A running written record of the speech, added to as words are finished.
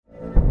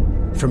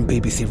From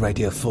BBC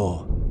Radio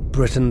 4,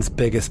 Britain's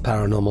biggest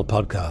paranormal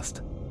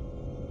podcast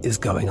is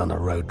going on a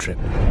road trip.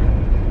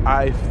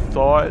 I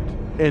thought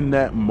in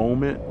that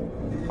moment,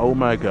 oh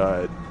my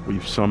God,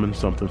 we've summoned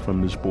something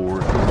from this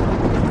board.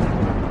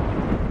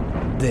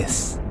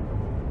 This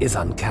is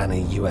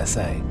Uncanny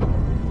USA.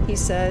 He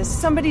says,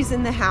 somebody's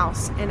in the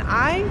house, and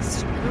I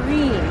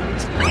screamed.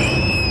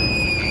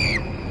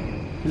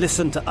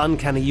 Listen to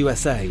Uncanny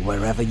USA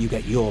wherever you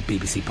get your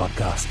BBC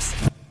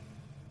podcasts,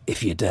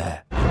 if you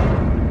dare.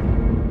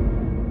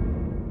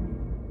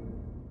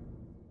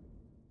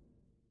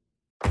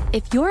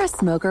 If you're a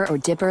smoker or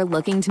dipper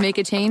looking to make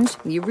a change,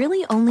 you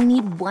really only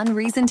need one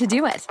reason to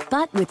do it.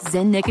 But with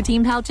Zyn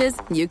nicotine pouches,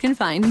 you can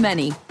find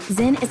many.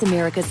 Zyn is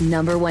America's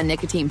 #1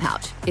 nicotine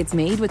pouch. It's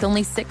made with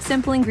only 6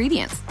 simple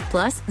ingredients.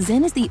 Plus,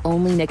 Zyn is the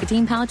only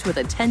nicotine pouch with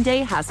a 10-day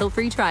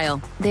hassle-free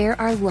trial. There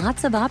are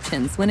lots of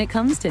options when it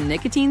comes to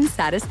nicotine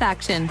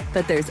satisfaction,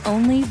 but there's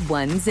only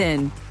one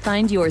Zyn.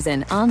 Find your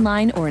Zyn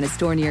online or in a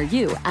store near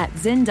you at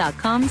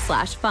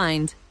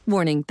zyn.com/find.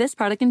 Warning, this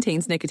product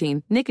contains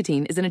nicotine.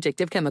 Nicotine is an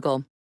addictive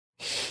chemical.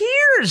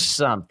 Here's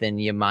something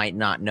you might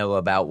not know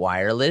about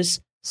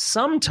wireless.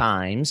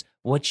 Sometimes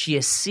what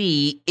you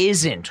see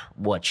isn't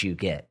what you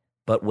get.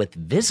 But with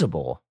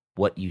Visible,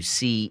 what you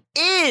see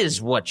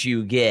is what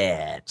you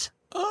get.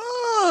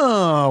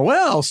 Oh,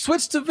 well,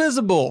 switch to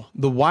Visible,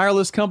 the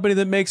wireless company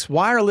that makes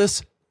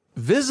wireless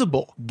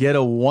visible. Get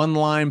a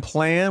one-line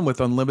plan with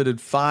unlimited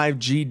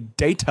 5G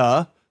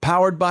data.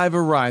 Powered by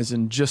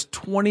Verizon, just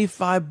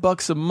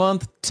 $25 a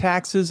month,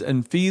 taxes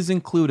and fees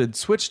included.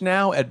 Switch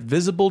now at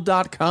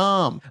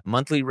Visible.com.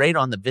 Monthly rate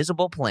on the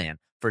Visible plan.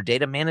 For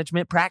data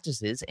management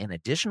practices and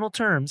additional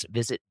terms,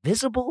 visit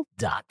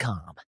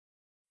Visible.com.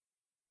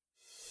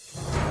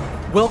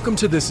 Welcome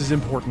to This Is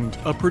Important,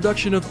 a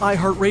production of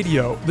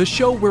iHeartRadio, the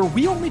show where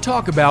we only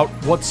talk about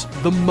what's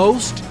the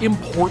most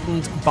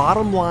important,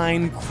 bottom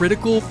line,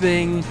 critical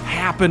thing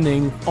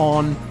happening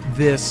on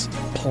this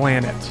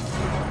planet.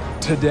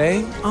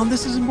 Today on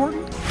This Is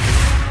Important?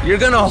 You're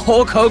gonna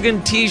Hulk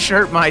Hogan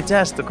t-shirt my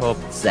testicle,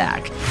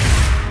 Zach.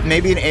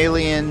 Maybe an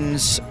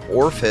alien's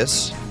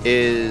orifice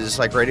is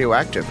like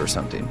radioactive or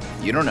something.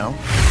 You don't know.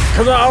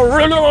 Cause I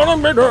really wanna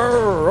make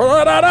her.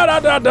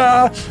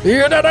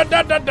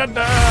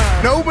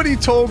 Nobody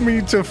told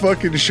me to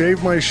fucking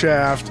shave my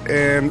shaft,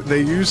 and they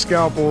used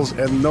scalpels,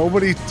 and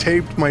nobody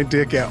taped my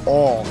dick at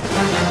all.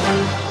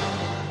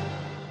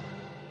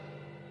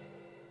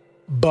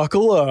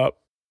 Buckle up.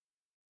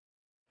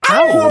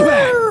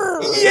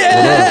 Oh.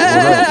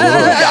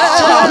 Yeah!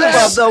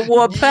 Top of the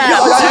whoop to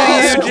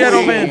you,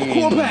 gentlemen.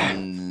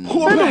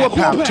 And a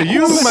whoop-hap to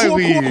you, my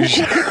liege.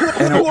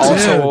 And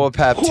also a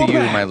whoop-hap to you,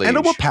 my liege. And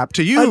a whoop-hap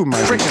to you,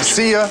 my liege.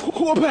 See ya.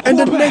 And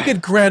a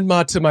naked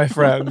grandma to my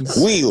friends.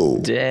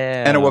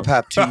 Damn. And a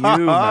whoop-hap to you,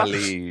 my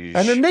liege.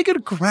 And a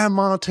naked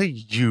grandma to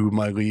you,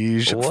 my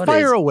liege. What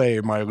Fire away,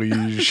 my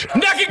liege.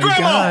 Naked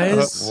grandma!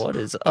 Guys, what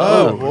is up?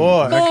 Oh,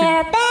 boy.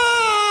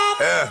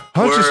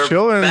 I'm just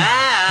chilling.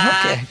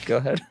 Okay, go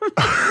ahead.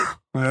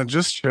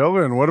 Just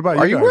chilling. What about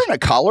you Are guys? you wearing a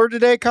collar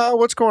today, Kyle?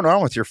 What's going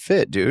on with your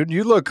fit, dude?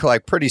 You look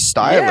like pretty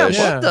stylish.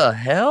 Yeah. What the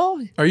hell?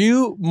 Are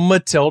you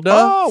Matilda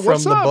Oh, from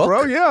what's the up, book?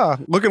 bro? Yeah.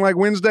 Looking like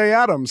Wednesday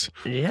Addams.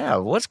 Yeah,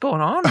 what's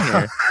going on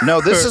here?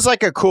 No, this is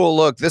like a cool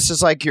look. This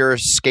is like your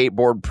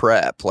skateboard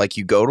prep. Like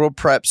you go to a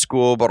prep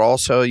school, but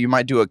also you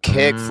might do a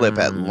kickflip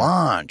at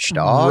lunch,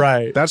 dog.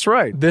 Right. That's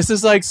right. This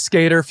is like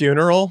skater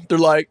funeral. They're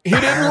like, he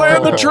didn't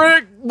land the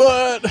trick,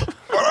 but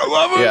I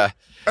love it. Yeah.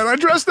 And I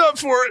dressed up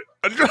for it.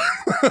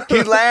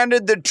 He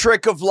landed the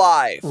trick of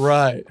life.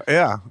 right.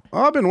 Yeah.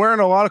 Well, I've been wearing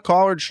a lot of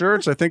collared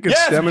shirts. I think it's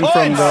Yes, stemming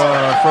points!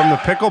 from the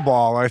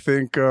pickleball. I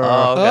think. Oh,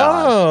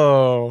 God.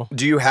 Oh.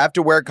 Do you have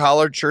to wear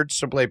collared shirts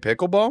to play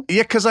pickleball?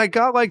 Yeah, because I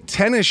got like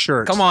tennis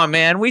shirts. Come on,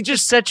 man. We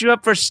just set you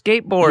up for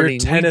skateboarding. Your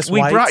tennis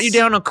we brought whites? you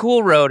down a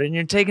cool road, and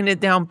you're taking it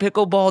down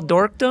pickleball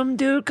dorkdom,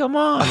 dude. Come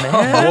on,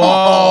 man.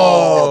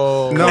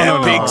 Whoa.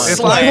 No. Big If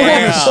slam. I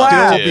can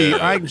still Dude.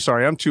 be, I'm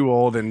sorry, I'm too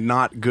old and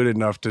not good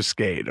enough to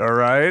skate. All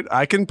right,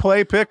 I can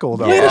play pickle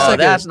though. Wait a Oh, second.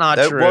 that's not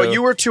true. Well,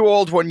 you were too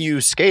old when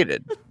you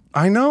skated.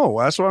 I know.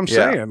 That's what I'm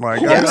Yeah. saying.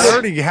 Like Yes. I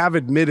already have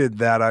admitted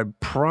that I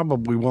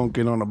probably won't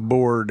get on a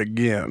board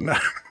again.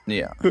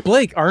 Yeah.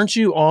 Blake, aren't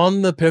you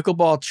on the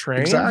pickleball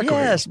train? Exactly.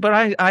 Yes, but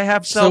I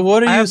have self. So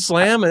what are I you have-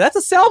 slamming? That's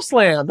a self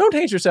slam. Don't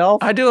hate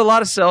yourself. I do a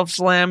lot of self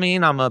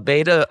slamming. I'm a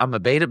beta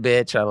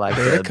bitch. I like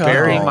Beta to cuck.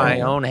 bury my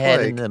own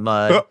head in Like- the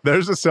mud.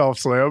 There's a self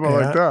slam. I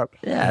like that.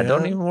 Yeah,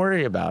 don't even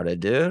worry about it,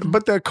 dude.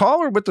 But the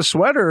collar with the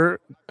sweater,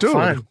 dude.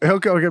 Fine.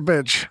 Okay,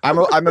 bitch. I'm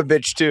a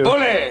bitch too.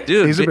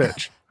 Dude, He's a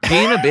bitch.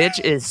 Being a bitch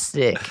is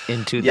sick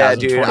in 2023. Yeah,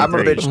 dude. I'm a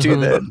bitch too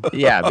then.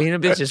 Yeah, being a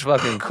bitch is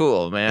fucking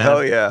cool, man.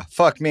 Hell yeah.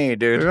 Fuck me,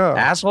 dude. Yeah.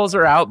 Assholes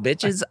are out,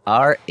 bitches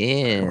are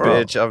in.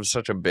 Bitch, I'm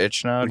such a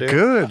bitch now, dude.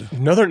 Good.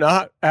 No, they're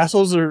not.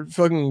 Assholes are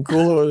fucking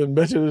cooler than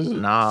bitches.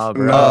 Nah,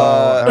 bro.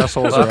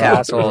 Assholes Fuck are out.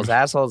 assholes.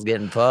 Assholes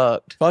getting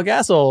fucked. Fuck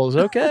assholes.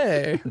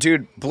 Okay.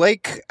 Dude,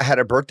 Blake had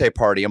a birthday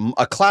party,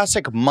 a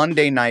classic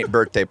Monday night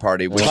birthday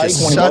party, which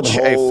is such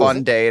a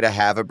fun day to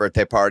have a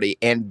birthday party.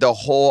 And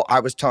I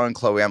was telling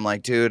Chloe, I'm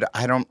like, dude,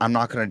 I don't I'm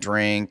not going to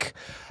drink.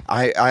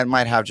 I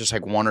might have just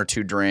like 1 or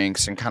 2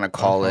 drinks and kind of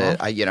call it.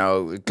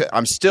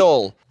 I'm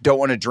still don't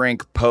want to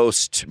drink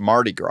post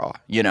Mardi Gras.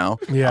 Yeah,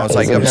 I was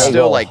like, I'm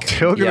still like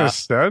Still gonna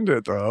send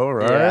it though,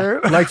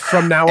 right? like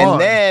from now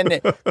on. And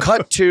then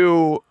cut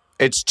to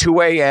it's 2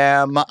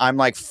 a.m. I'm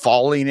like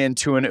falling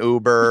into an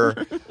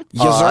Uber.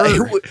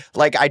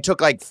 Like I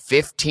took like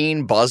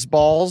 15 buzz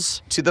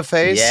balls to the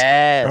face.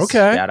 Yes.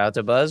 Okay. Shout out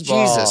to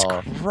Buzzball. Jesus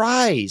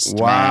Christ.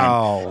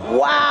 Wow. Man.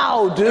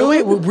 Wow, dude.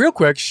 Wait, real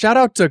quick, shout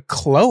out to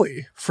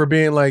Chloe for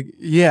being like,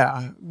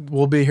 yeah,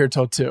 we'll be here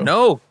till 2.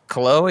 No,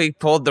 Chloe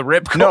pulled the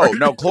ripcord.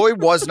 No, Chloe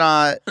was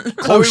not.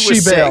 Chloe she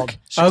was bailed. sick.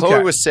 Okay.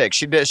 Chloe was sick.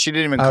 She didn't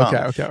even come.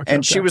 Okay,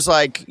 and she was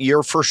like,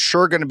 "You're for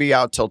sure going to be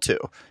out till 2,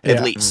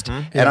 at least."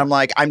 And I'm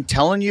like, "I'm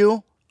telling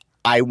you,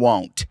 I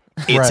won't.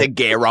 It's a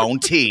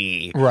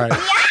guarantee." Right.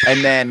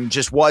 And then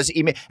just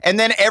and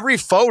then every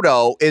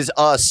photo is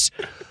us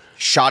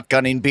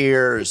shotgunning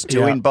beers,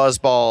 doing buzz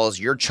balls.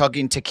 You're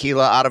chugging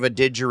tequila out of a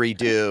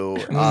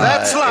didgeridoo.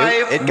 That's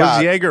life. It was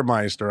got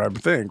Jägermeister, I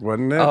think,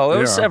 wasn't it? Oh, it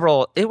was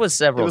several. It was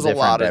several. It was a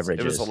different lot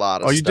beverages. It was a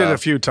lot of. Oh, you did it a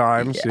stuff. few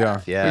times. Yeah.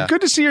 Yeah.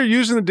 Good to see you're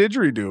using the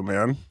didgeridoo,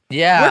 man.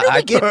 Yeah,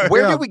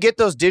 Where did we get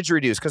those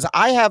didgeridoos? Because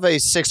I have a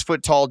 6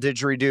 foot tall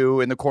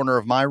didgeridoo in the corner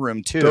of my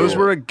room too. Those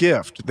were a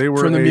gift. They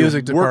were From the a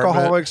music department.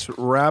 Workaholics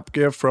rap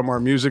gift from our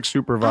music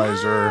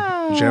supervisor,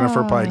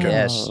 Jennifer Piken.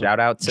 Yes, shout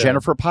out to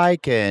Jennifer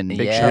Piken.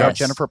 Big Yes. shout out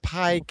Jennifer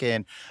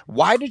Piken.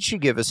 Why did she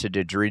give us a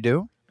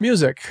didgeridoo?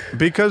 Music.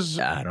 Because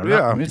I don't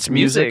know. It's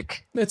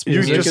music. It's You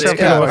music. just It's have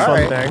kind of a to-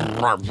 fun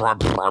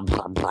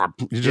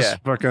thing. you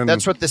just fucking.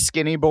 That's what the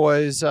skinny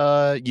boys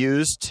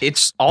used.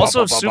 It's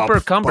also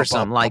super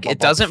cumbersome. Like it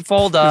doesn't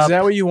fold up. Is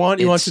that what you want?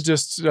 You want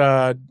It's- to just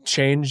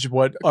change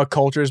what a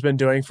culture has been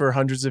doing for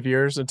hundreds of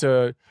years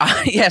into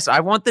Yes,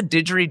 I want the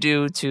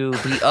didgeridoo to be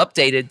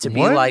updated to be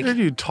what like are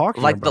you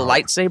talking the about?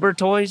 lightsaber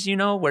toys,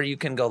 where you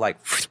can go like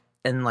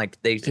and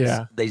like they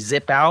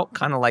zip out,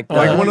 kind of like the,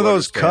 Like one of I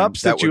those understand.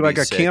 cups That that you would like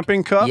be a sick.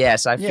 camping cup.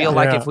 Yes, I feel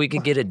like Yeah. if we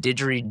could get a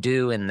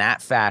didgeridoo in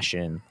that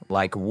fashion,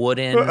 like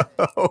wooden.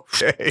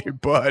 Okay,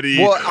 buddy.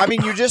 Well, I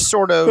mean, you just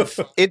sort of,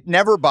 it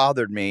never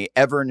bothered me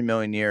ever in a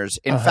million years.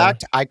 In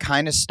fact, I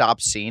kind of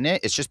stopped seeing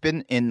it. It's just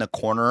been in the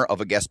corner of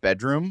a guest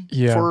bedroom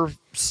for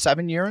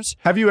 7 years.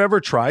 Have you ever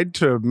tried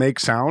to make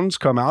sounds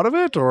come out of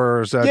it,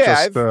 or is that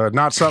Yeah, just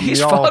not something He's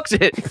y'all fucked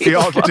it. He's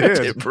y'all fucked did?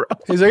 it, bro.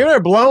 He's like, they're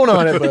blown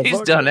on it, but He's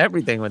fuck done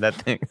everything with that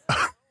thing.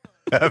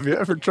 Have you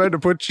ever tried to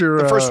put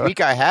your The first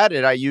week I had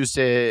it, I used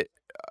it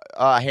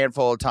a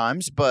handful of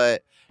times,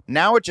 but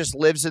now it just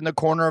lives in the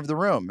corner of the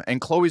room. And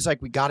Chloe's like,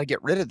 we got to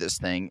get rid of this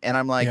thing. And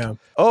I'm like,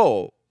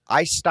 oh,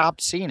 I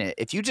stopped seeing it.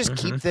 If you just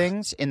keep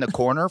things in the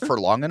corner for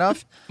long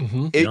enough,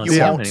 don't you see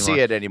won't them see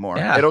anymore. it anymore.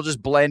 Yeah. It'll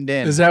just blend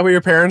in. Is that what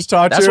your parents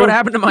taught That's you? what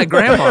happened to my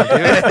grandma,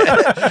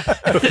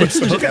 dude.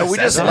 we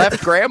just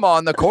left grandma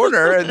in the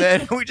corner and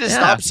then we just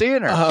stopped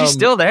seeing her. She's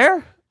still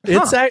there?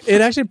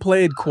 It actually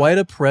played quite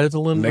a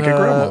prevalent. Naked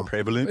grandma.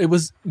 It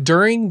was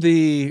during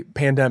the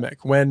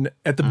pandemic when,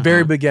 at the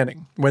very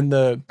beginning, when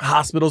the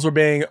hospitals were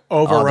being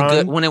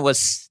overrun, When it was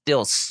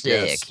still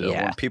sick. Still,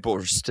 Yeah. when people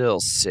were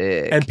still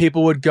sick. and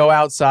people would go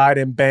outside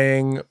and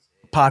bang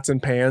pots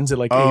and pans at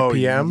like 8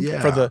 p.m. yeah.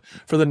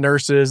 for the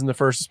nurses and the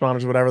first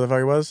responders, whatever the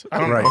fuck it was. I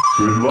don't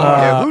know.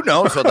 Yeah, who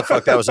knows what the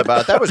fuck that was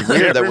about? That was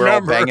weird that we're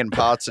all banging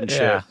pots and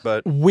shit.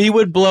 But We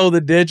would blow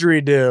the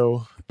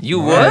didgeridoo.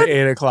 You At would?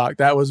 8 o'clock.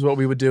 That was what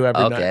we would do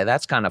every night. Okay,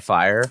 that's kind of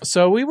fire.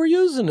 So we were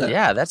using it.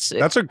 Yeah, that's sick.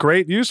 That's a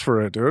great use for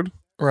it, dude.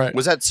 Right.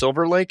 was that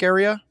Silver Lake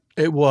area?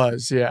 It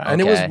was, yeah. And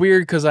it was Okay.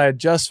 weird because I had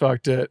just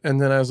fucked it. And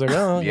then I was like,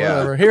 oh,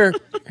 Yeah. whatever.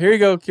 Here you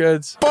go,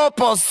 kids.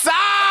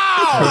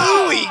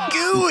 Gooey,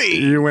 gooey.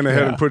 You went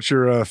ahead and put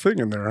your thing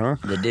in there, huh?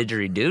 The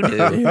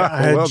didgeridoo-doo.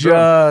 I had Well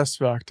done. just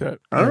fucked it.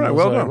 All And right, I was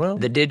well like, done. well,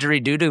 The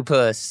didgeridoo-doo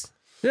puss.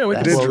 yeah, we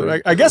could That's- blow,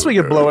 I guess we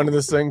could blow into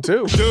this thing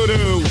too.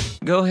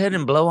 Go ahead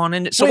and blow on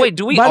into. So wait,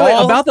 do we by all? the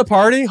way, about the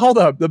party? Hold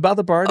up. About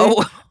the party?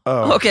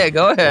 Oh, okay,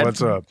 go ahead.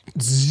 What's up?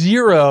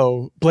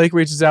 Zero. Blake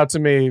reaches out to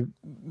me.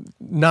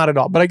 Not at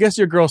all. But I guess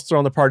your girl's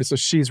throwing the party, so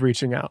she's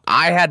reaching out.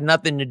 I had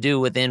nothing to do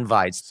with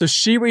invites. So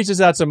she reaches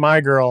out to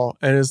my girl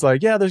and is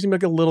like, yeah, there's going to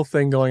be like a little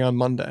thing going on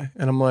Monday.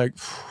 And I'm like,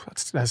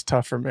 that's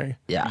tough for me.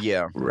 Yeah.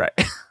 Yeah. Right.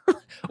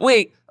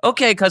 Wait.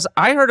 Okay, because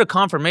I heard a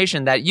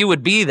confirmation that you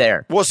would be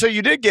there. Well, so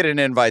you did get an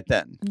invite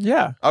then.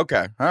 Yeah.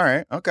 Okay. All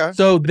right. Okay.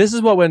 So this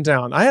is what went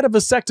down. I had a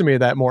vasectomy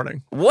that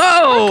morning.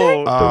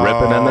 Whoa! The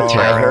ripping and the I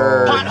tearing.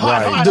 heard.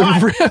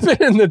 The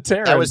ripping and the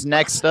tearing. That was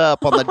next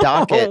up on the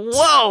docket.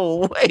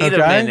 Whoa! Wait a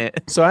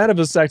minute. So I had a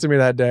vasectomy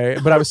that day,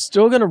 but I was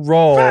still going to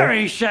roll.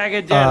 Very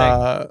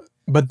shagadelic.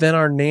 But then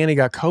our nanny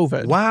got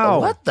COVID. Wow.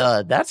 What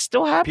the? That's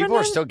still happening? People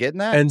are still getting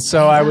that? And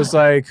so I was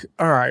like,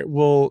 all right,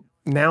 well,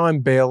 now I'm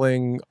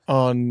bailing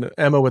on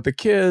Emma with the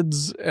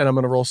kids, and I'm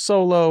going to roll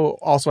solo.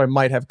 Also, I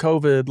might have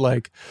COVID.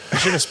 Like, I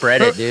should have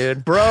spread it,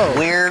 dude. Bro.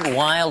 Weird,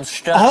 wild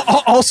stuff.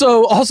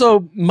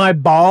 Also, my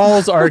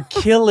balls are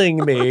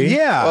killing me.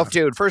 Yeah. Well,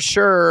 dude, for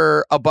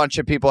sure, a bunch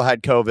of people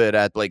had COVID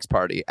at Blake's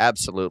party.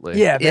 Absolutely.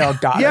 Yeah, they all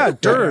got it. Yeah,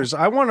 Durs,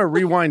 I want to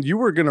rewind. You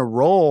were going to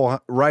roll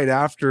right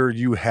after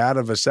you had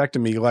a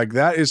vasectomy. Like,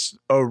 that is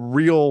a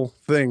real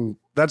thing.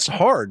 That's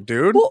hard,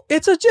 dude. Well,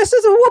 it's just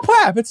a whoop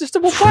whap. It's just a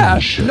whoop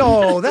whap.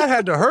 No, that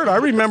had to hurt. I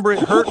remember it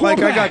hurt like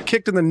I got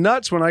kicked in the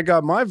nuts when I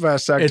got my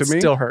vasectomy. It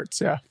still hurts,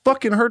 yeah.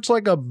 Fucking hurts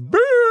like a bitch.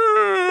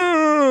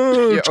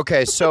 Yeah,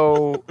 okay,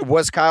 so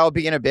was Kyle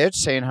being a bitch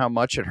saying how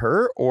much it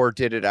hurt, or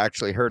did it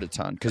actually hurt a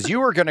ton? Because you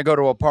were going to go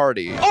to a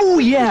party. Oh,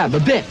 yeah, the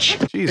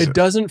bitch. Jesus. It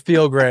doesn't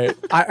feel great.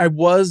 I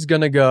was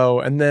going to go,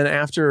 and then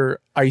after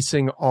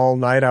icing all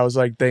night, I was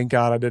like, thank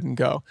God I didn't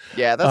go.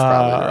 Yeah, that's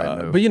probably the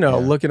right move.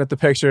 But, looking at the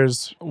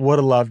pictures, would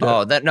have loved it.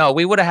 Oh,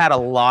 we would have had a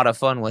lot of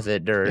fun with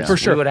it, Durs. For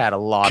sure. We would have had a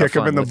lot of Kick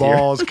fun him in the with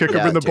balls. Kick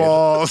him in the dude.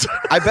 balls.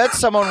 I bet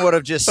someone would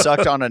have just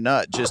sucked on a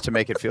nut just to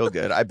make it feel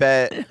good. I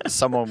bet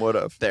someone would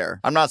have there.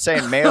 I'm not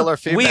saying male or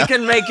female. We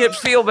can make it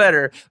feel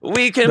better.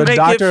 We can The make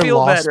doctor it feel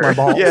lost better. my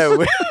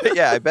balls.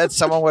 Yeah, I bet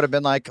someone would have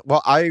been like,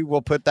 well, I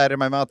will put that in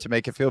my mouth to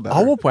make it feel better.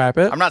 I'll whoop whap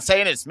it. I'm not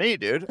saying it's me,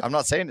 dude. I'm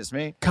not saying it's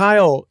me.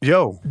 Kyle,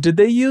 Yo. did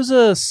they use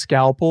a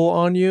scalpel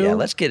on you? Yeah,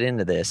 let's get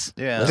into this.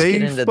 Yeah. Let's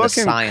get into the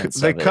science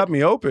They of it. cut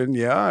me open.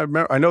 Yeah,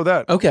 I know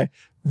that. Okay.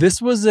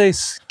 This was a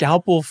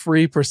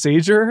scalpel-free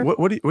procedure.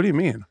 What do you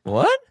mean?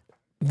 What?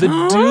 The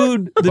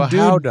dude.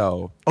 How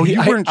though? Oh, you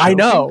weren't. I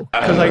know,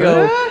 because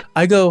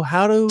I go.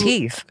 How do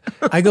Teeth.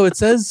 I go? It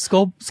says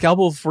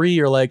scalpel-free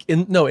or like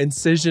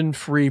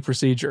incision-free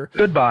procedure.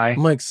 Goodbye.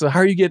 I'm like, so how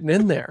are you getting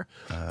in there?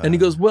 And he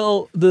goes,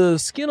 well, the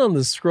skin on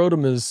the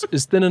scrotum is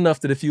thin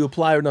enough that if you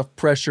apply enough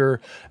pressure,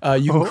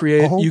 you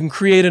can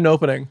create an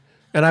opening.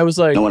 And I was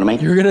like, Know what I mean?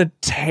 You're gonna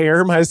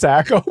tear my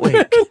sack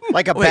open.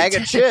 Like a bag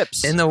of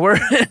chips. In the words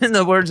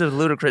of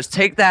Ludacris,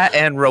 take that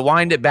and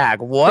rewind it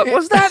back. What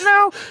was that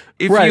now?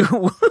 If Right.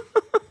 you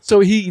So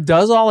he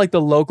does all like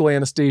the local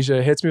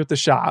anesthesia, hits me with the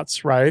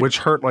shots, right? Which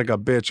hurt like a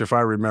bitch, if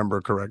I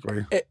remember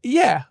correctly.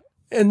 Yeah.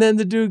 And then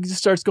the dude just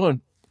starts going,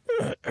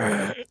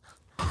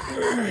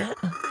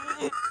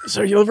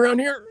 so you live around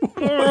here?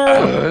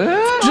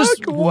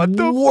 Just what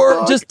the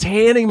fuck? Just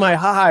tanning my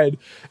hide.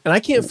 And I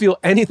can't feel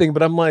anything,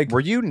 but I'm like, Were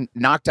you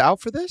knocked out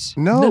for this?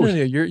 no.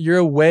 You're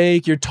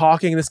awake, you're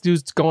talking, this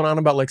dude's going on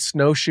about like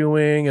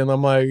snowshoeing, and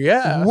I'm like,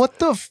 yeah. What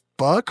the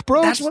fuck,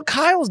 bro? That's what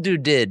Kyle's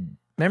dude did.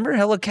 Remember,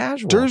 hella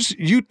casual.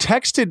 You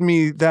texted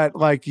me that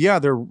like, yeah,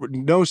 they're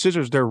no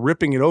scissors, they're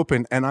ripping it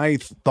open, and I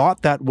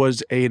thought that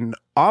was an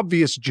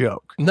obvious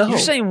joke. No. You're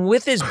saying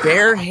with his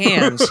bare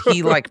hands,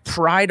 he like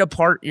pried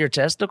apart your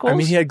testicles? I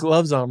mean, he had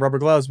gloves on, rubber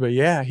gloves, but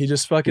yeah, he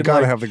just fucking You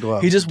gotta like, have the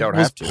gloves. He just Don't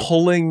was have to.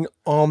 pulling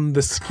on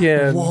the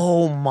skin.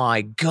 Whoa,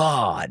 my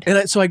God.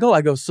 And so I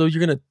go, so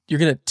you're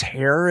gonna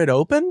tear it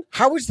open?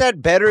 How is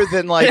that better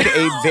than like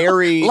a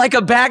very Like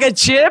a bag of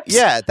chips?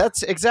 Yeah,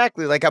 that's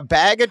exactly like a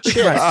bag of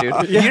chips,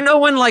 dude. You know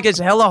when like it's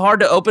hella hard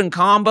to open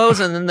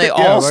combos and then they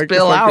all like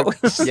spill out?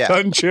 Yeah.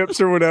 Stun chips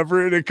or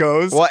whatever, and it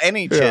goes. Well,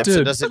 any chips. It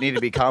Dude. doesn't need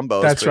to be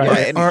combos. That's but right.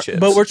 Yeah, any chips.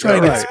 But we're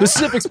trying to Right.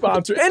 specific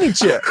sponsor. Any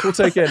chip. We'll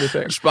take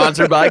anything.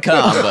 Sponsored by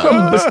Combo.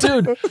 But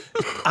dude,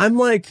 I'm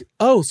like,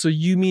 oh, so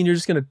you mean you're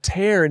just gonna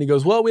tear? And he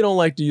goes, well, we don't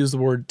like to use the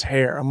word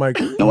tear. I'm like,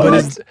 but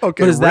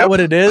is that what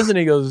it is? And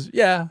he goes,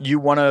 yeah. You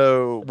want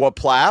to what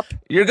plap?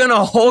 You're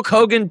gonna Hulk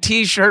Hogan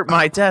t-shirt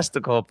my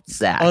testicle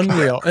sack.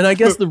 Unreal. And I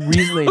guess the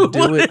reason they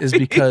do it is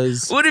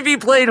because What if you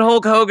played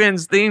Hulk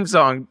Hogan's theme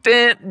song?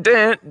 Dun,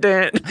 dun,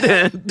 dun,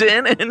 dun,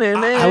 dun, dun,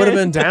 dun, I would have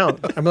been down.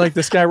 I'm like,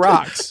 this guy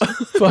rocks.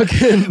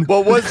 Fucking.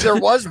 Well, there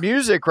was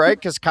music, right?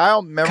 Because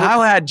Kyle, remember,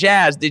 Kyle had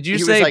jazz. Did you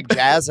he say was like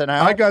jazzing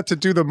out. I got to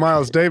do the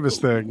Miles Davis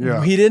thing.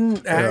 Yeah. He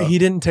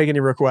didn't take any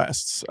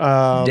requests.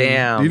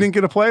 damn? You didn't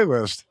get a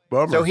playlist.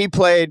 Bummer. So he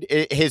played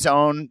his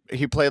own.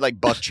 He played like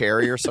Buck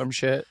Cherry or some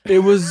shit. It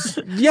was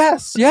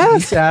yes,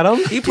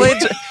 Adam. He played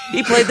the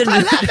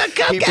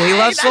De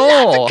La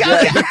Soul.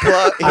 Yeah,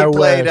 he I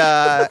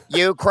played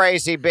 "You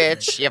Crazy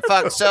Bitch, You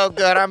Fuck So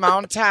Good, I'm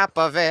on top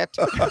of it."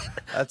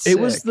 That's It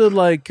was sick. the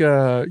like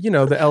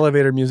the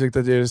elevator music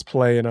that they just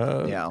play in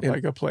a Yeah. in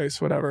like a place,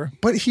 whatever.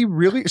 But he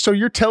really, so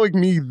you're telling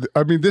me,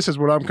 I mean, this is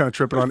what I'm kind of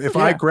tripping on. If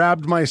I Yeah.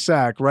 grabbed my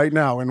sack right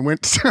now and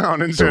went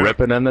down and said,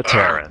 ripping and the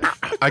tearing.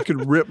 I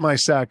could rip my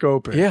sack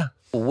open. Yeah.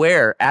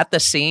 Where at the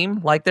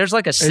seam? Like there's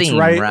like a seam, It's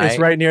right. right? It's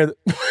right near.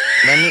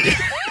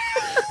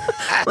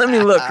 Let me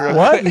look. real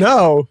What?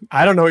 No,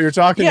 I don't know what you're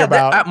talking Yeah,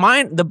 about.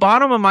 the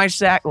bottom of my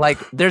sack, like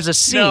there's a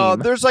seam. No,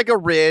 there's like a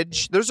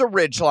ridge. There's a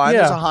ridge line.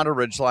 Yeah. There's a Honda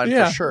ridge line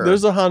yeah, for sure.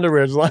 there's a Honda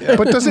Ridge line.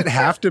 But does it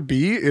have to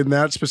be in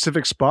that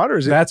specific spot, or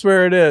is it? That's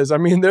where it is. I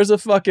mean, there's a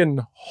fucking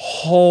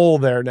hole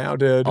there now,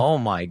 dude. Oh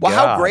my god!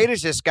 Well, how great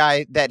is this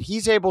guy that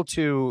he's able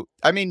to?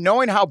 I mean,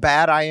 knowing how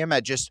bad I am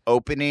at just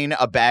opening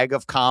a bag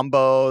of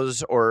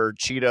combos or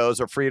Cheetos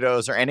or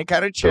Fritos or any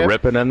kind of chip, The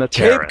ripping and the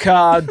Cape tearing.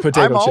 Cod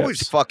potato I'm always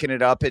chips. fucking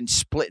it up and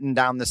splitting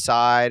down the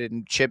side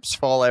and chips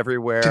fall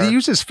everywhere. Did he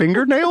use his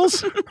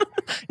fingernails?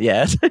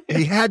 Yes.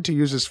 He had to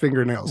use his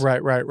fingernails.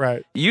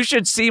 Right. You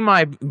should see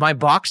my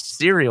boxed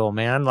cereal,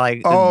 man.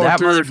 Like Oh, that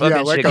dude, motherfucking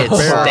yeah, like shit a gets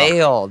bear.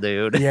 stale,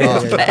 dude. Yeah.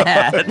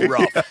 Bad.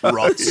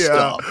 rough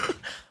stuff.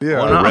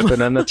 Yeah.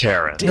 Ripping and the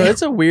tearing. No,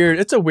 it's a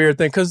weird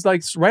thing because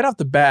like right off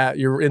the bat,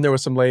 you're in there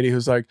with some lady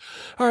who's like,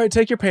 "All right,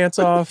 take your pants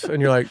off,"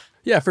 and you're like,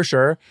 "Yeah, for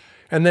sure."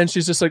 And then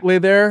she's just like, "Lay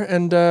there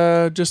and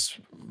just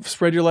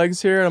spread your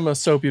legs here, and I'm gonna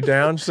soap you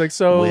down." She's like,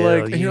 "So Will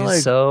like," and you you're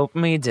like, soap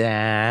me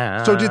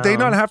down? So did they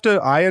not have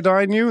to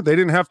iodine you? They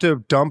didn't have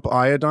to dump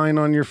iodine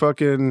on your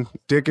fucking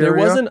dick there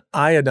area? wasn't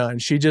iodine.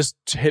 She just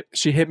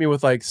hit me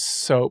with like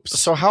soaps.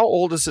 So how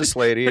old is this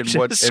lady and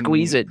what Just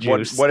squeeze it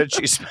juice. What did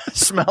she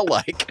smell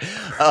like?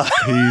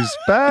 He's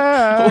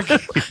back.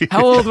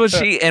 How old was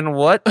she, and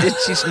what did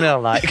she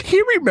smell like?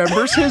 He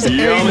remembers his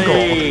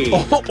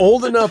angle.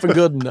 Old enough and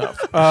good enough.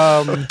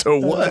 To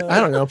what? I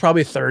don't know,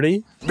 probably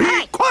 30.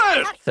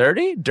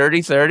 30?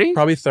 Dirty 30?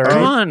 Probably 30.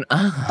 Come on.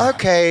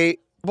 Okay.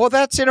 Well,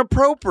 that's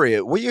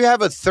inappropriate. Will you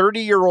have a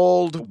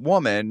 30-year-old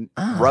woman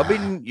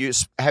rubbing you,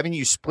 having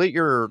you split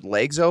your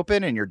legs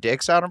open and your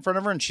dick's out in front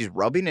of her, and she's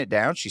rubbing it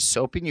down? She's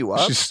soaping you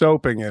up. She's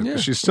soaping it. Yeah.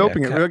 She's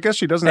soaping it. I guess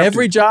she doesn't have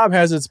Every to. job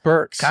has its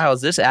perks. Kyle,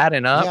 is this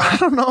adding up? I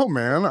don't know,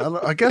 man.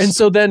 I guess. And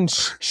so then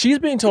she's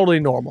being totally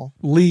normal.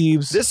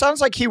 Leaves. This sounds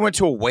like he went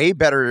to a way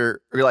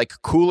better,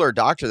 like cooler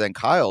doctor than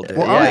Kyle did.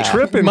 well, I'm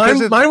tripping.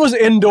 Mine was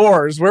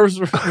indoors. Where was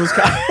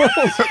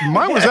Kyle?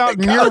 Mine was out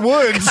near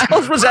woods.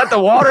 Kyle's was at the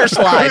water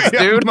slides,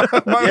 dude. Mine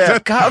was Yeah,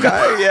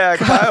 at-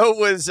 Kyle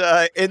was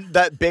in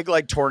that big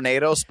like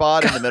tornado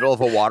spot in the middle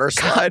of a water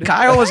slide.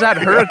 Kyle was at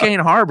Hurricane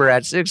Harbor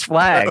at Six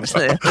Flags.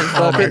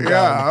 Fucking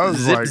yeah, I was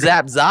zip, like-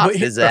 zap, zop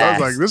his I ass.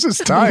 was like, this is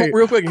tight.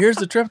 Real quick, here's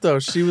the trip though.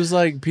 She was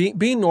like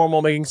being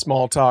normal, making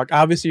small talk.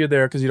 Obviously, you're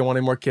there because you don't want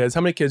any more kids.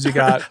 How many kids you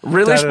got?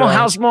 Really small? Da-da-da.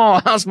 How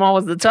small? How small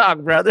was the talk,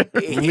 brother?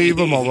 Leave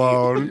him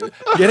alone.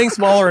 Getting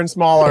smaller and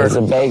smaller. It's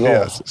a bagel.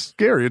 Yes, it's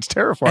scary. It's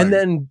terrifying. And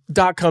then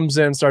Doc comes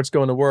in, starts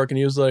going to work, and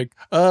he was like,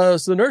 so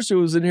the nurse who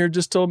was in here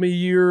just told me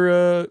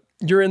you're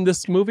in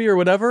this movie or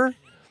whatever.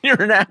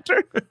 You're an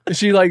actor. And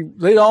she like,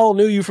 they all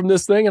knew you from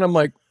this thing, and I'm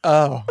like,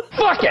 oh,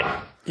 Fuck it.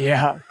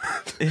 yeah.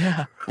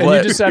 Yeah. And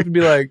you just have to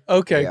be like,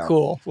 okay, Yeah.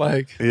 cool.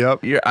 Like,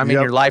 Yep.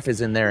 Your life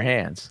is in their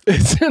hands.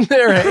 it's in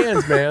their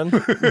hands, man.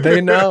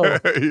 They know.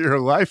 Your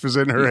life is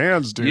in her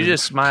hands, dude. You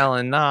just smile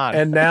and nod.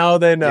 And now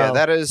they know.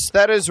 Yeah,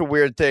 that is a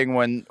weird thing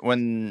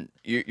when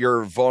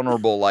you're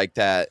vulnerable like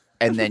that,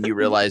 and then you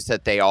realize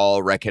that they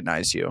all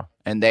recognize you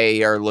and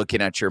they are looking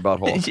at your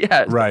butthole.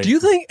 yeah. right. Do you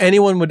think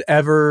anyone would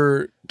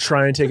ever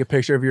try and take a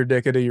picture of your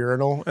dick at a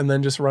urinal and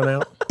then just run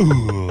out?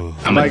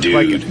 I'm a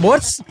dude.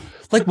 What's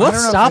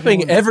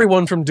stopping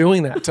everyone from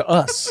doing that to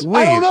us?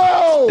 Wait.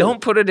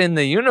 Don't put it in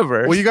the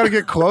universe. Well, you got to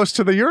get close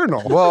to the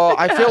urinal. Well,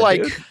 I feel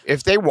like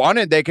if they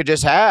wanted, they could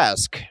just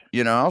ask.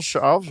 You know,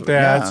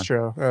 That's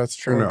true. That's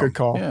true. No. Good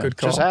call. Yeah, Good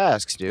call. just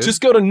ask, dude.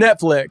 Just go to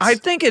Netflix. I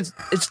think it's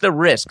the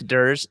risk,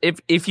 Durs.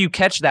 If you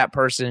catch that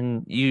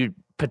person, you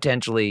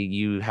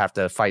have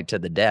to fight to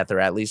the death, or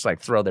at least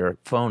like throw their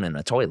phone in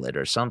a toilet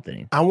or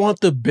something. I want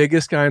the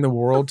biggest guy in the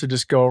world to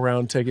just go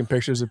around taking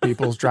pictures of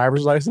people's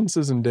driver's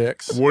licenses and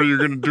dicks. What are you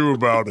going to do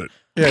about it?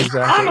 Yeah,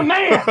 exactly. I'm a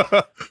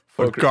man.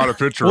 I've got a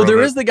picture Well, of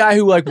there it. is the guy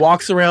who like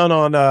walks around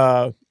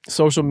on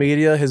social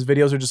media. His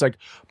videos are just like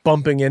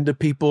bumping into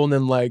people and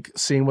then like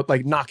seeing what,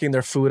 like knocking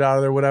their food out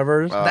of their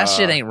whatever. That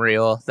shit ain't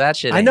real. That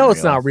shit. I Ain't know real.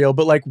 it's not real,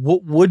 but like,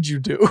 what would you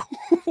do?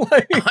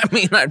 Like, I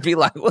mean, I'd be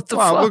like, what the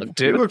Wow, fuck, look,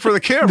 dude? look for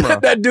the camera.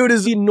 that dude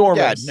is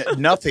enormous. Yeah,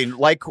 nothing.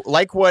 Like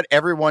what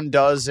everyone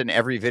does in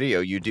every video.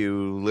 You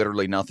do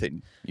literally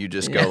nothing. You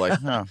just go like,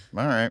 oh, all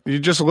right. You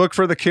just look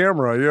for the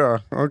camera.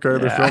 Yeah. Okay,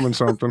 they're filming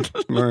something.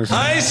 Nice.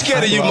 I ain't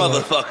scared of you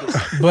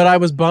motherfuckers. But I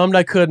was bummed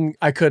I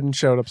couldn't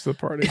show up to the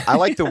party. I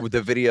like the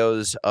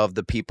videos of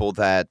the people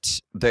that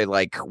they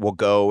like will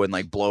go and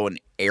like blow an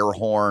air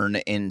horn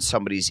in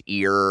somebody's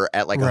ear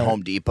at like a Right.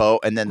 Home Depot,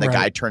 and then the Right.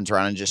 guy turns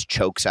around and just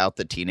chokes out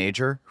the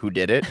teenager who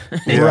did it.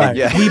 Right.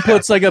 Yeah. He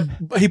puts like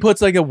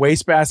a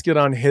wastebasket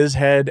on his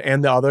head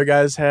and the other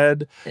guy's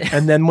head.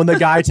 And then when the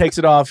guy takes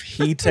it off,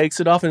 he takes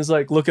it off and is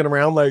like looking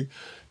around like,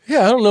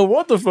 yeah, I don't know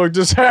what the fuck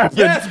just happened.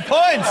 Yes,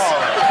 points.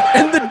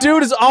 And the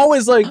dude is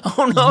always like,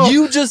 Oh, no.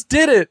 you just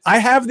did it. I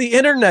have the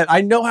internet.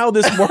 I know how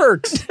this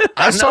works.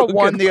 I saw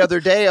one the other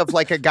day of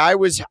like a guy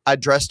was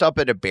dressed up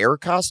in a bear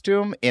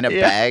costume in a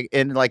bag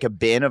in like a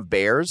bin of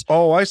bears,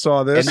 Oh, I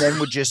saw this. and then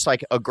would just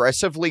like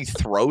aggressively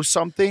throw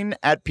something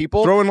at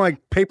people. Throwing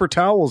like paper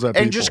towels at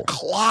and people. just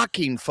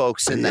clocking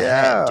folks in the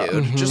Yeah. head,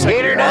 dude. Just like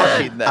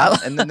clocking them.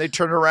 And then they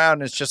turn around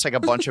and it's just like a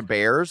bunch of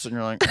bears, and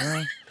you're like,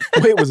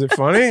 Wait, was it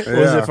funny? Was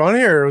Yeah. it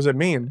funny or does it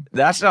mean?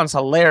 That sounds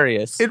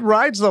hilarious. It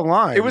rides the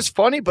line. It was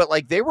funny, but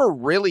like they were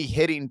really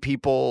hitting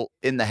people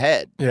in the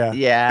head.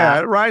 Yeah,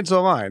 it rides the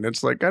line.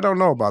 It's like, I don't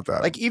know about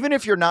that. Like, even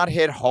if you're not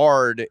hit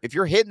hard, if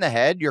you're hit in the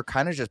head, you're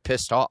kind of just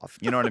pissed off.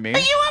 You know what I mean?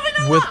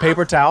 With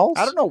paper towels?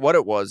 I don't know what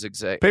it was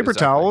exactly. Paper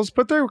towels,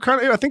 but they were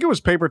kind of, I think it was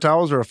paper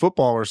towels or a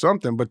football or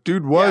something, but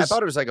dude was. Yeah, I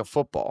thought it was like a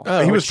football.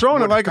 He was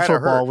throwing it like a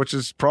football, which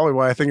is probably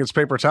why I think it's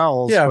paper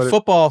towels. Yeah,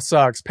 football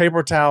sucks.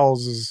 Paper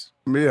towels is.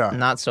 Yeah.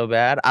 Not so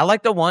bad. I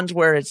like the ones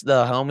where it's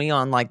the homie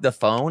on like the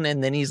phone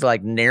and then he's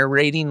like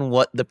narrating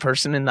what the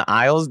person in the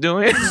aisle's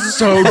doing.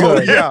 So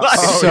good.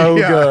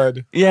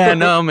 Good. Yeah,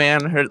 no,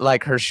 man.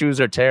 Her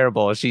shoes are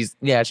terrible. She's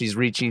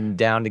reaching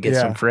down to get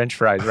some French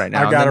fries right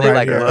now. I got and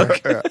then it right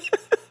look. Yeah.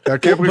 I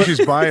can't believe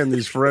she's buying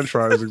these French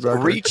fries.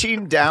 Exactly.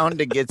 Reaching down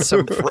to get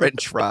some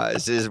French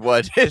fries is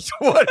what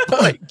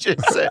Blake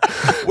just said.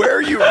 Where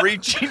are you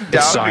reaching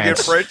down to get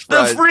French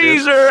fries? The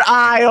freezer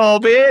aisle,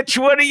 bitch.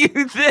 What do you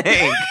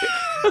think?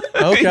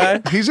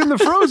 Okay. He's in the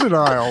frozen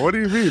aisle. What do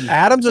you mean?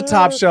 Adam's a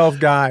top shelf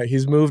guy.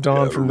 He's moved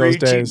on from those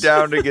days. Reaching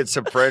down to get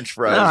some French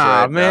fries.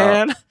 Ah, right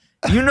man. Now.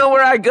 You know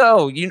where I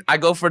go. I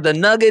go for the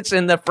nuggets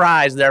and the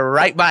fries. They're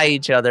right by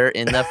each other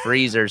in the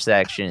freezer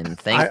section.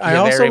 Thank you I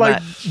also very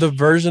like much. the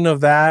version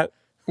of that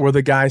where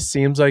the guy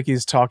seems like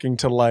he's talking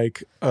to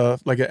like an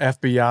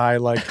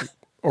FBI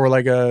or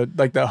like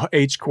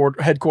the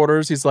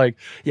headquarters. He's like,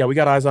 yeah, we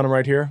got eyes on him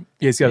right here.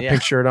 Yeah, he's got a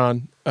pink shirt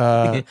on.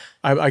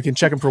 I can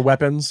check him for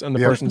weapons, and the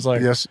person's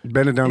like, yes,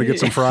 bending down to get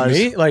some fries.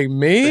 Me? Like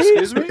me?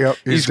 Excuse me? Yep,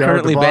 He's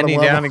currently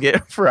bending down to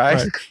get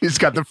fries. Right. He's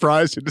got the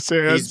fries in his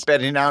hands. He's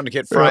bending down to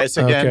get fries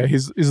again. Okay,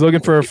 he's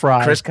looking for a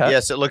fry. Chris cut?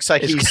 Yes, it looks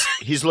like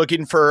he's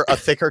looking for a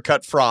thicker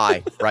cut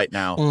fry right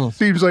now.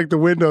 Seems like the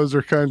windows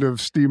are kind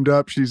of steamed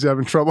up. She's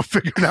having trouble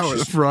figuring out where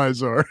the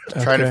fries are.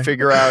 Trying to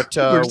figure out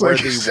where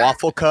the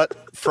waffle cut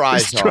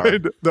fries are.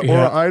 The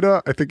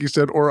Ora-Ida. I think he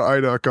said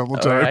Ora-Ida a couple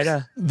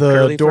times.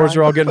 The doors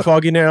are all getting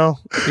foggy now.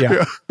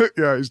 Yeah.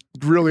 Yeah, he's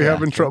really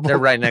having trouble. They're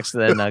right next to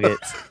the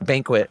nuggets.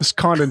 Banquet. It's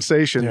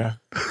condensation. Yeah.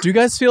 Do you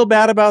guys feel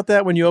bad about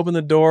that when you open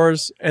the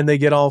doors and they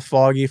get all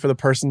foggy for the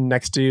person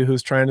next to you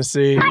who's trying to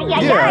see?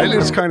 Yeah, it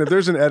is kind of,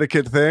 there's an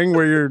etiquette thing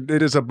where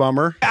it is a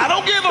bummer. I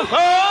don't give a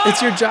fuck.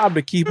 It's your job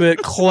to keep it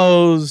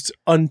closed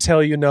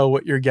until you know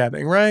what you're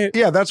getting, right?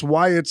 Yeah, that's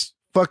why it's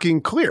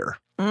fucking clear.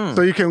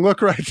 So you can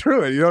look right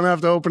through it. You don't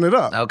have to open it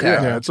up. Okay.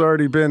 Yeah, it's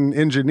already been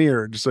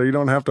engineered, so you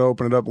don't have to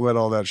open it up and let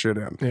all that shit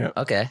in. Yeah.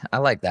 Okay, I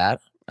like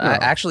that.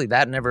 Actually,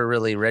 that never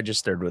really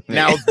registered with me.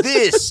 Now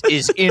this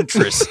is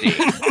interesting.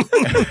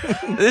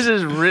 This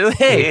is really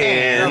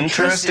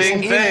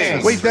Interesting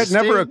thing. Wait,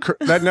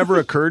 that never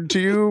occurred to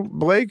you,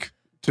 Blake?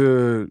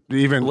 To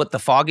even with the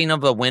fogging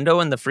of a window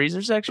in the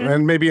freezer section?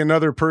 And maybe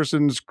another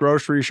person's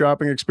grocery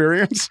shopping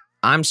experience?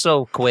 I'm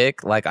so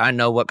quick. Like, I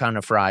know what kind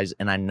of fries,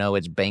 and I know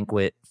it's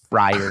Banquet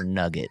fryer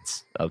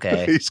nuggets.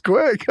 Okay. He's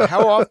quick.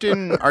 How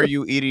often are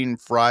you eating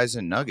fries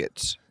and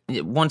nuggets?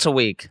 Once a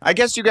week. I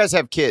guess you guys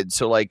have kids,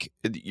 so like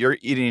you're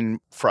eating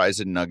fries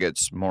and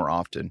nuggets more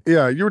often.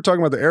 Yeah, you were talking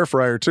about the air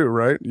fryer too,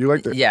 right? You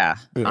like the Yeah.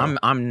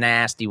 I'm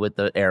nasty with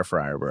the air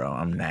fryer, bro.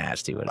 I'm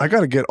nasty with it. I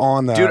got to get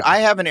on that. Dude, I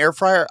have an air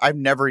fryer. I've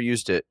never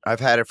used it. I've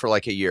had it for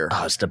like a year.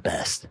 Oh, it's the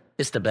best.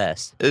 It's the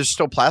best. There's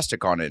still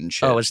plastic on it and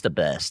shit. Oh, it's the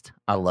best.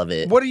 I love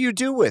it. What do you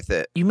do with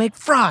it? You make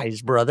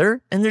fries,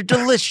 brother, and they're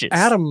delicious.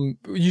 Adam,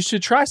 you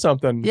should try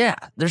something. Yeah,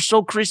 they're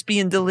so crispy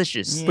and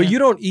delicious. But you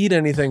don't eat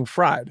anything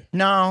fried.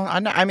 No,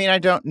 I mean, I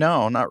don't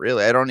know. Not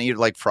really. I don't eat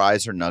like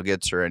fries or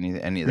nuggets or any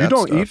of that You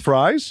don't stuff. eat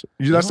fries?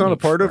 That's not a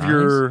part of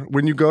your,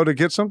 when you go to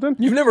get something?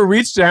 You've never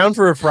reached down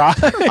for a fry?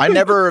 I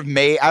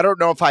don't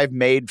know if I've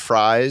made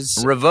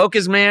fries. Revoke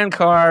his man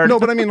card. No,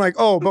 but I mean like,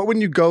 but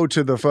when you go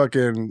to the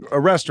fucking a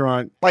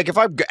restaurant. Like if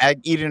I'm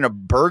eating a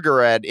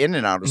burger at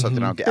In-N-Out or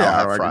something, I'll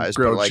have fries.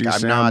 But like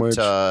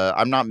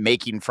I'm not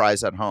making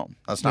fries at home.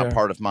 That's not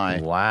part of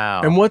my.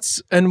 Wow. And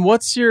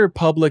what's your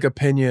public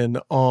opinion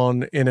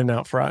on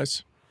In-N-Out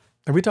fries?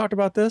 Have we talked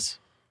about this?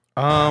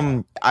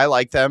 I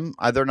like them.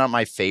 They're not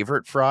my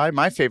favorite fry.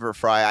 My favorite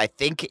fry, I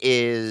think,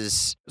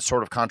 is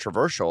sort of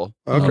controversial.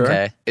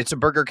 Okay. It's a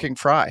Burger King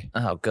fry.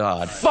 Oh,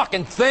 God.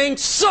 Fucking thing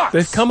sucks.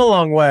 They've come a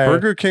long way.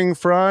 Burger King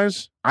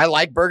fries? I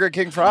like Burger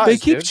King fries. They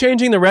keep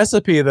changing the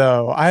recipe,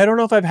 though. I don't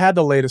know if I've had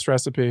the latest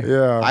recipe.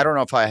 Yeah. I don't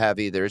know if I have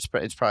either. It's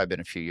probably been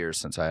a few years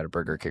since I had a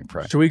Burger King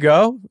fry. Should we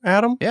go,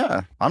 Adam?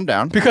 Yeah, I'm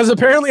down. Because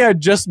apparently I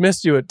just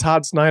missed you at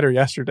Todd Snyder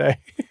yesterday.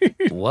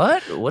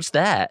 What? What's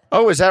that?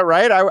 Oh, is that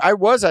right? I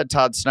was at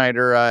Todd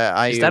Snyder.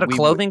 Is that a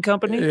clothing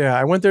company? Yeah,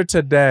 I went there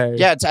today.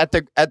 Yeah, it's at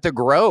the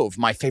Grove,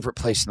 my favorite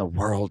place in the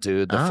world,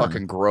 dude. The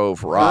fucking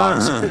Grove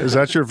rocks. Is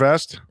that your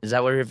vest? Is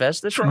that where your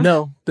vest is from?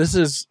 No, this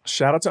is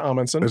shout out to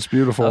Amundsen. It's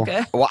beautiful.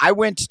 Okay. Well, I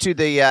went to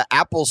the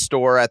Apple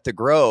store at the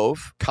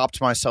Grove, copped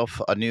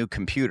myself a new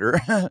computer.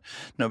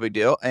 No big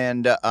deal.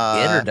 And get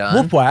her done.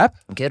 Whoop whap.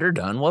 Get her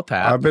done. Whoop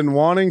hap. I've been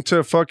wanting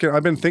to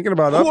I've been thinking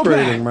about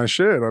upgrading my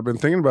shit. I've been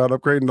thinking about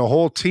upgrading the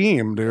whole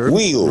team, dude.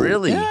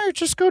 Really? yeah,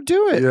 just go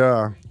do it.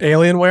 Yeah.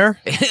 Alienware.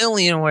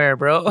 Alienware,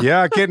 bro.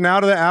 Yeah, getting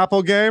out of the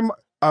Apple game.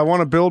 I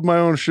want to build my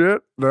own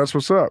shit. That's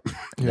what's up.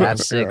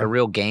 That's sick. A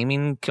real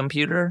gaming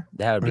computer?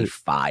 That would be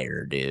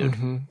fire,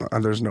 dude.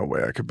 There's no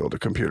way I could build a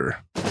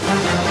computer.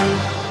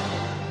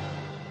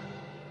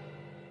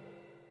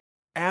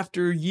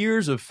 After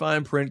years of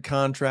fine print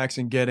contracts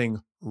and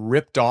getting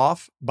ripped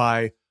off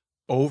by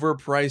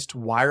overpriced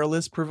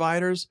wireless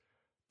providers,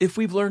 if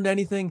we've learned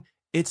anything,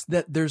 it's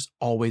that there's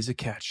always a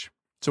catch.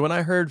 So when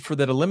I heard for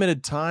that a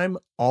limited time,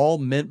 all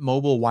Mint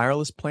Mobile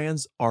wireless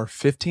plans are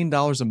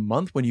 $15 a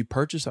month when you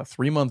purchase a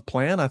 3-month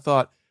plan, I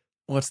thought,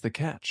 what's the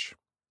catch?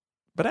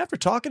 But after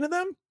talking to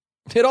them,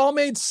 it all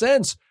made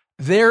sense.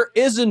 There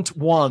isn't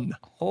one.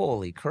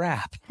 Holy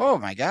crap. Oh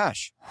my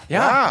gosh.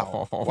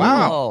 Yeah.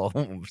 Wow.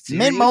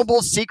 Mint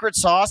Mobile's secret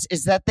sauce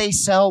is that they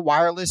sell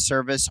wireless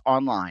service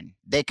online.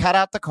 They cut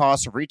out the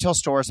cost of retail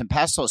stores and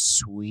pass those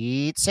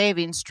sweet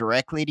savings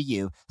directly to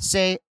you.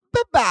 Say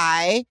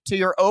bye-bye to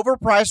your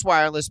overpriced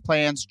wireless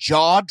plans,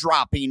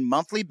 jaw-dropping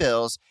monthly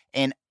bills,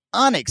 and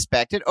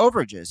unexpected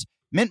overages.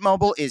 Mint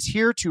Mobile is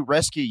here to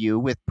rescue you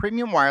with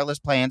premium wireless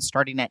plans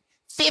starting at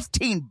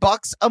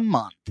 $15 a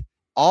month.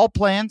 All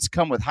plans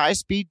come with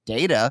high-speed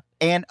data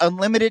and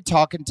unlimited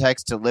talk and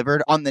text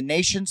delivered on the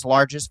nation's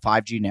largest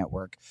 5G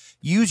network.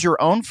 Use your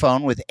own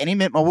phone with any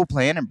Mint Mobile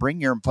plan and bring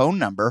your phone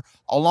number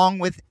along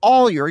with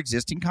all your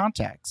existing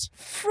contacts.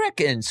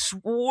 Frickin'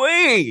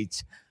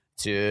 sweet!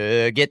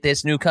 To get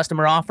this new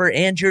customer offer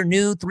and your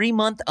new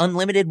 3-month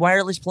unlimited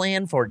wireless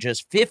plan for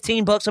just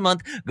 $15 a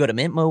month, go to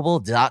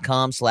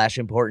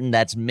mintmobile.com/important.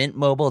 That's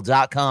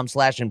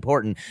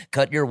mintmobile.com/important.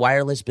 Cut your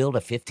wireless bill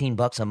to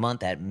 $15 a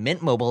month at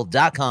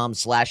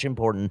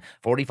mintmobile.com/important.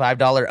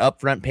 $45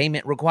 upfront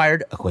payment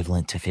required,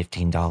 equivalent to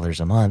 $15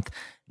 a month.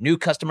 New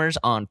customers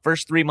on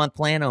first 3-month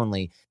plan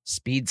only.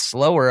 Speed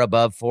slower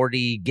above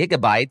 40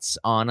 gigabytes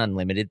on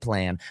unlimited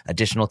plan.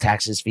 Additional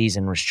taxes, fees,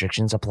 and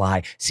restrictions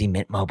apply. See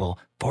Mint Mobile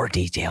for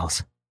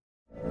details.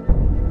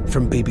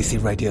 From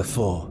BBC Radio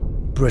 4,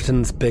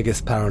 Britain's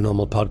biggest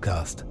paranormal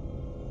podcast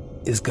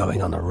is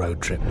going on a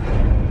road trip.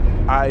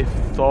 I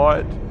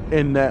thought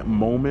in that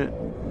moment,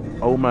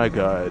 oh my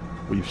God,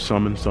 we've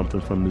summoned something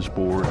from this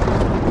board.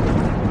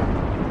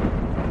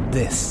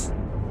 This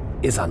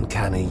is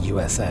Uncanny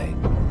USA.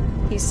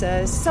 He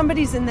says,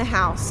 somebody's in the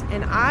house,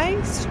 and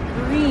I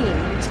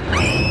screamed.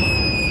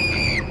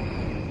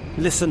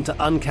 Listen to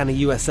Uncanny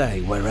USA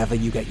wherever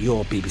you get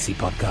your BBC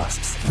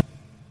podcasts,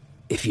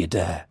 if you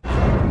dare.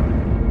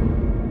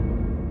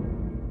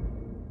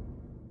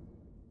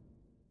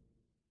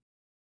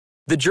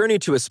 The journey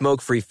to a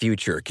smoke-free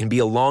future can be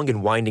a long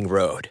and winding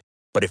road.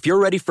 But if you're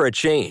ready for a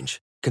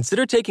change,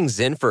 consider taking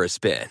Zyn for a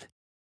spin.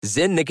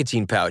 Zyn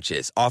nicotine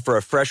pouches offer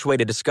a fresh way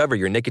to discover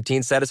your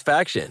nicotine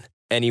satisfaction.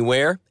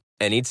 Anywhere,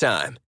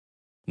 anytime.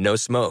 No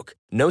smoke,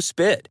 no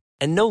spit,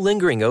 and no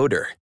lingering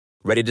odor.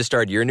 Ready to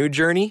start your new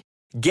journey?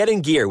 Get in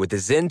gear with the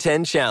Zyn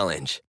 10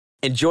 Challenge.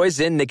 Enjoy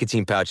Zyn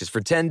nicotine pouches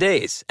for 10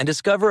 days and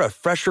discover a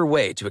fresher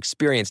way to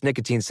experience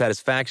nicotine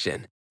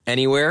satisfaction.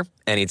 Anywhere,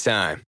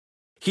 anytime.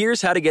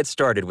 Here's how to get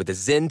started with the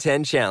Zyn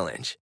 10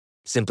 Challenge.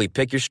 Simply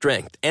pick your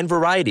strength and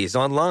varieties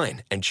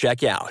online and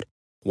check out.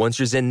 Once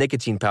your Zyn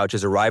nicotine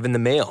pouches arrive in the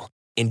mail,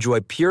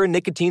 enjoy pure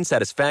nicotine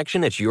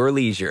satisfaction at your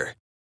leisure.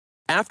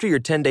 After your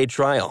 10-day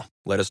trial,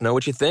 let us know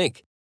what you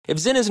think. If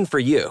Zyn isn't for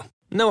you,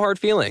 no hard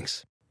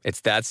feelings.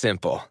 It's that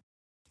simple.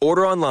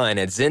 Order online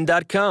at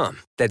Zyn.com.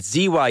 That's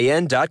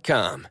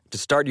ZYN.com to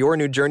start your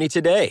new journey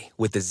today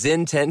with the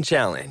Zyn 10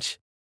 Challenge.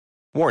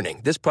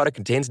 Warning, this product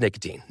contains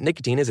nicotine.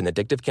 Nicotine is an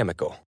addictive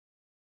chemical.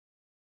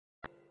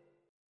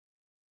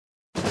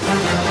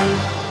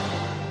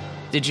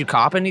 Did you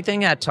cop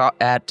anything at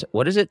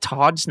what is it,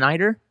 Todd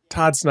Snyder?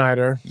 Todd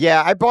Snyder.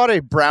 Yeah, I bought a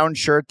brown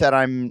shirt that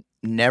I'm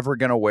never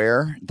going to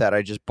wear that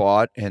I just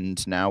bought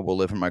and now will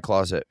live in my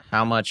closet.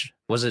 How much?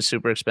 Was it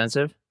super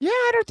expensive? Yeah,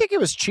 I don't think it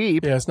was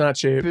cheap. Yeah, it's not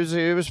cheap.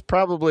 It was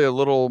probably a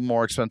little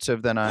more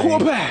expensive than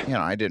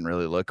I didn't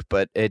really look,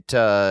 but it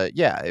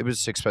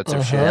was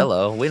expensive shit.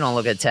 Hello, we don't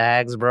look at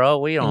tags, bro.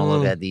 We don't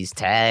look at these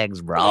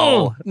tags,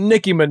 bro.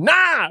 Nicki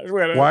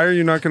Minaj. Why are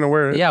you not going to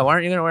wear it? Yeah, why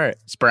aren't you going to wear it?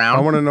 It's brown.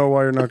 I want to know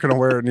why you're not going to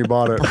wear it and you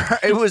bought it.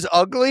 It was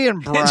ugly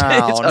and brown. It's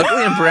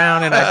ugly and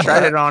brown, and I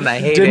tried it on. I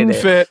hated it. Didn't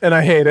fit, and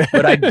I hate it.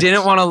 But I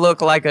didn't want to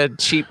look like a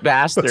cheap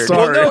bastard.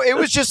 Well, no, it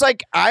was just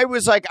like I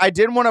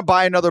didn't want to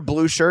buy another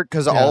blue shirt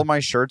because all of my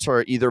shirts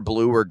are either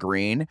blue or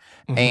green.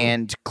 Mm-hmm.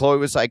 And Chloe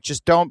was like,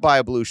 just don't buy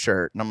a blue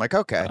shirt. And I'm like,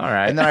 okay. All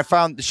right. And then I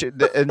found,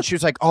 and she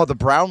was like, oh, the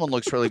brown one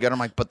looks really good. I'm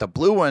like, but the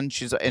blue one,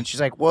 she's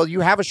like, well,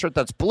 you have a shirt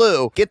that's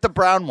blue. Get the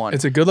brown one.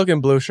 It's a good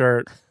looking blue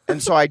shirt.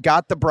 And so I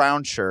got the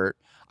brown shirt.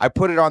 I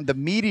put it on. The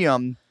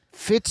medium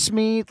fits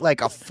me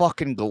like a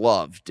fucking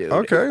glove, dude.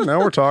 Okay, now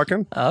we're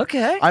talking.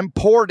 Okay. I'm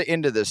poured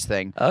into this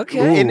thing.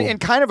 Okay. In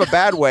kind of a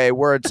bad way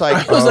where it's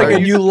like... I was like,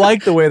 and you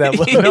like the way that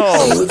looks. No.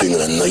 I'm living in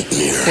a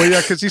nightmare. Well,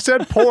 yeah, because he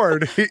said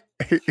poured.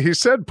 He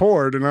said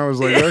poured, and I was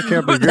like, that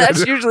can't be good.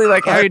 That's usually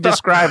like how you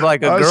describe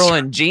like a girl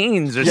in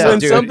jeans or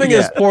something. When something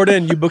is poured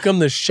in, you become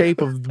the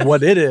shape of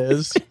what it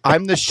is.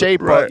 I'm the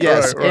shape of,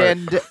 yes. Right.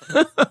 And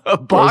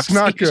it's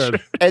not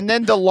good. And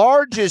then the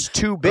large is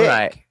too big.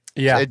 Right.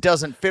 Yeah. It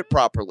doesn't fit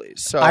properly.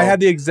 So I had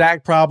the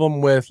exact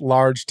problem with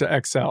large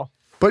to XL.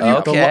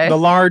 But the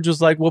large was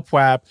like whoop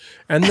whap,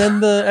 and then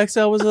the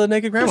XL was a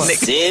naked grandma.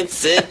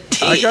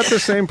 I got the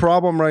same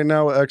problem right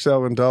now with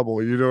XL and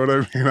double. You know what I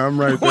mean? I'm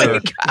right there.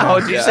 Wait, Kyle,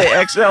 did you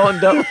say XL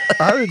and double?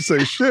 I didn't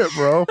say shit,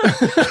 bro.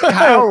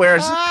 Kyle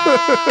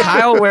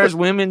wears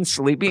women's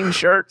sleeping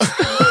shirts.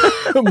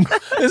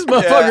 This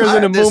motherfucker's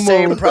in a the moo-moo.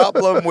 same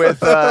problem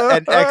with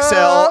an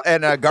XL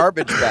and a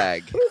garbage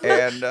bag.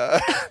 And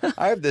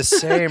I have the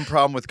same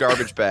problem with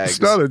garbage bags.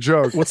 It's not a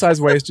joke. What size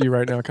waist are you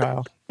right now,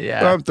 Kyle?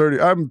 Yeah. I'm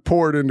 30. I'm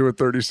poured into a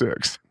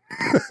 36.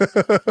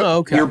 Oh,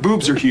 okay. Your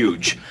boobs are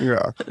huge.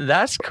 Yeah.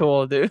 That's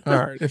cool, dude. All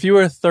right. If you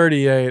were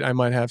 38, I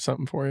might have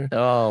something for you.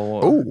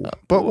 Oh.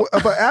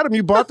 But Adam,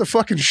 you bought the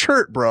fucking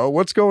shirt, bro.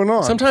 What's going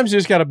on? Sometimes you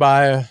just gotta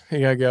buy you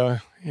gotta go.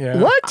 Yeah.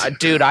 What?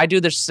 Dude, I do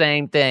the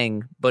same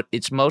thing, but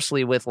it's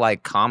mostly with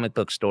like comic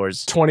book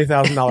stores.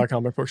 $20,000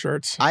 comic book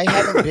shirts. I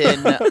haven't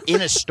been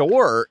in a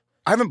store.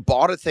 I haven't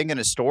bought a thing in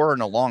a store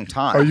in a long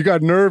time. Oh, you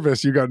got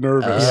nervous. You didn't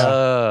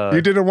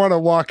want to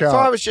walk out. So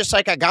I was just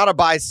like, I gotta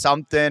buy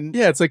something.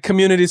 Yeah, it's like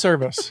community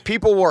service.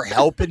 People were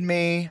helping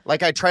me.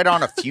 Like I tried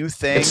on a few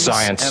things. It's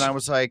science. And I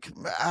was like,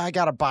 I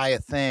gotta buy a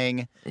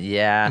thing.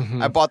 Yeah.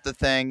 Mm-hmm. I bought the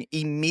thing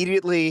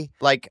immediately.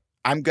 Like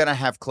I'm gonna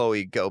have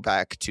Chloe go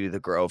back to the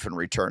Grove and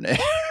return it.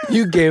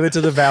 You gave it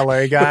to the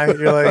valet guy.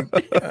 You're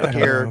like,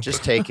 here,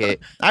 just take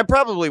it. I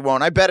probably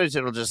won't. I bet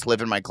it'll just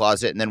live in my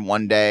closet, and then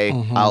one day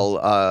I'll,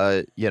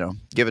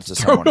 give it to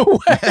someone.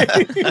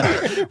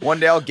 One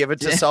day I'll give it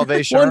to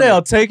Salvation One day Army.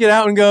 I'll take it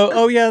out and go,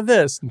 oh yeah,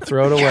 this, and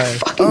throw it away.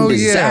 Fucking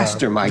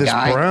disaster, my this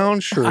guy. brown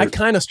shirt. I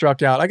kind of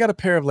struck out. I got a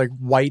pair of like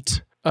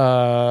white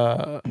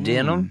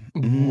Denim?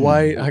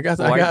 white. I got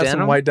some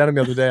denim? white denim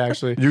the other day.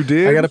 Actually, You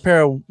did? I got a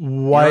pair of You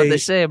know white. what they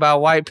say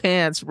about white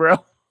pants, bro?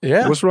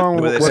 Yeah. What's wrong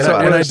with What do they what's say up? about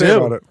What do and I they say do.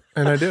 about it?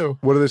 And I do.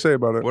 What do they say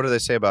about it? What do they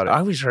say about it? I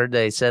always heard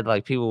they said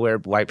like people wear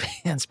white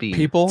pants be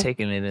People?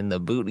 taking it in the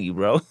booty,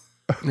 bro.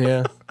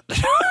 Yeah.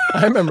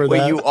 I remember Wait,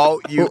 that.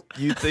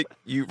 you think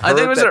you? I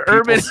think it was an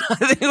urban. I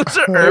think it was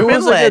an urban it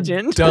was like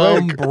legend. a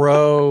dumb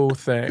bro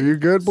thing. You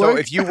good, So Blake?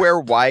 if you wear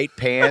white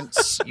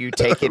pants, you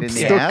take it in the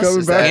Still ass. coming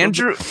Is back.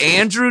 that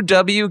Andrew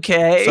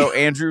WK. So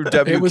Andrew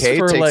was WK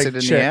for, takes like, it in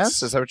the chicks.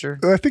 ass. Is that what you're?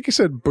 I think you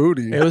said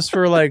booty. It was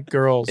for like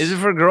girls. Is it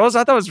for girls?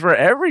 I thought it was for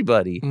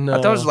everybody. No.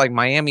 I thought it was like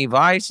Miami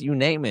Vice. You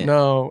name it.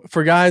 No,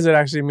 for guys, it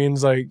actually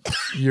means like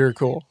you're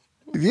cool.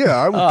 Yeah,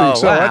 I would Oh, think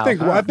so. wow. I think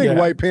Yeah.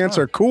 white pants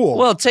are cool.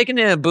 Well, taking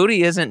in a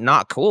booty isn't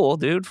not cool,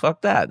 dude.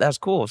 Fuck that. That's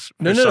cool.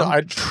 No. I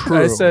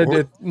True. said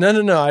it.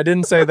 No. I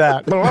didn't say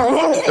that.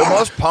 The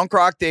most punk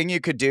rock thing you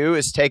could do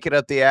is take it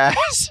up the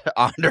ass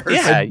under.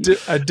 Yeah.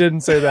 I didn't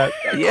say that.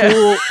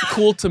 Yeah.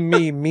 Cool to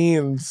me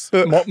means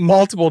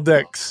multiple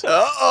dicks.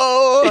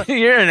 Oh,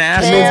 You're an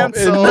asshole.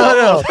 Cancel.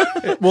 No.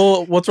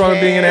 Well, what's wrong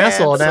with being an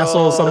asshole? An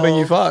asshole is something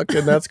you fuck,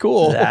 and that's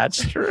cool.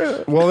 That's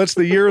true. Well, it's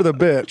the year of the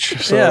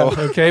bitch. So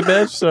Yeah. Okay,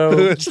 bitch.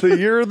 So it's the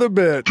year of the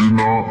bitch.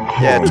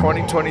 yeah,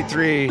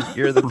 2023.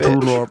 You're the Do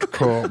bitch. not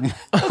come.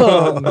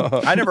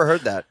 I never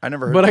heard that. I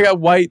never heard. But that. I got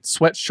white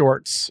sweat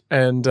shorts,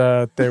 and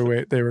they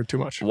were too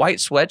much. White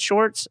sweat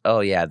shorts? Oh,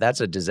 yeah.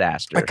 That's a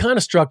disaster. I kind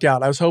of struck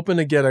out. I was hoping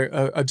to get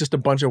just a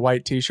bunch of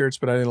white T-shirts,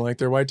 but I didn't like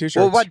their white T-shirts.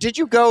 Well, what did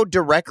you go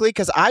directly?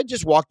 Because I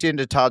just walked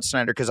into Todd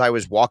Snyder because I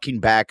was walking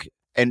back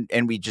and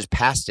we just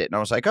passed it, and I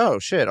was like, oh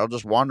shit, I'll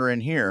just wander in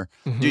here.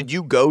 Mhm. Did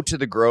you go to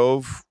the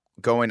Grove?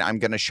 Going, I'm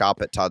going to shop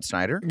at Todd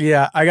Snyder.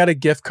 Yeah, I got a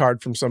gift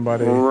card from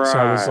somebody, so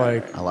I was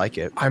like, I like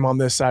it. I'm on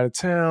this side of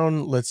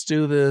town. Let's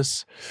do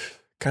this.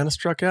 Kind of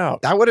struck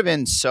out. That would have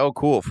been so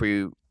cool for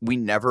you. We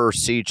never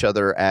see each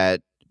other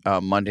at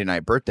Monday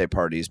night birthday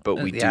parties, but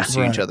we Yeah. do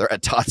see Right. each other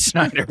at Todd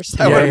Snyder's.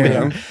 That Yeah, would have yeah.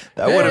 been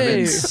that would have Hey,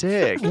 been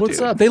sick. What's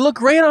dude. up? They look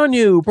great on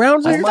you.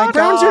 Brown's Oh your my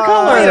brown's your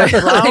God.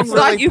 color. Brown I thought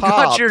really you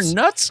got pops. your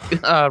nuts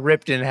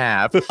ripped in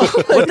half.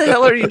 What the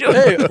hell are you doing?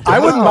 Hey, I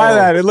wouldn't buy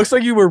that. It looks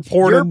like you were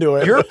poured into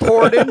it. You're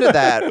poured into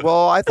that.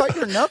 Well, I thought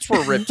your nuts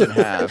were ripped in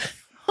half.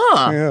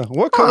 Huh. Yeah.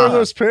 What color are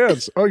those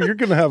pants? Oh, you're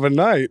gonna have a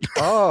night.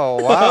 Oh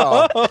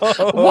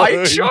wow!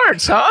 White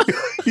shorts, huh?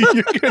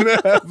 You're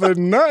gonna have a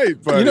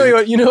night,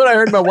 buddy. You know what I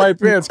heard about white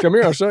pants? Come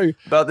here, I'll show you.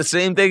 About the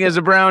same thing as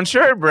a brown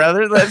shirt,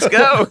 brother. Let's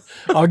go.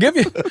 I'll give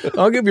you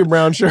a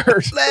brown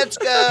shirt. Let's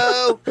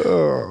go.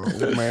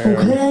 Oh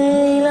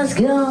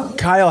man.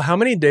 Kyle, how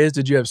many days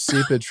did you have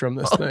seepage from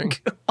this thing?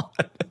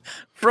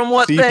 From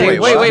what Deep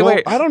thing? waves. Wait. Well,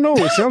 I don't know.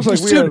 It sounds like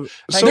we Dude,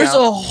 had. there's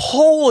a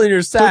hole in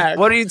your sack.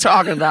 What are you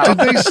talking about?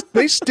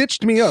 They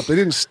stitched me up. They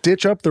didn't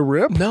stitch up the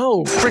rip.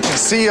 No. Freaking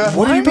see ya.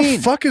 What do you the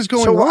mean? Fuck is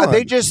going So on?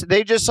 they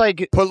just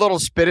like put a little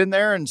spit in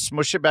there and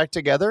smush it back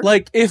together.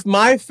 Like, if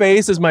my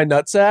face is my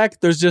nutsack,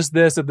 there's just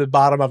this at the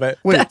bottom of it.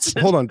 Wait,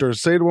 hold on, Durs.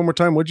 Say it one more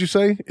time. What'd you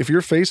say? If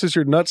your face is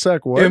your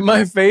nutsack, what? If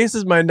my face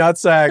is my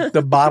nutsack,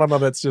 the bottom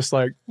of it's just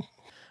like...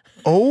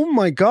 Oh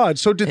my God.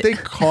 So did they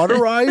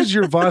cauterize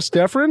your vas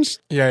deferens?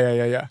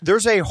 Yeah.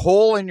 There's a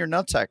hole in your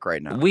nutsack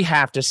right now. We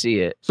have to see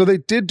it. So they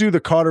did do the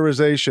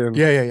cauterization.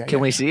 Yeah. Can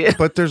we see it?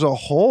 But there's a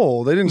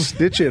hole. They didn't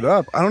stitch it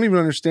up. I don't even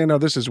understand how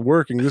this is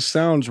working. This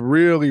sounds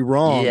really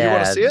wrong. Yeah. You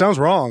want to see it? Sounds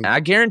wrong. I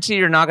guarantee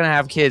you're not going to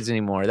have kids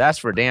anymore. That's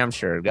for damn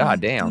sure.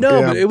 God damn. No,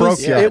 Yeah, but it was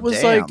broke you. it was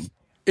Damn. like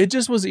it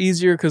just was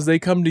easier because they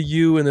come to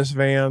you in this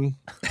van,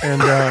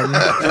 and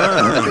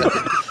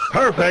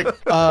Perfect.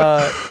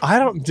 I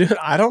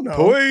don't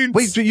know.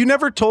 Wait, so you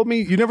never told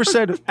me, you never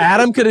said,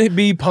 Adam could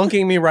be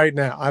punking me right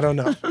now. I don't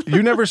know.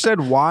 you never said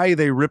why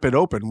they rip it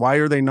open. Why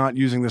are they not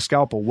using the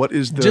scalpel? What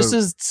is the... Just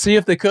to see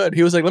if they could.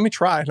 He was like, "Let me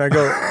try," and I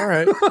go, "All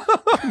right."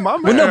 My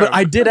Well, no, man. but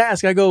I did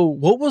ask. I go,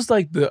 "What was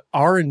like the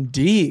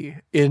R&D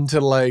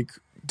into like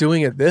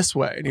doing it this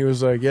way?" And he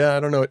was like, "Yeah, I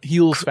don't know. It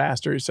heals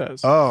faster," he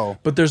says. Oh.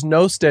 But there's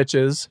no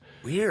stitches.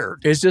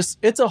 Weird.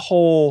 It's a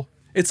hole.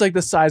 It's like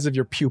the size of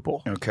your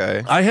pupil.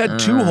 Okay. I had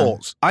 2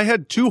 holes. I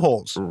had 2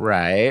 holes.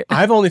 Right.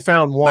 I've only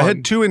found one. I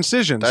had 2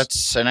 incisions.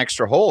 That's an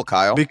extra hole,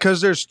 Kyle.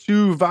 because there's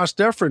 2 vas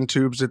deferens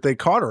tubes that they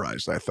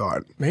cauterized, I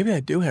thought. Maybe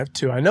I do have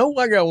 2. I know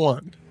I got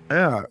 1.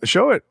 Yeah,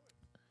 show it.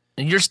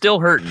 And you're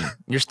still hurting.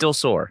 You're still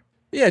sore.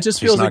 Yeah, it just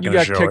He's feels not like you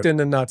gonna got show kicked it. in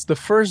the nuts. The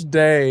first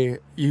day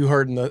you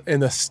hurt in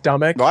the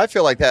stomach. Well, I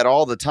feel like that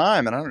all the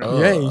time, and I don't know.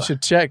 Yeah, you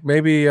should check.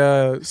 Maybe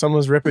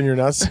someone's ripping your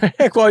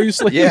nutsack while you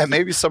sleep. Yeah,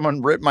 maybe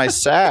someone ripped my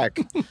sack.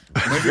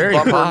 Maybe Very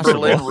Bumper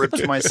possible. Berlin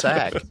ripped my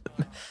sack.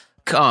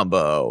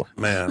 Combo.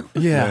 Man.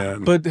 Yeah,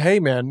 Man. but hey,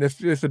 man, if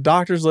the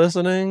doctor's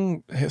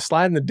listening,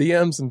 slide in the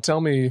DMs and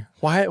tell me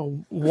why.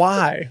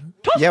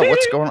 Yeah,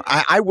 what's going on?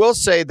 I will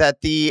say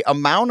that the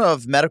amount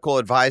of medical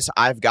advice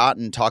I've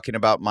gotten talking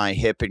about my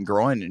hip and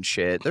groin and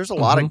shit, there's a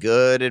lot of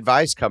good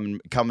advice coming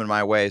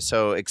my way.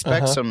 So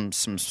expect some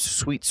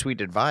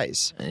sweet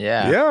advice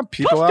Yeah. Yeah,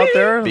 people out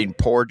there. being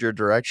poured your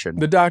direction.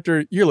 The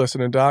doctor, you're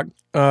listening, doc.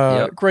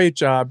 Yep. Great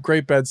job,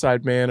 great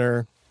bedside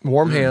manner,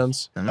 warm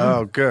hands.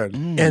 Oh, good.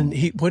 And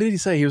what did he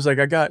say? He was like,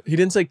 he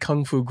didn't say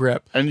kung fu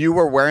grip And you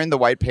were wearing the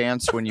white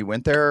pants when you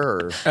went there,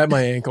 or at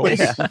my ankles.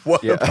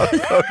 What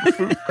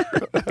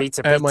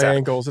Pizza, At my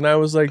ankles. And I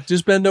was like,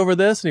 just bend over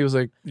this. And he was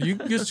like, you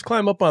just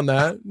climb up on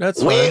that.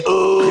 That's fine. you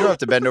don't have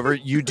to bend over.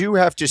 You do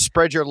have to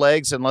spread your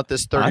legs and let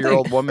this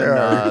 30-year-old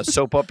woman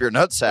soap up your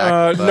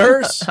nutsack. but-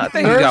 Nurse, I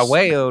think you got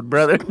way old,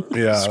 brother.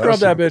 Yeah. scrub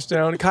that bitch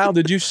down. Kyle,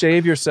 did you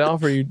shave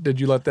yourself or did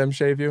you let them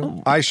shave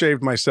you? I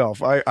shaved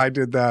myself. I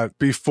did that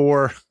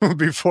before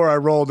I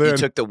rolled in. You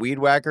took the weed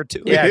whacker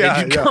too. Yeah,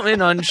 Yeah, did you come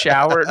in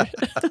unshowered?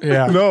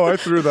 Yeah. No, I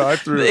shaved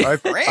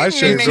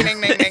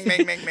them.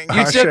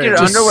 You took your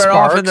underwear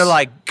off and they're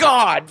like,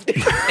 God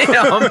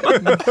damn.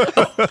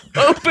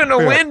 Open a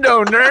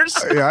window,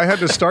 nurse. Yeah, I had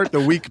to start the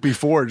week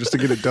before just to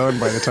get it done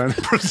by the time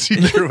the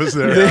procedure was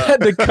They there.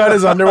 had to cut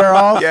his underwear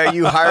off. Yeah,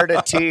 you hired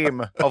a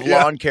team of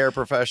lawn care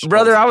professionals.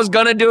 Brother, I was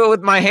going to do it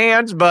with my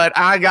hands, but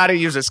I got to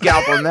use a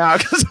scalpel now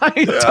because I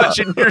ain't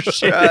touching your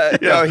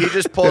shit. No, he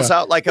just pulls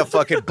out like a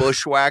fucking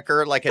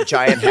bushwhacker, like a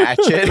giant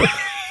hatchet.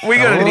 We're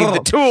going to need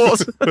the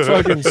tools.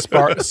 Fucking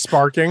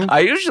sparking. I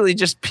usually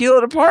just peel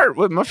it apart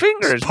with my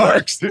fingers.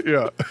 Sparks.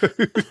 Yeah.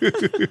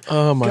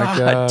 Oh my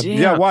God. damn.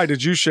 Yeah, why?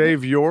 Did you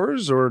shave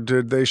yours or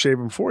did they shave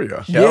them for you?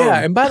 Yeah.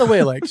 And by the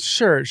way, like,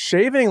 sure,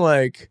 shaving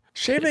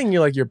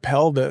your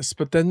pelvis,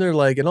 but then they're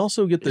like, and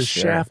also get the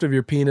shaft of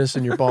your penis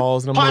and your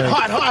balls. And I'm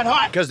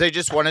like, Because they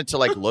just wanted to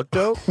like look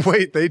dope.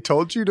 Wait, they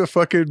told you to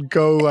fucking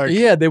go like...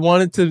 yeah,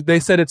 they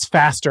said it's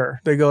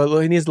faster. They go,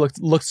 he needs to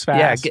looks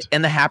fast. Yeah,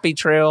 and the happy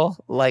trail,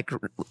 like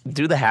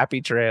do the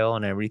happy trail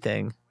and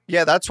everything.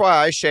 Yeah, that's why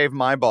I shave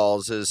my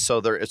balls is so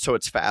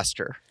it's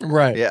faster.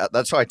 Right. Yeah,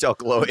 that's why I tell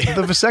Chloe.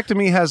 The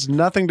vasectomy has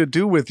nothing to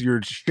do with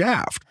your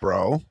shaft,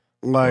 bro.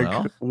 Like,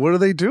 Well. what are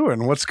they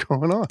doing? What's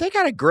going on? They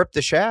gotta grip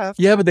the shaft.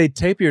 Yeah, but they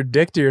tape your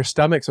dick to your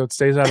stomach so it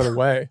stays out of the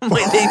way.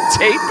 Wait, they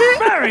tape it?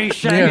 Very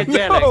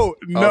shagadelic.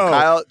 No.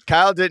 Oh,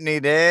 Kyle didn't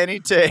need any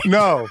tape.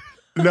 No.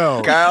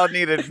 Kyle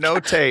needed no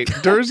tape.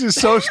 Durs is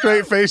so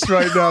straight faced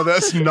right now.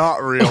 That's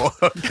not real.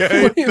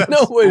 Okay. What do you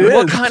know what it is?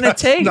 What kind of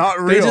tape? Not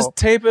real. They just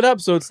tape it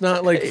up so it's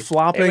not like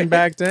flopping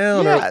back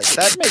down. Yeah,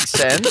 that makes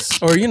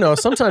sense. Or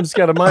sometimes it's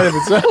got a mind of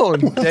its own.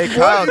 Hey,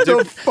 Kyle, What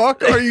the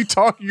fuck are you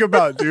talking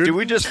about, dude? did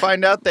we just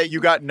find out that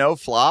you got no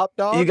flop,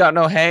 dog? You got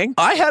no hang?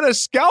 I had a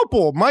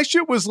scalpel. My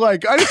shit was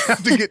like, I didn't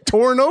have to get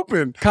torn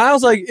open.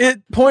 Kyle's like,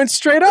 it points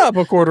straight up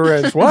a quarter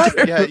inch.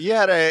 What? Yeah, you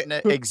had an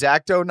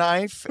X-Acto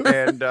knife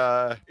and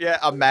a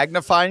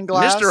magnifying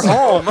glass. Mr.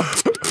 Holm.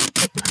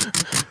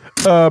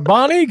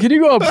 Bonnie, can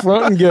you go up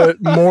front and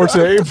get more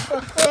tape?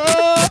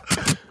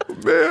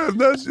 Man,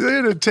 they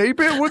had to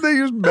tape it? Would they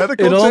use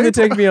medical It'll tape? only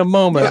take me a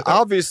moment. Yeah,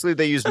 obviously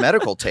they use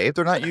medical tape.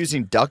 They're not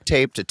using duct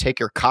tape to take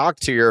your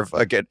cock to your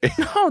fucking.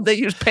 No, they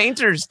use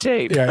painter's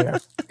tape. Yeah.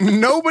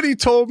 Nobody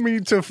told me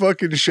to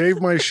fucking shave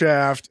my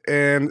shaft,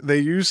 and they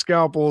used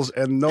scalpels,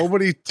 and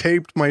nobody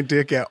taped my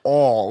dick at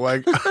all.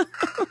 Like,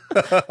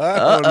 I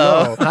don't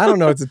know. I don't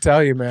know what to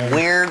tell you, man.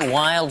 Weird,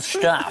 wild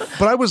stuff.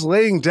 But I was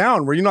laying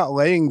down. Were you not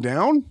laying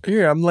down?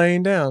 Here, I'm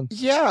laying down.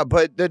 Yeah,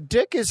 but the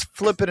dick is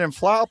flipping and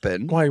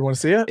flopping. Why, you want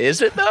to see it?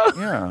 Is it though?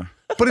 Yeah.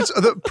 But it's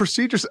the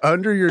procedure's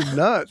under your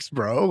nuts,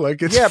 bro.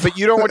 Like it's but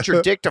you don't want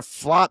your dick to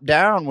flop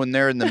down when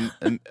they're in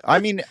the. I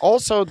mean,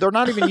 also they're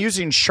not even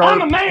using sharp.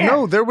 I'm a man.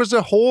 No, there was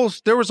a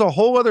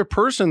whole other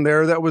person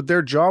there that would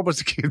their job was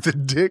to keep the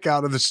dick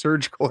out of the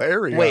surgical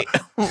area. Wait,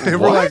 they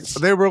were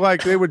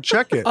like they would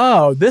check it.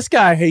 Oh, this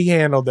guy, he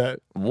handled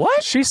it.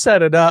 What? She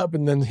set it up,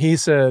 and then he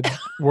said,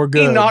 "We're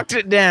good." He knocked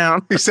it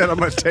down. He said, "I'm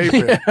gonna tape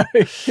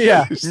it."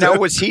 Yeah. Now,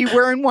 was he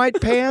wearing white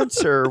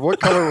pants, or what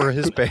color were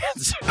his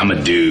pants? I'm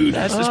a dude.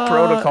 That's his He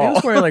protocol.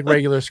 was wearing like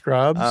regular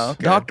scrubs. Oh,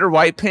 okay. Dr.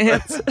 White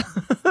Pants.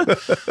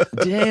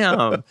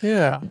 Damn.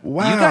 Yeah.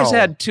 Wow. You guys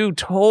had two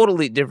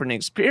totally different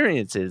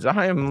experiences.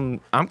 I'm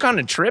kind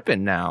of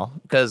tripping now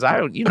because By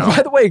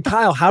the way,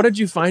 Kyle, how did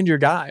you find your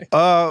guy?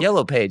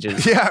 Yellow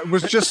Pages. Yeah, it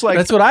was just like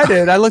That's what I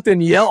did. I looked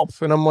in Yelp,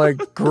 and I'm like,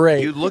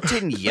 great. You looked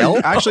in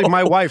Yelp. Actually,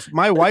 my wife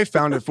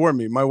found it for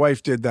me. My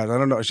wife did that. I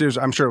don't know.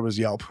 I'm sure it was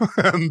Yelp.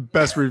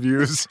 Best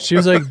reviews. She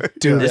was like,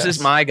 dude, This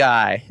is my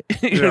guy.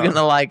 You're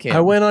gonna like him.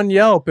 I went on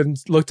Yelp and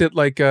looked at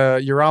like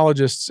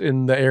urologists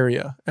in the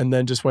area, and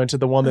then just went to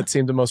the one that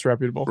seemed the most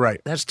reputable.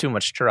 Right. That's too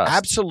much trust.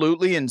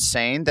 Absolutely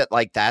insane that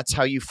like that's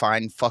how you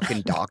find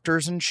fucking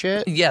doctors and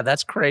shit. Yeah,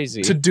 that's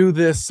crazy. To do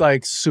this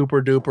like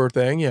super duper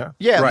thing, yeah.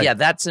 Yeah, Yeah,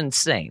 that's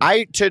insane.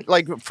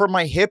 For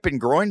my hip and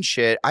groin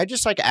shit, I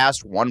just like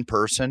asked one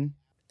person,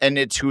 and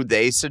it's who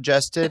they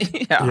suggested.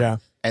 Yeah.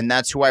 And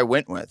that's who I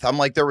went with. I'm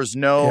like, there was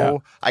no. Yeah.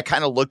 I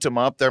kind of looked them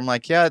up. There, I'm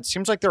like, yeah, it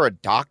seems like they're a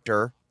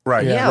doctor.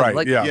 Right. Yeah, Right.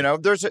 like, yeah. You know,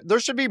 there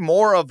should be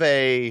more of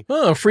a.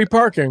 Oh, free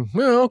parking.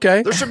 Well,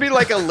 okay. There should be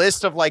like a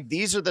list of like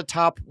these are the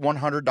top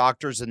 100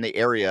 doctors in the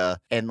area,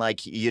 and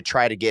like you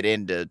try to get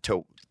into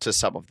to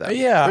some of them.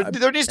 Yeah.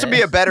 There needs to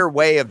be a better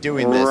way of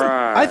doing this.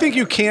 I think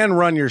you can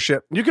run your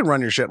shit. You can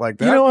run your shit like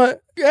that. You know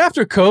what?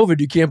 After COVID,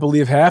 you can't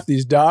believe half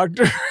these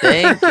doctors.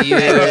 Thank you.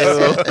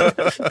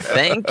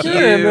 Thank you.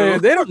 Yeah,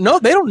 man, they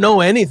don't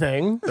know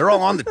anything. They're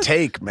all on the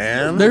take,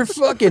 man. They're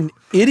fucking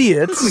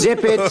idiots. Zip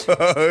it.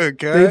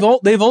 Okay.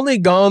 They've only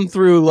gone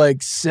through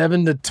like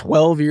 7 to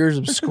 12 years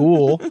of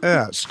school.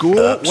 Yeah. School.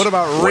 What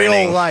about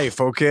real life?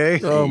 Okay.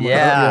 Oh my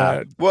Yeah.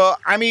 God. Well,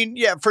 I mean,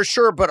 yeah, for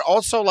sure. But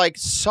also, like,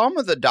 some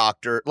of the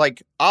doctor,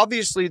 like,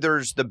 obviously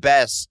there's the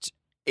best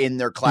in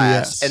their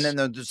class. Yes. And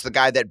then there's the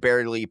guy that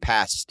barely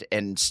passed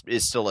and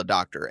is still a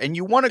doctor. And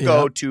you want to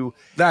go to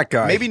that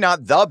guy. maybe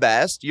not the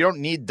best. You don't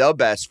need the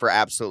best for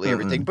absolutely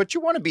everything, but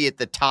you want to be at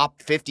the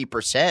top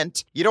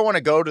 50%. You don't want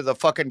to go to the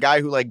fucking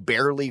guy who, like,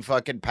 barely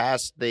fucking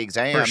passed the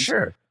exam. For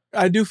sure.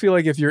 I do feel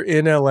like if you're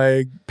in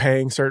LA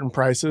paying certain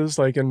prices,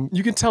 like, and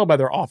you can tell by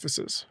their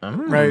offices,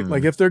 right?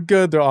 Like, if they're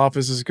good, their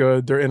office is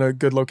good. They're in a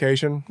good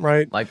location,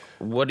 right? Like,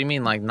 what do you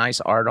mean? Like nice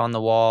art on the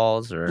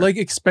walls or Like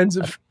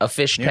expensive. a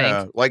fish Yeah,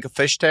 tank? like a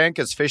fish tank.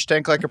 Is fish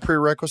tank like a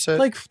prerequisite?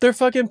 Like they're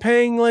fucking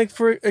paying like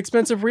for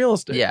expensive real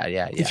estate.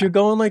 Yeah. If you're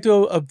going like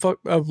to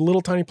a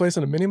little tiny place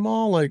in a mini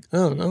mall, like, I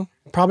don't know,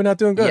 probably not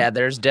doing good. Yeah,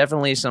 there's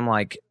definitely some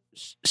like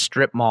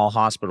strip mall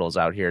hospitals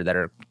out here that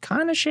are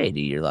kind of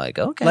shady. You're like,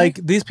 okay. Like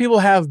these people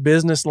have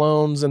business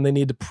loans and they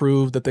need to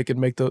prove that they can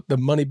make the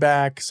money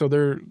back. So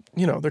they're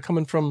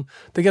coming from,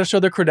 they got to show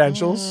their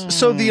credentials.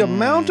 So the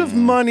amount of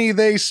money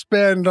they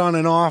spend on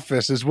an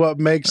office is what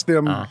makes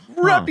them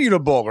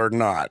reputable or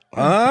not,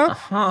 huh?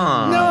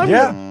 No,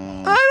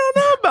 I don't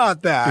know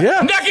about that.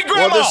 Yeah.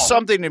 Well, there's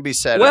something to be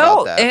said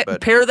well, about that.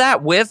 But pair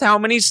that with how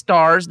many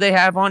stars they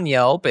have on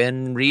Yelp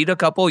and read a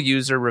couple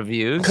user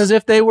reviews. Because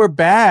if they were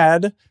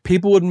bad,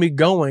 people wouldn't be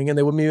going and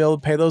they wouldn't be able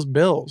to pay those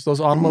bills, those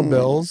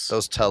automobile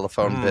those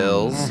telephone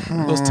bills.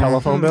 those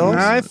telephone bills.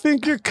 I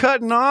think you're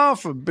cutting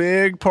off a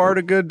big part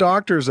of good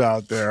doctors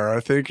out there. I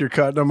think you're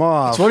cutting them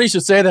off. It's funny you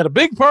should say that. A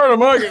big part of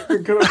my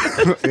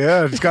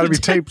Yeah, it's got to be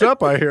taped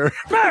up, I hear.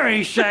 Very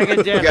You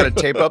shagadelic. got to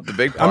tape up the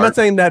big part. I'm not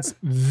saying that's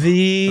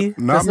the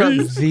Not that's me.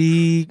 not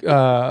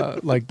the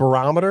like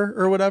barometer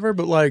or whatever,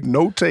 but like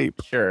No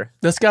tape. Sure.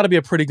 that's got to be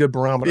a pretty good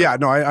barometer. Yeah,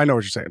 no, I know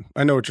what you're saying.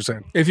 I know what you're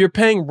saying. If you're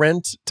paying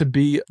rent to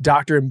be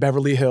doctor in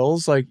Beverly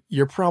Hills, like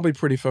you're probably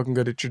pretty fucking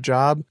good at your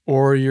job,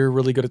 or you're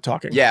really good at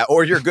talking. Yeah,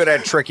 or you're good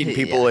at tricking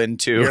people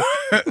into.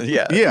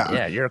 Yeah.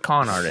 Yeah, you're a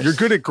con artist. You're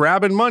good at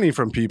grabbing money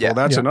from people. Yeah.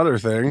 That's Yeah. another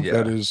thing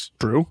that is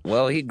true.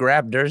 Well, he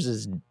grabbed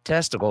Durs's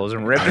testicles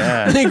and ripped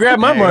it. He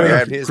grabbed my money.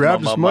 Grabbed his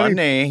money.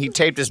 money. He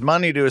taped his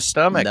money to his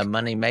stomach. The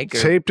money maker.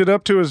 Taped it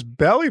up to his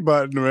belly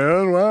button,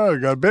 man. Wow,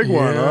 got a big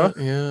one, huh?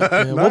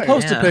 Yeah. We'll Nice.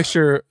 post a Yeah.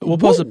 picture. We'll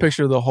post a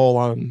picture of the hole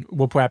on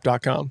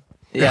whoopwap.com.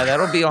 Yeah,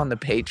 that'll be on the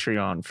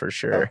Patreon for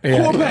sure.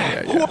 Patreon.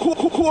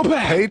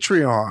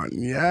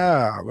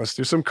 Yeah, let's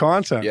do some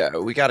content. Yeah,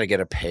 we got to get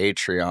a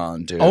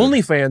Patreon, dude.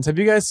 OnlyFans. Have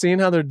you guys seen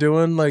how they're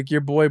doing? Like your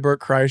boy Bert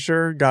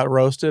Kreischer got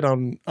roasted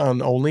on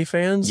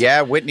OnlyFans.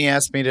 Yeah, Whitney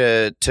asked me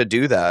to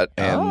do that,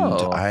 and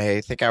Oh.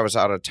 I think I was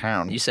out of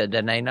town. You said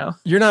didn't know?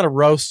 You're not a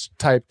roast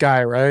type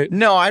guy, right?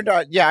 No, I'm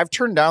not. Yeah, I've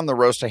turned down the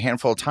roast a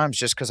handful of times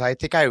just because I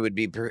think I would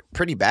be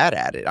pretty bad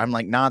at it. I'm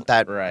like not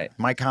that. Right.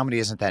 My comedy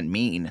isn't that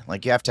mean.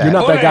 Like you have to. You're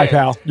not that guy,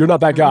 pal. You're not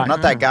that guy. I'm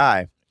not that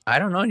guy. I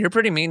don't know. You're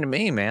pretty mean to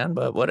me, man,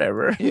 but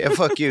whatever. Yeah,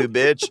 fuck you,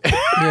 bitch.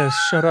 Yeah,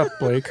 shut up,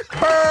 Blake.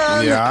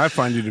 Yeah, I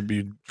find you to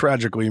be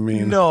tragically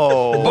mean.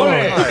 No.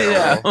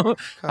 Yeah.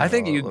 I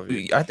think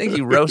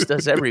you roast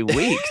us every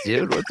week,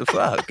 dude. What the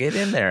fuck? Get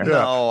in there.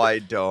 No, I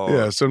don't.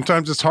 Yeah,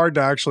 sometimes it's hard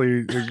to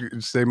actually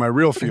say my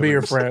real feelings. Be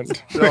your friend.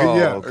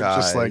 Yeah, guys,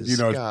 just like, you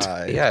know.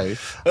 guys.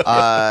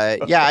 Yeah.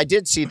 Yeah, I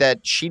did see that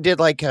she did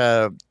like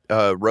a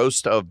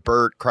roast of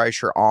Bert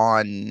Kreischer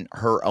on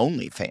her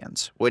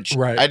OnlyFans, which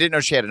Right. I didn't know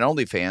she had an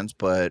OnlyFans,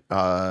 but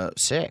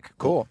sick.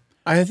 Cool.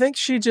 I think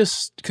she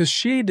just, because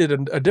she did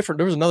a different,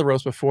 there was another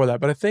roast before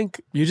that, but I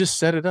think you just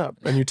set it up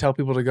and you tell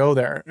people to go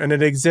there and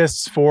it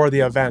exists for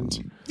the event.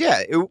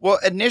 Yeah. Well,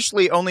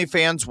 initially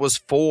OnlyFans was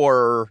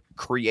for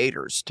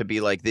creators to be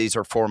like, these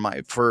are for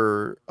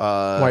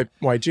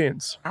White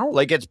jeans.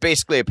 like it's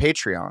basically a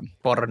Patreon.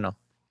 Porno.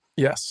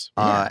 Yes.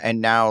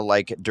 And now,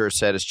 like Dur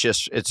said,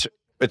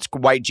 it's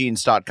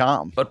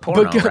whitejeans.com. But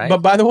porno, right?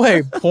 But by the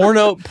way,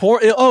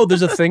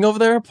 there's a thing over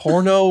there.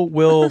 Porno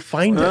will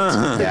find it.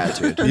 Yeah,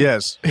 dude.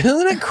 Yes.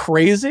 Isn't it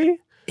crazy?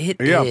 It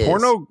Yeah, is.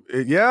 porno.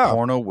 Yeah.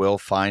 Porno will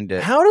find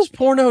it. How does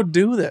porno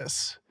do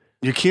this?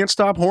 You can't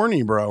stop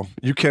horny, bro.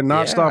 You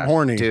cannot stop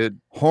horny. Dude,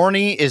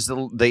 horny is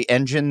the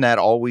engine that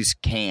always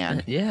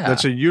can. Yeah.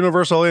 That's a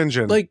universal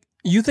engine. Like,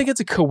 you think it's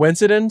a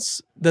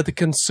coincidence that the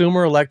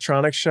Consumer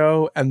Electronics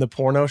Show and the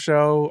porno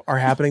show are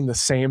happening the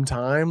same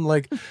time?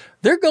 Like,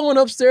 they're going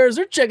upstairs,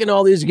 they're checking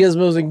all these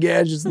gizmos and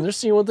gadgets, and they're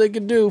seeing what they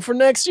can do for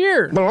next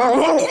year.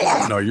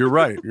 No, you're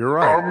right. You're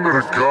right. I'm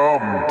gonna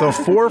come. The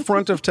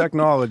forefront of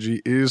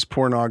technology is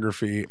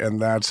pornography, and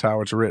that's how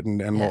it's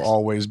written and will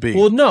always be.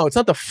 Well, no, it's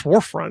not the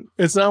forefront.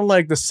 It's not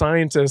like the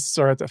scientists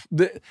are at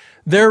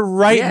they're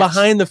right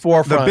behind the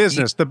forefront. The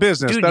business.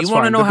 Dude, That's you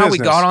want to fine. know The how we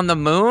business. got on the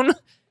moon?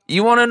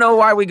 You want to know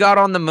why we got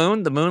on the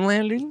moon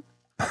landing?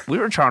 We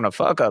were trying to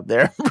fuck up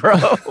there, bro.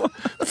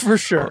 For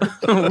sure.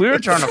 We were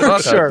trying to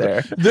fuck up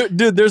there.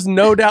 Dude, there's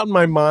no doubt in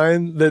my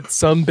mind that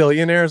some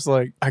billionaire's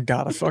like, I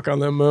gotta fuck on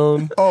the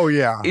moon. Oh,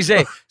 yeah. You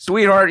say,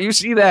 sweetheart, you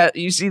see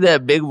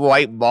that big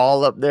white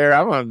ball up there?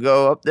 I'm gonna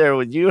go up there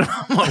with you and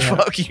I'm gonna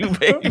fuck you,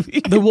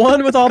 baby. The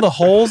one with all the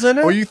holes in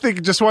it? Well, you think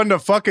you just wanted to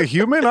fuck a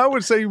human? I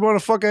would say you want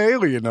to fuck an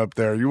alien up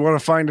there. You want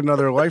to find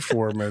another life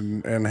form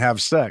and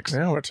have sex.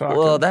 Yeah, we're talking.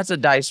 Well, that's a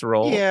dice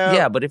roll.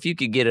 Yeah. But if you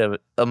could get a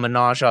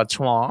menage a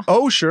trois.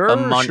 Oh, sure,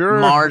 sure.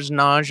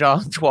 Mars-nage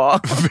a trois.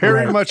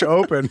 Very much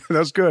open.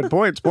 That's good.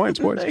 Points.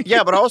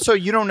 Yeah, but also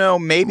you don't know.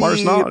 Maybe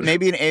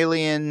Mars-nage. an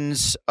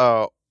alien's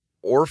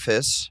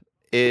orifice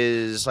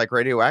is like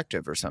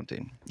radioactive or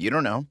something. You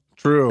don't know.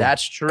 True.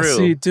 That's true.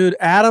 See, dude,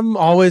 Adam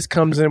always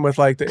comes in with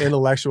like the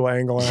intellectual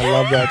angle, and I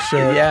love that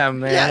shit. Yeah,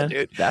 man. Yeah,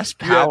 dude. That's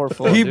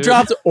powerful. He dude.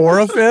 dropped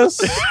orifice.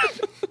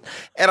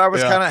 And I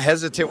was kind of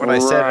hesitant when I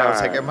said it. I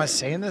was like, am I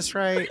saying this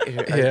right?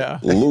 Yeah.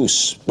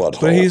 Loose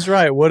butthole. But he's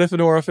right. What if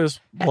an orifice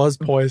was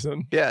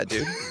poison? Yeah,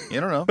 dude.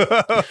 You don't know.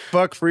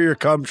 Fuck free or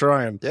come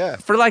trying. Yeah.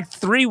 For like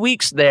 3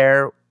 weeks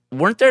there,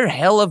 weren't there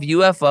hell of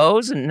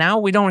UFOs? And now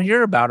we don't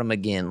hear about them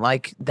again.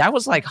 Like, that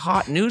was like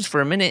hot news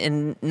for a minute,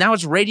 and now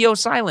it's radio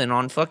silent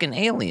on fucking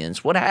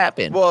aliens. What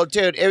happened? Well,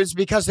 dude, it was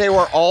because they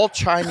were all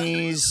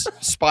Chinese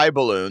spy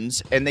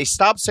balloons, and they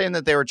stopped saying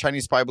that they were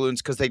Chinese spy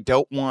balloons because they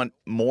don't want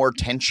more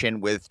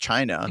tension with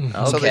China.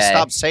 So they Okay.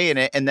 stopped saying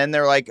it, and then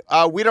they're like,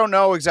 we don't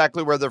know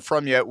exactly where they're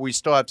from yet. We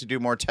still have to do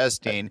more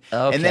testing.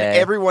 And then Okay.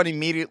 everyone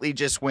immediately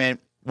just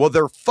went, well,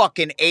 they're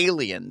fucking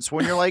aliens.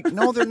 When you're like,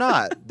 no, they're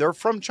not. They're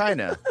from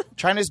China.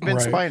 China's been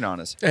Right. spying on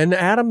us. And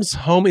Adam's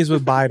homies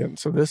with Biden,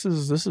 so this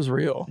is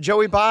real.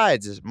 Joey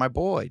Bides is my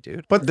boy,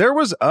 dude. But there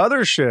was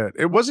other shit.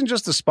 It wasn't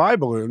just the spy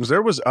balloons.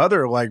 There was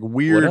other like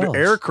weird What else?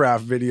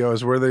 aircraft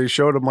videos where they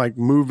showed them like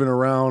moving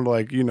around,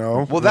 like, you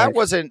know. Well, that like-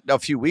 wasn't a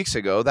few weeks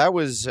ago. That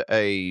was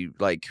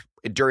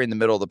during the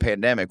middle of the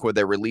pandemic where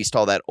they released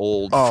all that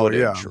old footage,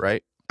 yeah.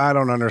 right? I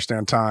don't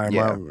understand time.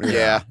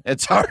 Yeah.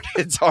 It's hard.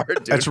 It's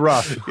hard, dude. It's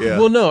rough. Yeah.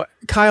 Well, no,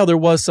 Kyle, there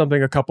was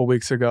something a couple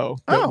weeks ago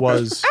that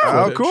was.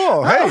 Oh, footage.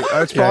 cool. Hey,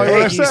 that's probably Yeah.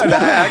 what I He's said.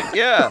 back.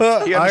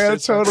 Yeah. He I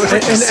understood. totally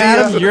And see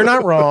Adam, ya. you're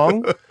not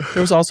wrong. There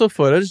was also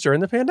footage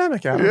during the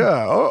pandemic, Adam.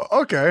 Yeah. Oh,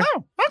 okay.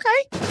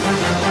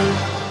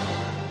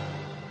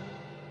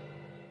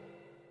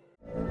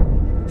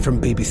 From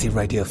BBC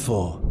Radio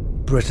 4,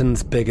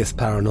 Britain's biggest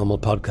paranormal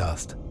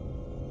podcast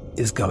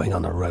is going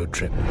on a road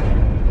trip.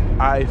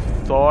 I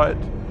thought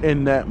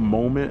in that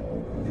moment,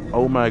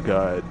 oh my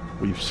God,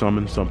 we've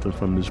summoned something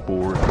from this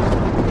board.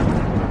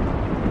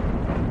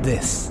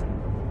 This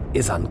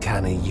is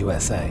Uncanny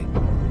USA.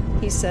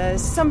 He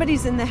says,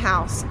 somebody's in the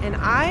house, and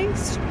I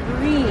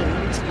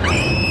screamed.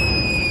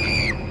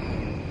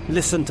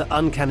 Listen to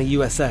Uncanny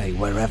USA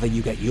wherever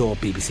you get your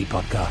BBC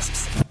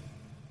podcasts,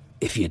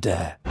 if you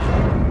dare.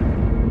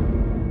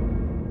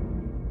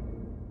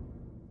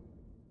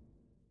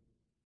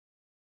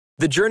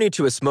 The journey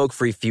to a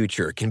smoke-free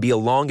future can be a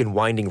long and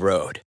winding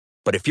road.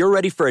 But if you're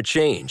ready for a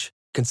change,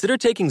 consider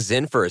taking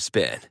Zyn for a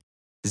spin.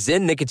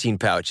 Zyn nicotine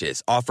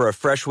pouches offer a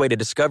fresh way to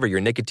discover your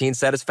nicotine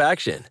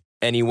satisfaction.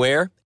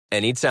 Anywhere,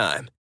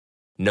 anytime.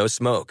 No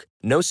smoke,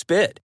 no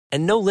spit,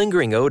 and no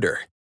lingering odor.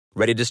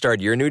 Ready to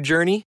start your new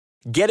journey?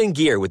 Get in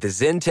gear with the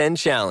Zyn 10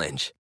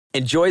 Challenge.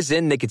 Enjoy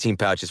Zyn nicotine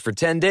pouches for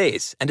 10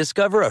 days and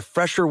discover a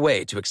fresher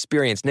way to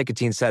experience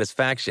nicotine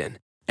satisfaction.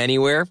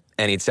 Anywhere,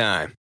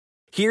 anytime.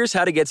 Here's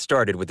how to get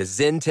started with the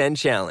Zyn 10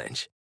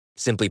 Challenge.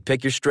 Simply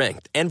pick your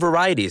strength and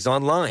varieties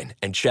online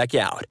and check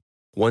out.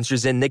 Once your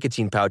Zyn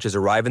nicotine pouches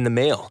arrive in the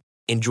mail,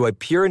 enjoy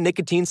pure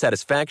nicotine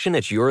satisfaction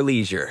at your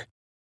leisure.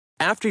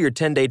 After your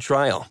 10-day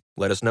trial,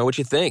 let us know what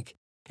you think.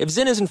 If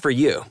Zyn isn't for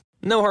you,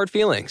 no hard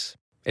feelings.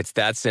 It's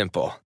that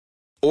simple.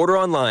 Order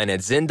online at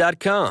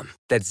Zyn.com,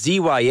 that's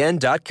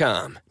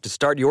ZYN.com, to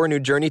start your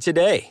new journey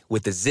today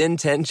with the Zyn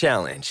 10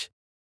 Challenge.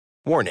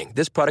 Warning,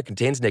 this product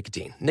contains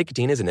nicotine.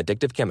 Nicotine is an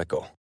addictive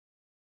chemical.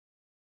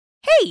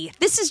 Hey,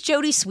 this is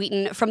Jodie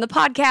Sweetin from the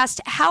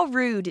podcast How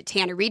Rude,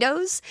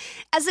 Tanneritos.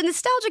 As a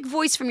nostalgic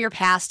voice from your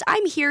past,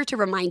 I'm here to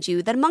remind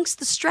you that amongst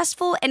the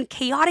stressful and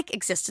chaotic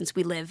existence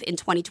we live in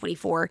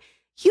 2024,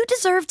 you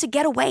deserve to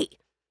get away.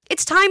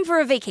 It's time for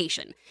a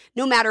vacation,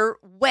 no matter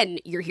when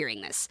you're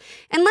hearing this.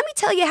 And let me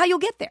tell you how you'll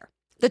get there.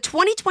 The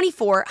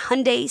 2024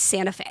 Hyundai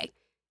Santa Fe.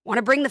 Want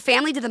to bring the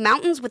family to the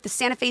mountains with the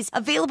Santa Fe's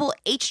available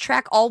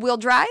H-Track all-wheel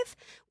drive?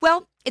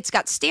 Well, it's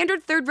got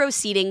standard third-row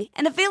seating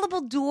and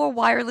available dual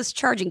wireless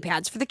charging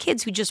pads for the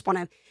kids who just want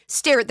to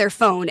stare at their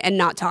phone and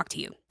not talk to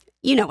you.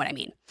 You know what I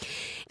mean.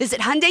 Visit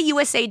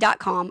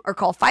HyundaiUSA.com or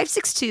call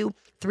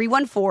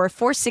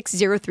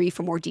 562-314-4603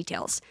 for more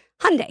details.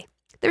 Hyundai,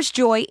 there's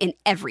joy in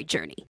every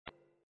journey.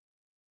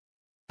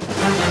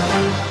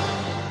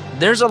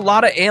 There's a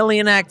lot of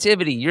alien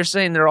activity. You're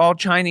saying they're all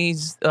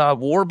Chinese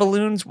war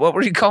balloons? What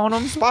were you calling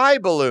them? Spy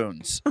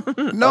balloons.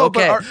 No,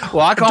 okay.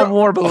 Well, I call them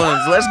war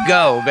balloons. Let's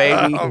go,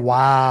 baby.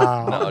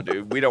 Wow. No,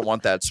 dude, we don't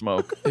want that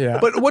smoke. Yeah.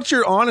 But what's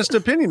your honest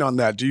opinion on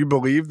that? Do you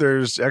believe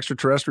there's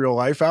extraterrestrial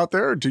life out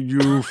there? Do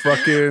you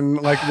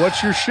fucking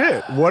what's your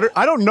shit?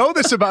 I don't know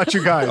this about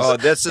you guys. Oh,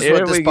 this is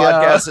what this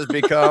podcast has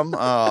become.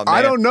 Oh, man.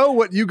 I don't know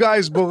what you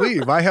guys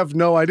believe. I have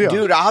no idea.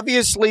 Dude,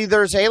 obviously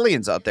there's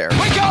aliens out there.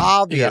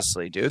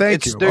 Obviously, dude.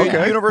 Thank you.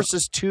 The universe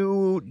is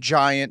too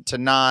giant to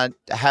not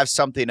have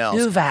something else.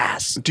 Too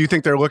vast. Do you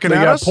think they're looking They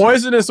at got us?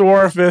 poisonous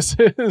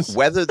orifices.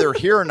 Whether they're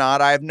here or not,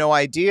 I have no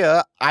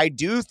idea. I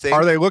do think.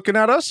 Are they looking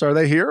at us? Are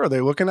they here? Are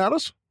they looking at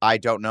us? I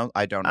don't know.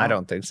 I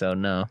don't think so,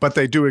 no. But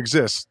they do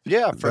exist.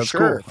 Yeah, for That's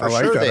sure. Cool. I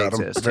like sure that, they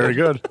Adam. exist. Very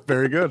good.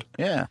 Very good.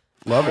 Yeah.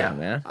 Love it.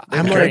 Man.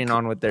 They're carrying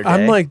on with their day.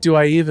 I'm like, do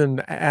I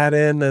even add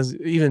in as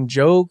even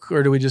joke,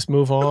 or do we just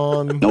move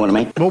on? Know what I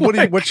mean? Well,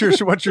 what's your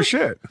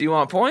shit? Do you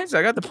want points?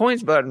 I got the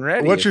points button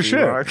ready. What's your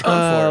shit?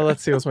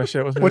 Let's see. What's my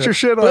shit? What's your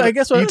shit on I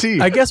guess what,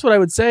 ET? I guess what I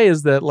would say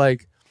is that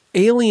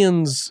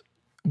aliens,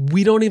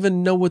 we don't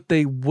even know what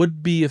they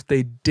would be if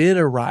they did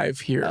arrive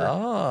here.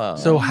 Oh.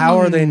 So how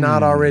are they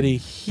not already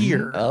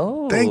here?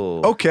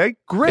 Oh. Okay,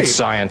 great. It's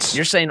science.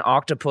 You're saying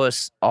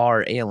octopus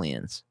are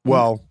aliens?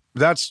 Well,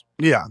 that's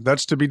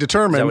to be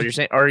determined. Is that what you're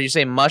saying? Or are you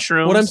saying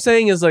mushrooms? What I'm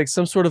saying is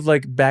some sort of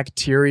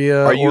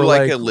bacteria. Are you or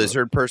like a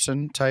lizard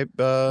person type?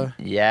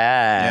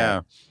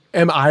 Yeah.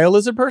 Am I a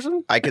lizard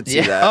person? I could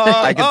see that.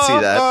 I could see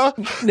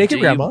that.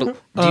 Naked grandma. Do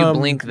you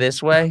blink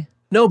this way?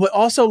 No, but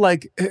also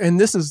and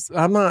this is,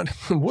 I'm not,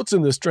 what's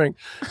in this drink?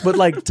 But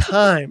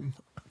time.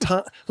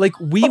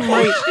 We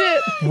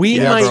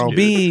might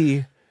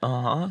be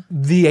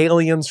the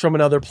aliens from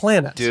another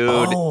planet.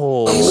 Dude,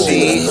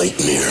 see,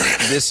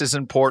 this is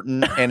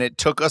important, and it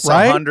took us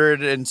Right?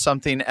 100 and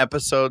something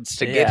episodes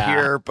to get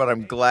here, but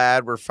I'm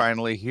glad we're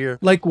finally here.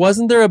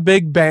 Wasn't there a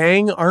big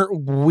bang?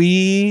 Aren't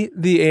we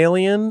the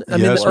alien? I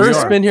mean, Yes, the we Earth's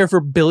are. been here for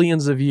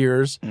billions of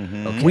years.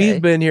 Okay.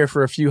 We've been here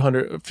for a few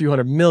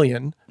hundred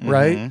million,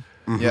 right?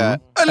 Yeah.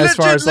 As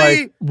far as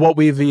what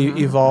we've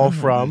evolved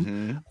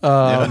from.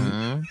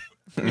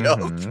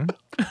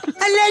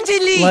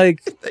 Allegedly.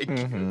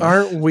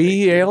 Aren't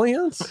we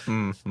aliens?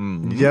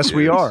 Yes,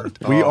 we are.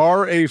 We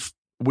are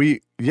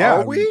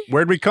Are we?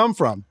 Where'd we come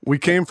from? We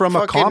came from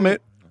a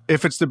comet.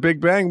 If it's the Big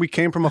Bang, we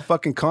came from a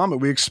fucking comet.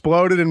 We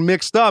exploded and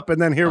mixed up,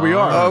 and then here we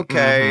are.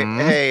 Okay.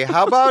 Hey,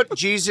 how about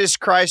Jesus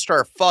Christ,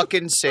 our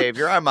fucking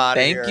Savior? I'm out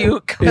of here. Thank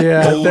you.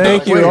 Yeah,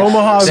 thank you.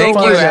 Omaha's Thank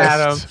you, finest.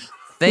 Adam.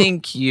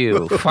 Thank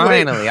you.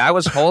 Finally, I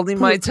was holding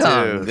my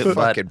tongue, Dude, but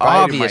fucking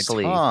biting my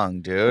obviously,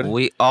 tongue, dude.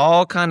 we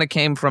all kind of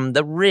came from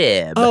the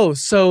rib. Oh,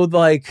 so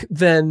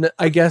then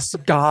I guess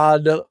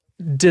God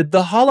did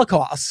the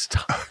Holocaust.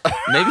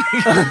 Maybe.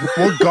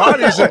 Well,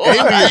 God is an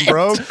alien,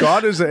 bro.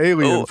 God is an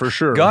alien for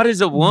sure. God is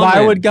a woman.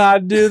 Why would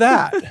God do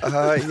that?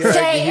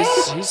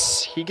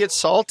 He gets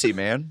salty,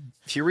 man.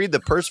 If you read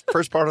the first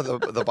part of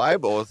the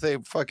Bible,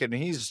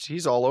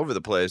 he's all over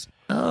the place.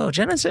 Oh,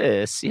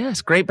 Genesis.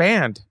 Yes, great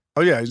band.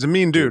 Oh yeah, he's a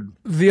mean dude.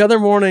 The other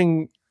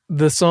morning,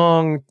 the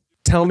song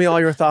 "Tell Me All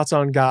Your Thoughts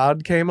on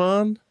God" came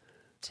on.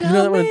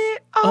 Tell me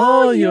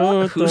all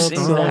your thoughts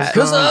sings on that?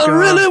 because I God.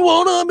 really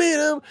wanna meet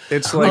him.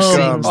 It's Who like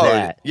sings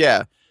that?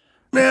 Yeah.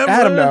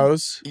 Adam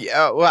knows.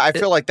 Yeah, well, I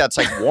feel like that's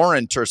like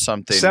Warrant or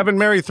something. 7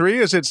 Mary 3?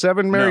 Is it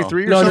 7 Mary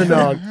 3 or No, something?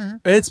 no.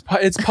 It's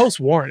post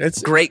Warrant.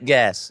 It's Great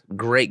guess.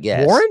 Great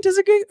guess. Warrant is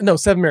a good. No,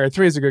 7 Mary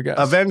 3 is a good guess.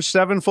 Avenged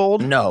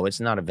Sevenfold? No, it's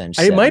not Avenged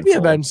It Sevenfold. might be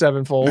Avenged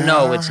Sevenfold.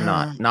 No, it's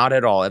not. Not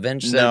at all.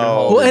 Avenged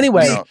Sevenfold. Well,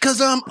 anyway,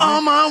 Because I'm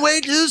on my way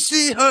to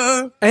see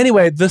her.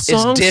 Anyway, the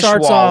song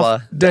starts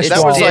off. Dishwalla.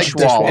 That was like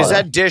Dishwalla. Is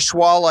that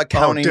Dishwalla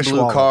counting blue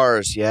Dishwalla.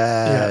 cars?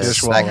 Yes,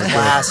 Dishwalla. that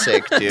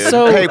classic, dude.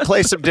 So- hey,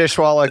 play some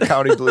Dishwalla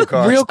counting blue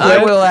cars. Real quick.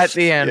 I will at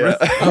the end.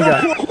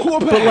 Okay.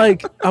 But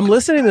like, I'm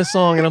listening to this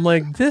song and I'm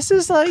like, this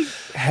is like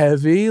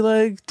heavy.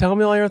 Like, tell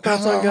me all your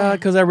thoughts on God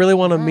because I really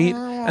want to meet.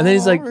 And then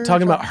he's like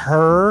talking about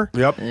her.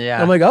 Yep.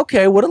 Yeah. I'm like,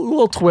 okay, what a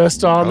little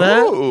twist on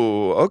that.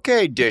 Ooh,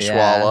 okay,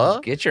 Dishwalla. Yeah.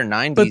 Get your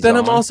 90s But then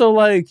I'm on. also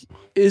like,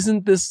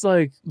 isn't this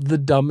like the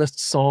dumbest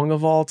song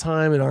of all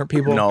time? And aren't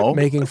people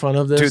making fun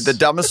of this? Dude, the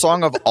dumbest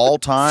song of all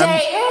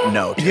time?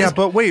 No. Yeah,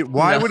 but wait,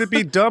 why would it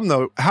be dumb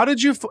though? How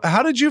did you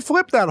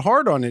flip that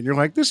hard on it? You're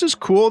like, this is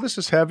cool, this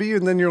is heavy,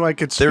 and then you're like,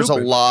 it's There's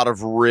stupid. a lot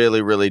of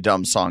really, really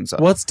dumb songs.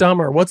 What's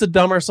dumber? What's a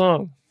dumber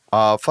song?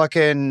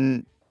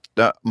 Fucking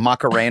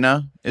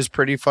Macarena is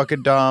pretty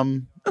fucking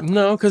dumb.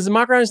 No, because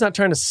Macarana's not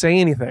trying to say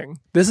anything.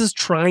 This is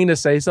trying to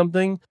say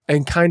something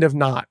and kind of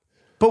not.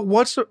 But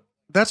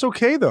that's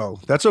okay though.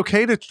 That's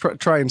okay to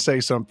try and say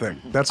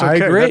something. That's I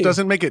okay. agree. That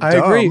doesn't make it I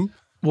dumb. agree.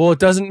 Well, it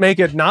doesn't make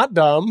it not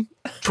dumb.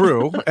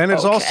 True, and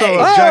it's also Okay.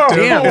 objective.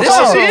 Damn, It's this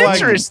also is like-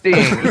 interesting.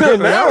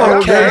 Now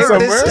we're getting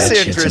somewhere. This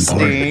is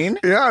interesting.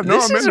 Yeah, no,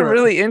 This I'm is a into it.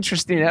 really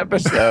interesting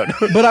episode.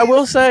 But I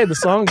will say the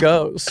song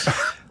goes.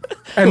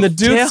 And the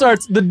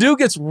dude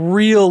gets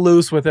real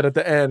loose with it at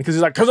the end because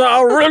he's like, because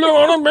I really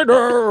want to meet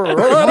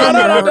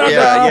her.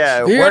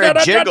 Yeah. Where it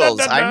jiggles.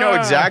 I know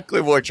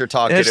exactly what you're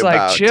talking It's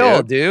about. like,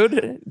 chill, dude.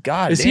 dude.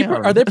 God Is he?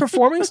 damn. Are they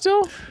performing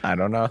still? I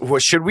don't know. Well,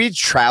 should we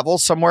travel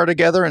somewhere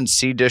together and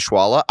see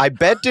Dishwalla? I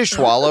bet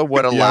Dishwalla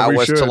would allow we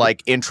us to should.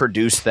 like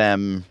introduce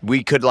them.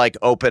 We could like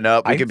open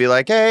up. We could be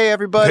like, hey,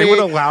 everybody. They would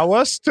allow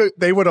us to.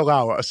 They would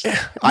allow us.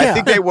 I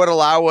think they would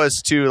allow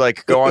us to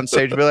like go on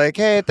stage and be like,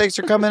 hey, thanks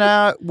for coming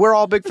out. We're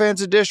all big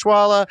fans of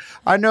Dishwalla.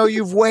 I know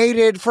you've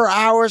waited for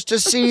hours to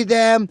see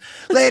them.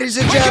 Ladies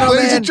and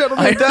gentlemen,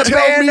 the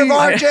band of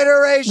our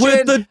generation.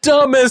 With the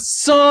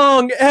dumbest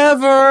song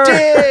ever.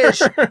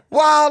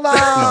 Dishwalla.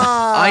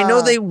 I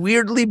know they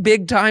weirdly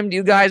big timed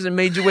you guys and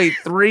made you wait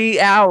 3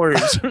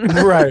 hours.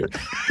 Right.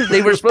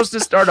 They were supposed to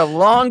start a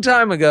long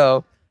time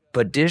ago,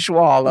 but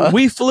Dishwalla.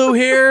 We flew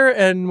here,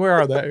 and where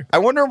are they? I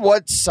wonder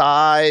what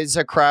size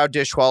a crowd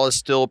Dishwalla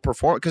still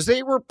perform because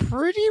they were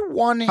pretty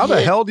one hit. How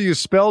the hell do you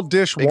spell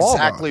Dishwalla?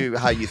 Exactly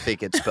how you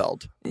think it's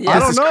spelled. I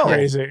don't know.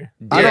 Crazy.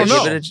 I don't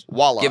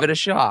know. Give it a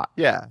shot.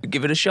 Yeah.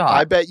 Give it a shot.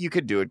 I bet you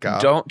could do it, Kyle.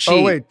 Don't cheat.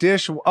 Oh wait,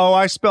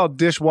 I spelled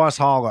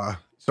dishwashala.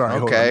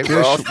 Sorry. Okay,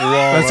 hold on.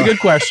 well, That's a good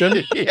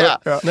question. Yeah.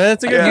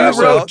 That's a good You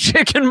question. wrote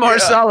chicken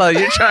marsala.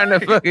 You're trying to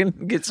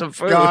fucking get some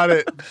food. Got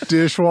it.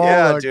 Dishwalla.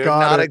 Yeah, dude. Got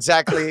Not it.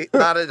 exactly,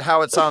 not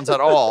how it sounds at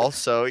all.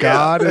 So yeah.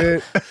 Got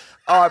it.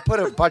 Oh, I put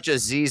a bunch of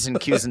Z's and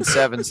Q's and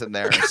 7s in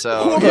there.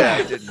 So yeah,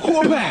 it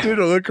didn't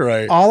look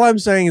right. All I'm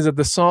saying is that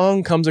the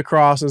song comes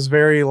across as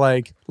very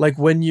like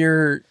when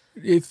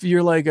if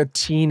you're like a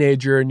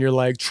teenager and you're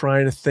like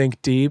trying to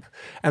think deep,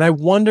 and I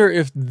wonder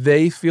if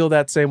they feel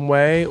that same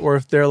way or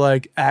if they're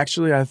like,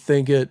 actually, I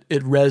think it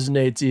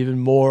resonates even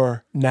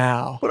more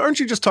now. But aren't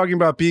you just talking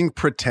about being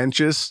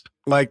pretentious?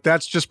 Like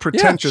that's just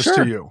pretentious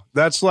sure. to you.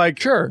 That's like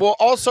Sure. Well,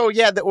 also,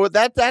 yeah,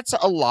 that's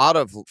a lot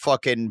of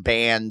fucking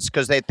bands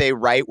because they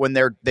write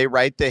they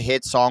write the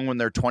hit song when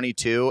they're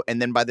 22,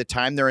 and then by the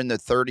time they're in their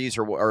 30s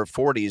or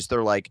 40s,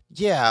 they're like,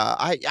 yeah,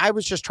 I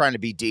was just trying to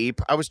be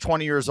deep. I was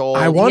 20 years old.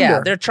 I wonder.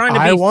 Yeah, they're trying to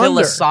be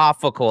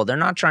philosophical. They're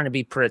not trying to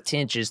be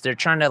pretentious. They're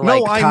trying to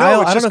like. I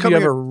Kyle, know. I don't know if you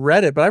ever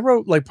read it, but I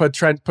wrote like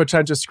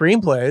pretentious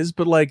screenplays.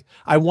 But like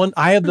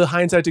I have the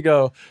hindsight to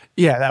go,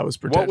 yeah, that was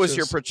pretentious. What was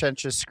your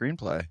pretentious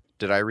screenplay?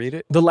 Did I read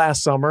it? The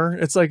Last Summer.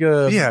 It's like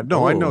a I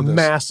know this.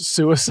 mass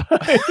suicide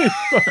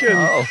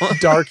fucking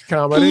dark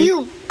comedy.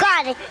 You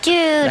got it, dude.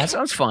 That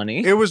sounds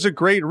funny. It was a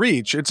great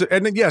reach. And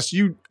then, yes,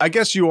 I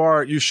guess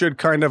you should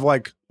kind of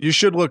like, you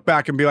should look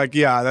back and be like,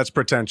 yeah, that's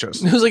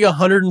pretentious. It was like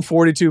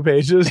 142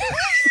 pages.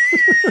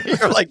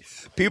 You're like,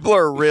 people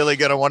are really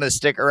going to want to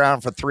stick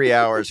around for 3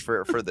 hours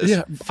for this.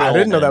 Yeah, film. I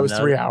didn't know that was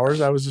 3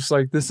 hours. I was just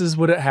like, this is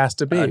what it has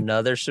to be.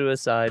 Another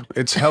suicide.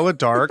 It's hella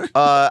dark.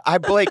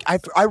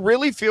 I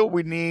really feel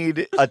we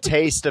need a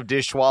taste of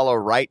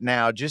Dishwalla right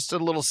now. Just a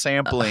little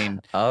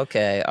sampling.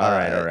 Okay. All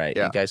right.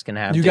 Yeah. You guys can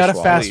have You got to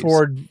Dishwalla. fast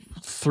forward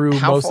through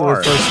How most far?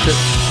 of the first.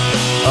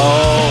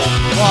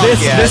 Oh,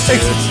 This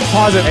takes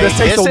pause it. This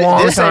takes a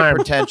long this time. Ain't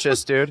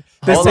pretentious, dude.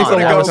 This Hold takes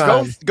on. a long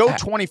time. Go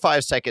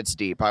 25 seconds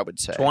deep, I would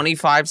say.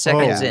 25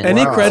 seconds in.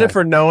 Any credit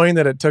for knowing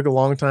that it took a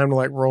long time to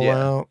like roll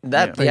out?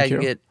 That Thank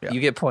you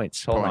get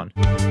points. Hold on.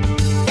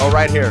 Oh,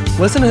 right here.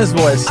 Listen to his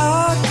voice.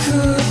 I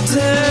could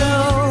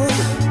tell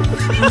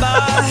by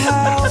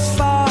how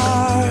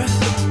far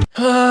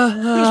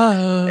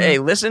Hey,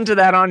 listen to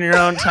that on your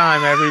own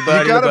time,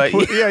 everybody.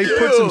 He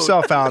puts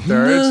himself out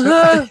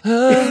there.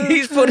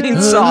 He's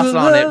putting sauce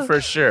on it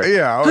for sure.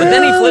 Yeah. But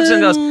then he flips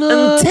and goes,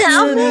 and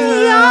tell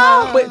me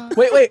y'all.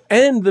 Wait.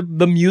 And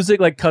the music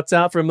like cuts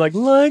out from like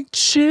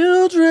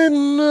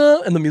children,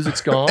 and the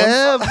music's gone.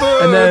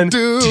 And then,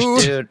 dude,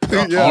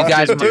 you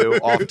guys do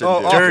often.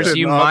 Durs,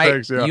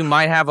 you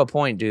might have a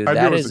point, dude.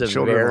 That is a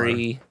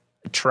very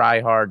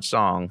try hard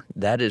song.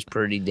 That is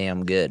pretty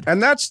damn good.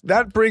 And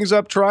that brings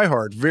up try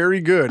hard. Very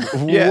good.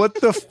 Yeah.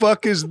 What the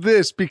fuck is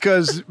this?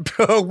 Because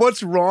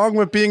what's wrong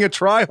with being a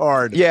try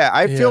hard? Yeah,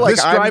 I feel like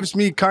this drives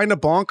me kind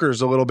of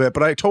bonkers a little bit,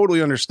 but I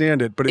totally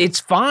understand it. But it's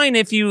fine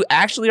if you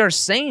actually are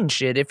saying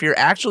shit. If you're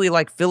actually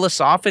like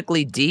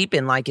philosophically deep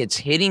and like it's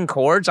hitting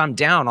chords, I'm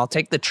down. I'll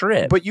take the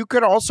trip. But you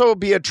could also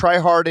be a try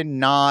hard and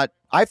not.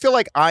 I feel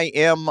like I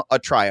am a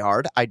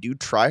tryhard. I do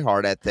try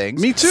hard at things.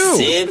 Me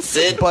too.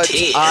 But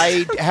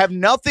I have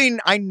nothing.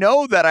 I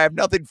know that I have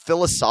nothing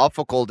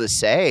philosophical to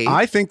say.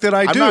 I think that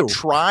I'm not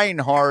trying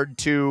hard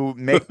to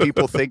make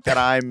people think that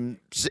I'm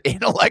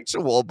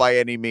intellectual by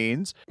any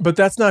means. But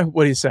that's not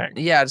what he's saying.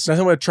 Yeah, that's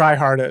not what try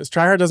hard is.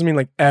 Try hard doesn't mean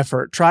like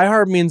effort. Try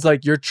hard means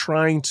like you're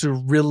trying to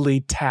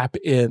really tap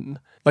in.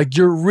 Like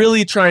you're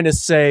really trying to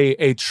say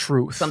a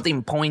truth.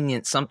 Something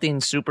poignant, something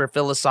super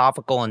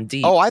philosophical and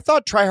deep. Oh, I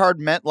thought try hard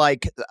meant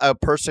like a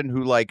person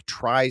who like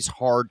tries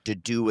hard to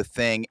do a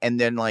thing and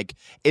then like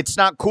it's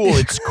not cool.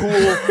 It's cool.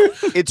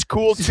 It's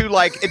cool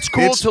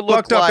to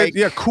look like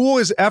cool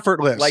is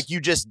effortless. Like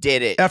you just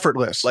did it.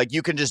 Effortless. Like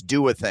you can just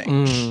do a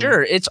thing.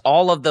 Sure, it's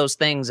all of those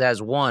things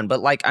as one. But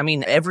like, I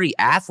mean, every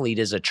athlete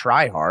is a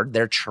try hard.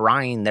 They're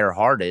trying their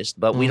hardest,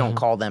 but we don't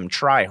call them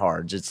try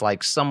hards. It's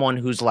like someone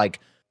who's like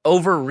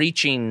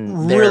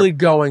overreaching, really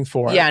going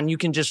for it. Yeah, and you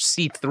can just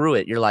see through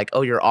it. You're like,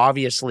 oh, you're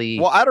obviously.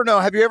 Well, I don't know.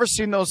 Have you ever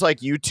seen those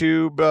like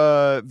YouTube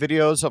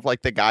videos of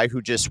like the guy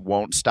who just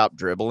won't stop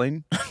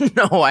dribbling?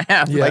 No, I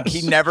haven't. Yes. Like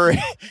he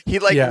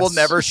will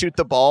never shoot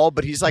the ball,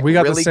 but he's like we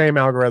got really, the same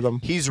algorithm.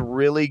 He's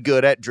really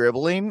good at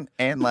dribbling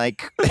and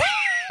like.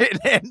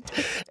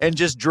 and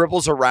just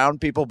dribbles around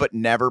people, but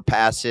never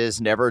passes,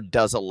 never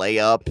does a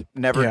layup,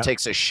 never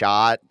takes a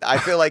shot. I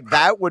feel like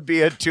that would be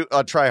a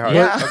try hard.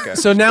 Yeah. Okay.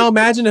 So now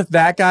imagine if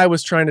that guy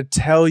was trying to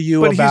tell you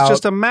but about. He's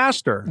just a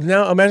master.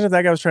 Now imagine if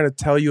that guy was trying to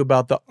tell you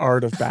about the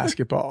art of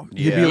basketball.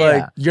 You'd be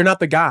like, you're not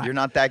the guy. You're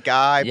not that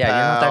guy. Yeah, pal.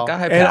 you're not that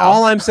guy. Pal. And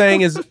all I'm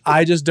saying is,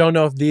 I just don't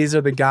know if these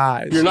are the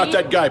guys. You're not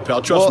that guy,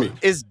 pal. Trust me.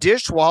 Is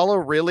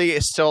Dishwalla really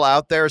still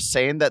out there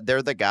saying that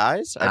they're the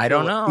guys? I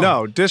don't know.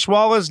 No,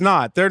 Dishwalla's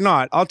not. They're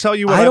not. I'll tell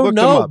you what. I don't looked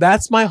know. them up.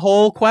 That's my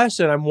whole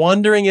question. I'm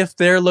wondering if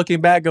they're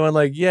looking back going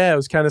like, yeah, it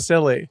was kind of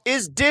silly.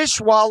 Is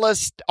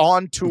Dishwalla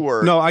on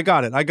tour? No, I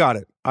got it.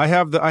 I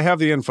have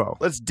the info.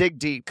 Let's dig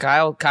deep.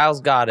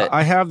 Kyle's got it.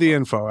 I have the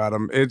info,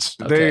 Adam.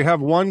 They got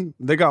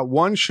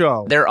one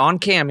show. They're on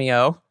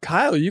Cameo.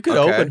 Kyle, you could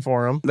open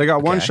for them. They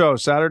got one show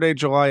Saturday,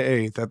 July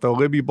 8th at the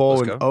Libby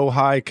Bowl in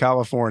Ojai,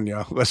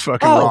 California. Let's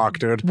fucking rock,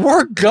 dude.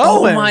 We're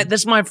going. Oh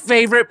that's my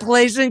favorite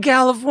place in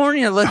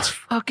California. Let's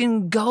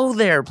fucking go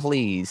there,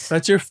 please.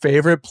 That's your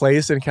favorite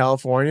place in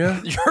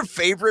California? Your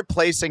favorite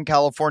place in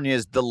California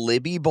is the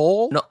Libby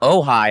Bowl? No,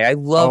 Ojai. I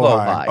love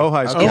Ojai.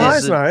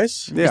 Ojai's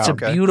nice. Yeah, it's a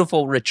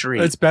beautiful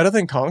retreat. It's better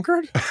than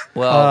Concord?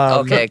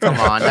 Well, okay, come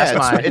on.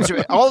 That's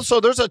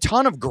also, there's a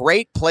ton of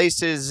great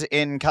places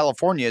in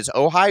California. Is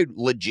Ojai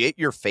legit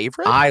your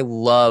favorite? I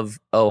love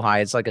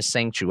Ojai. It's like a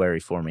sanctuary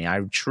for me.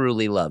 I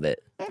truly love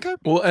it. Okay.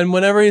 Well, and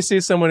whenever he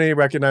sees someone he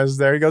recognizes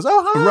there, he goes,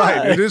 "Oh, hi."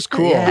 Right. It is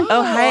cool. Yeah.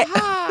 Oh, hey.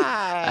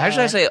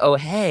 Actually, I say, oh,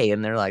 hey,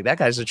 and they're like, that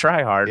guy's a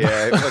tryhard.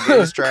 Yeah,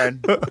 he's trying.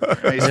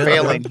 He's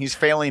failing. He's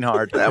failing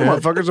hard. That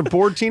motherfucker's a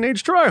bored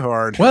teenage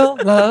tryhard. Well,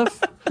 love.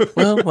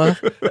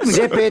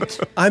 Zip it.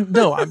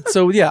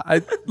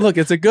 Look,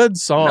 it's a good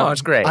song. No,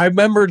 it's great. I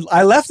remembered,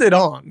 I left it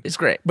on. It's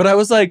great. But I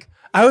was like,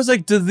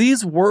 do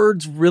these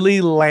words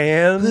really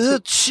land? The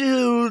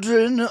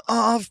children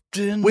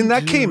often When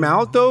that came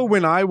out, though,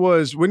 when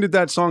did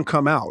that song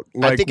come out?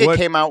 I think it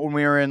came out when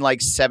we were in like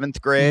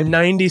 7th grade.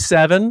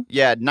 97?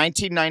 Yeah,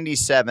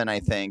 1997, I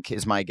think,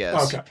 is my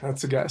guess. Okay,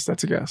 that's a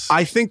guess.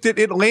 I think that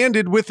it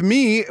landed with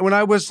me when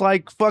I was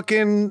like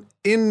fucking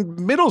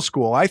in middle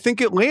school. I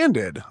think it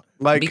landed.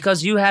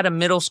 Because you had a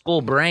middle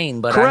school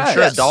brain, but Correct. I'm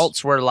sure Yes.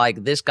 adults were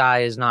like, this guy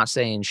is not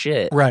saying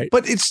shit. Right.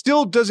 But it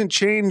still doesn't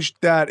change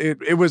that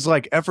it was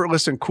like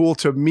effortless and cool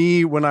to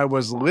me when I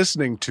was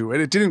listening to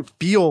it. It didn't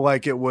feel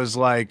like it was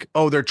like,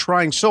 oh, they're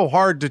trying so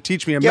hard to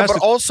teach me a message.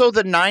 But also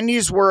the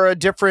 90s were a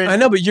different... I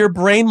know, but your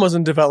brain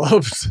wasn't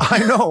developed.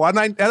 I know,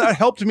 and that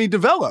helped me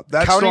develop.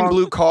 That Counting song,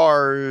 Blue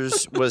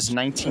Cars was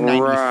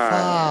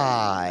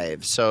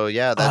 1995. So,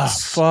 yeah,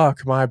 that's...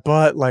 fuck my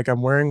butt like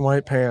I'm wearing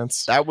white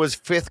pants. That was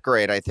 5th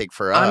grade, I think,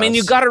 for us. I mean,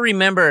 you got to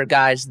remember,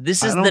 guys.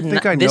 This is the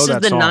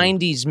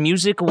 90s.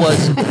 Music was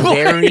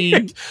very,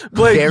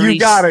 Blake, very. You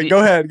got it.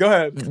 Go ahead.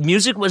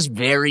 Music was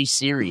very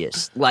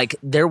serious. Like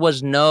there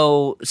was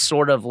no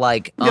sort of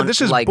like.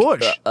 this is like,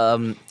 Bush.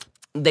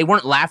 they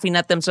weren't laughing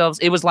at themselves.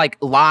 It was like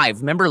Live.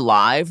 Remember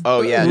Live?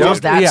 Oh yeah, what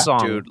was that yeah.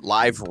 song? Dude,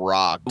 Live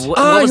rocked.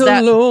 What was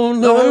that?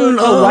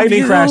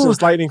 Lightning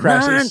crashes. Lightning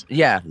crashes.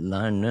 Yeah.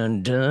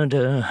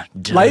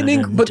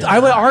 Lightning, but I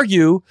would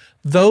argue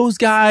those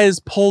guys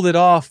pulled it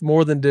off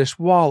more than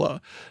Dishwalla.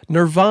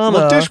 Nirvana.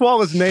 Well,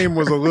 Dishwalla's name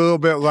was a little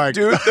bit like...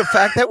 Dude, the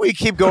fact that we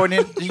keep going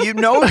in, you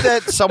know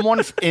that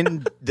someone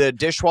in the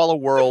Dishwalla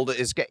world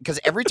is... Because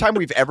every time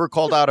we've ever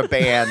called out a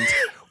band,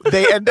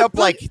 they end up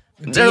like...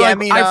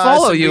 DMing like, I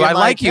follow you. I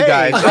like you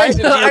guys. Why did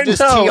you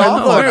just tee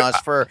off on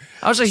us for...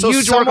 I was a so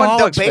huge someone,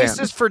 the Workaholics fan.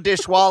 basis for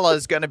Dishwalla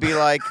is going to be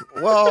like,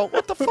 well,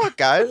 what the fuck,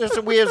 guys?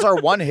 We as our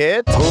one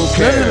hit.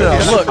 Okay.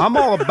 No. Look, I'm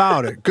all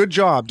about it. Good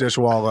job,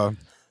 Dishwalla.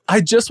 I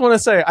just want to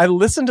say I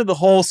listened to the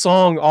whole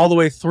song all the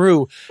way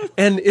through,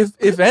 and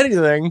if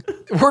anything,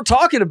 we're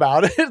talking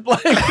about it.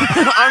 Like,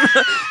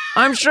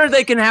 I'm sure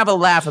they can have a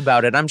laugh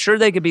about it. I'm sure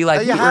they could be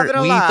like, we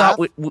thought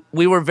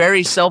we were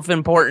very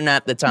self-important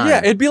at the time. yeah,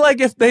 it'd be like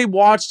if they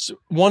watched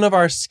one of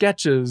our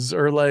sketches,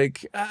 or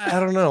like I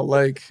don't know,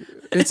 like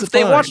it's if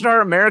they watched our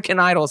American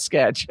Idol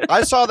sketch.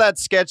 I saw that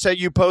sketch that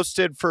you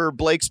posted for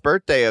Blake's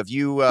birthday of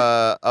you,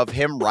 of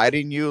him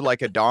riding you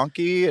like a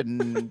donkey,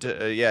 and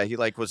yeah, he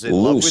like was in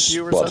love with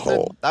you or something.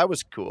 That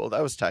was cool.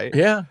 That was tight.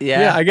 Yeah.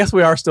 I guess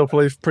we are still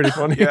pretty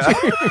funny.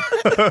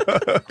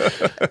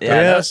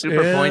 Yeah, that was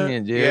super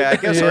poignant, dude. Yeah, I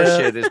guess our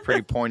shit is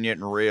pretty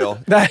poignant and real.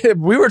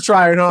 We were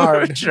trying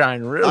hard.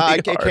 Trying really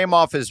hard. It came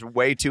off as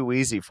way too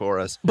easy for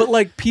us. But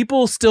like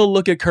people still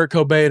look at Kurt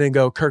Cobain and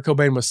go, Kurt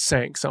Cobain was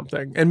saying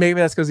something. And maybe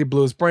that's because he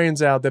blew his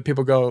brains out that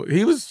people go,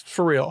 he was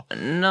for real.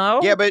 No.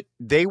 Yeah, but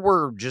they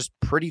were just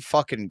pretty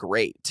fucking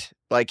great.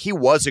 Like he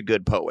was a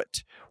good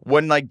poet.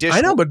 When like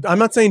I know, but I'm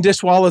not saying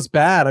Dishwalla's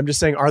bad. I'm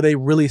just saying, are they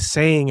really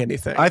saying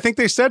anything? I think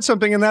they said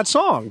something in that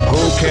song.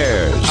 Who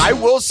cares? I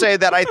will say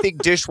that I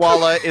think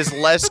Dishwalla is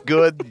less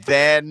good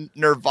than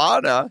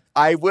Nirvana.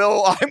 I'm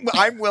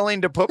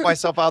willing to put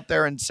myself out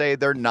there and say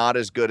they're not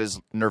as good as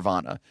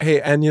Nirvana.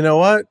 Hey, and you know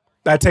what?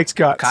 That takes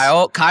guts.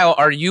 Kyle,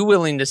 are you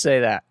willing to say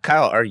that?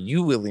 Kyle, are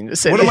you willing to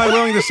say what that? What am I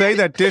willing to say?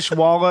 That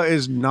Dishwalla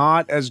is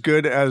not as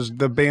good as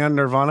the band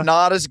Nirvana?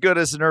 Not as good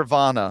as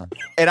Nirvana.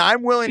 And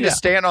I'm willing to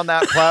stand on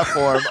that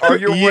platform. Are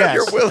you yes,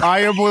 you're willing? I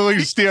am willing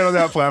to stand on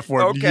that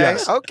platform. Okay.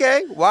 Yes.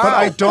 Okay. Wow. But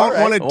I don't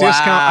want to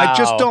discount. Wow. I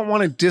just don't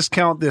want to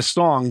discount this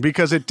song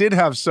because it did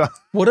have some.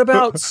 What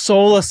about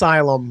Soul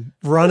Asylum,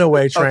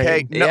 Runaway Train?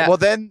 Okay. No, well,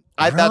 then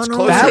that's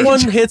close. That one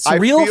hits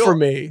real for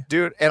me.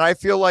 Dude, and I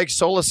feel like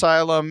Soul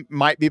Asylum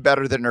might be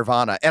better than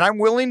Nirvana. And I'm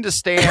willing to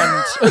stand.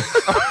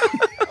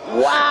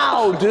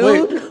 Wow,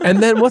 dude. Wait,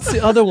 and then what's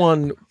the other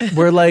one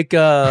where like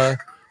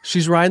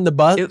she's riding the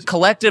bus?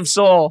 Collective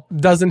Soul.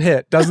 Doesn't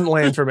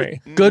land for me.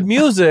 Good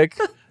music.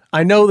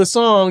 I know the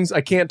songs.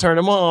 I can't turn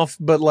them off,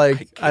 but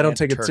like I don't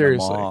take it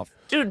seriously.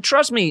 Dude,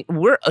 trust me,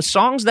 we're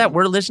songs that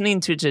we're listening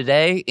to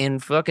today in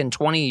fucking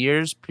 20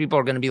 years, people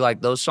are going to be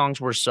like, those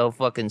songs were so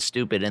fucking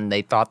stupid and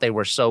they thought they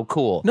were so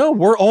cool. No,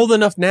 we're old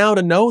enough now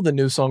to know the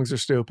new songs are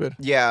stupid.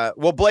 Yeah,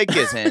 well, Blake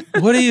isn't.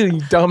 What are you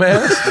Blake's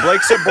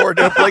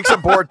dumbass? a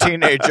bored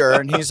teenager,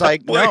 and he's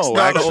like, no,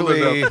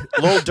 actually,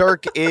 Lil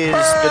Durk is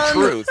the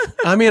truth.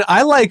 I mean,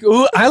 I like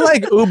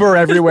Uber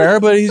everywhere,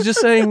 but he's just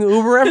saying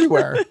Uber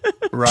everywhere.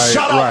 Right,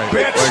 Shut up,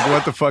 bitch! Like,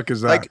 what the fuck is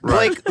that? Like,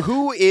 right. Blake,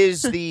 who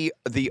is the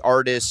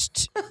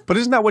artist But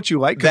isn't that what you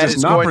like? that Because is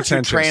it's not going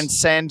pretentious. to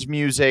transcend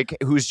music,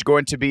 who's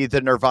going to be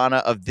the Nirvana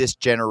of this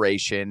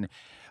generation?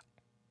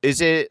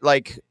 Is it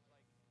like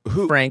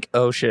who? Frank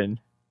Ocean.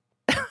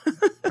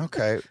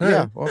 Okay,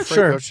 yeah, well, Frank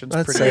Sure. Ocean's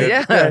Let's pretty say good.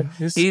 it. Yeah,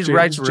 he's he gen-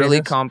 writes really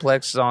genius.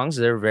 complex songs.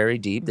 They're very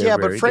deep. They're Yeah,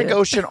 but very Frank good.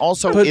 Ocean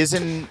also But-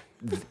 isn't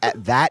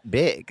that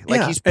big.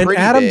 Like Yeah, he's and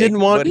pretty Adam big, didn't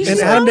want. but he's And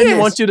like- Adam didn't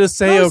want you to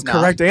say No, a he's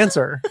not. correct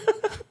answer.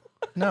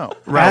 No,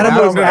 Right,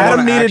 Adam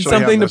wanna needed actually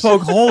something to have this.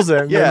 poke holes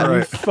in. Yeah. and you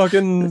Right.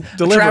 fucking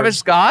delivered. Travis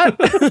Scott?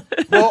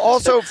 Well,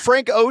 also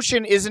Frank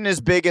Ocean isn't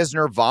as big as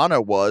Nirvana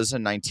was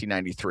in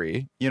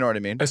 1993. You know what I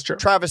mean? That's true.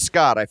 Travis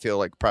Scott, I feel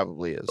like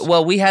probably is.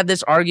 Well, we had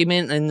this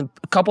argument in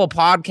a couple of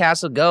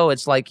podcasts ago.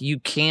 It's like you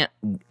can't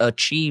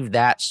achieve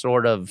that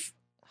sort of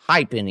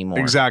hype anymore.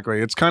 Exactly.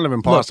 It's kind of Look,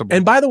 impossible.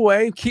 and by the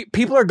way,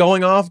 people are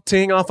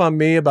teeing off on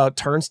me about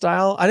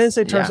Turnstile. I didn't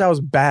say Turnstile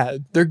was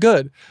bad. They're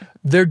good.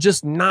 They're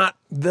just not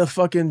the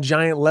fucking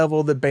giant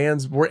level that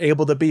bands were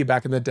able to be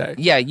back in the day.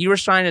 Yeah, you were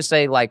trying to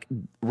say like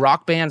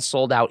rock bands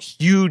sold out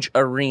huge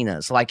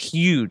arenas, like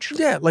huge.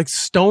 Yeah, like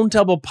Stone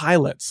Temple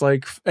Pilots,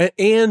 like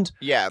and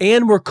Yeah.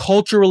 and were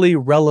culturally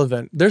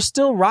relevant. There's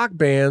still rock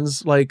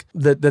bands like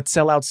that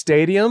sell out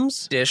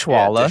stadiums,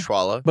 Dishwalla.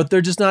 Dishwalla. but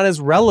they're just not as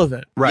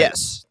relevant. right.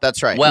 Yes,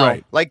 that's right. Well,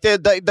 Right. Like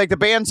the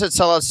bands that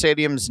sell out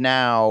stadiums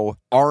now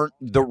aren't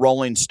the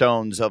Rolling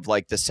Stones of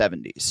like the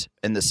 70s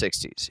and the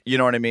 60s. You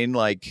know what I mean?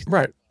 Like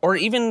Right. Or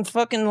even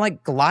fucking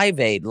like Live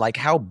Aid, like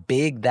how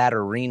big that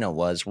arena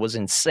was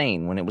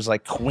insane when it was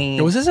like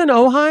Queen. Was this in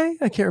Ojai?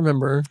 I can't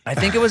remember. I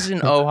think it was in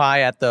Ojai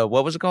at the,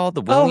 what was it called?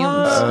 The Williams?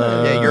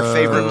 Yeah, your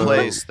favorite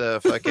place. The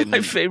fucking...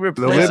 My favorite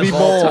The place. Libby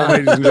Bowl,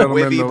 ladies and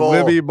gentlemen. Libby The Bowl.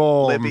 Libby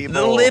Bowl. Libby The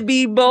Bowl.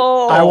 Libby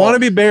Bowl. I want to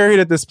be buried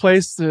at this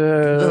place.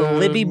 The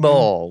Libby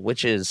Bowl,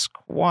 which is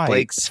quite...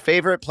 Blake's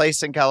favorite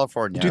place in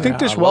California. Do you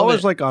think I love Dishwalla it.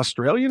 is like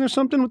Australian or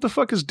something? What the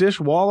fuck is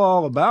Dishwalla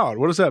all about?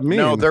 What does that mean?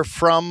 No, they're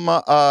from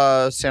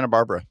Santa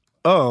Barbara.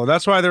 Oh,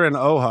 that's why they're in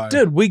Ojai.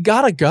 Dude, we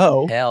gotta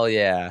go. Hell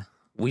yeah.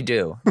 We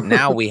do.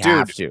 Now we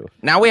have to.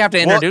 Now we have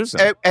to introduce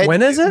them.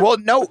 When is it? Well,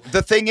 no,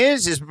 the thing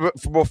is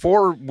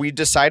before we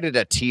decided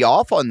to tee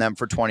off on them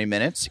for 20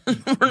 minutes,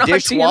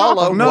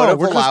 Dishwalla No, would have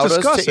we're just allowed us to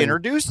discussing.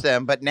 introduce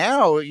them, but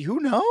now, who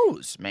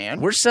knows,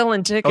 man? We're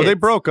selling tickets. Oh, they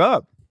broke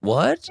up.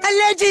 What?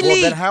 Well,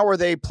 then how are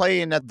they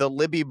playing at the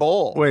Libby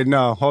Bowl? Wait,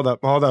 no, hold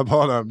up.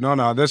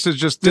 No, this is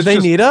just. Do they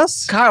need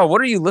us? Kyle,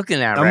 what are you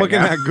looking at I'm right looking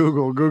now? at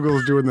Google.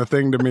 Google's doing the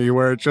thing to me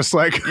where it's just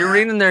like You're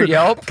reading their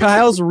Yelp?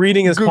 Kyle's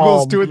reading his Google's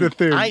palm. doing the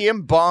thing. I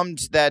am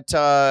bummed that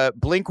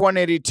Blink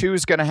 182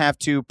 is going to have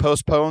to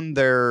postpone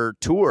their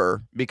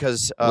tour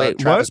because Wait,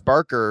 Travis what?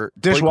 Barker.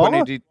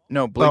 Dishwalla? Blink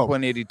Oh.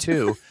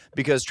 182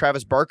 because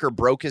Travis Barker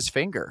broke his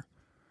finger.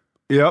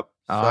 Yep.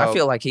 Oh, I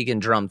feel like he can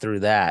drum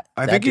through that.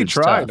 I That think he dude's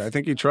tried. tough. I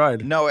think he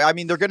tried. No, I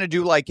mean they're going to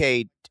do like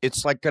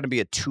it's like going to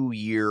be a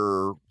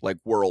 2-year like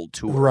world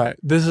tour. Right.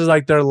 This is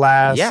like their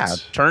last. Yeah,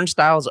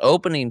 Turnstile's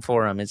opening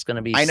for him. It's going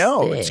to be I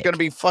know sick. it's going to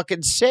be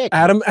fucking sick.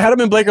 Adam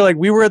and Blake are like,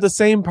 we were at the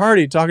same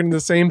party talking to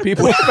the same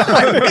people.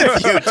 I'm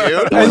with you,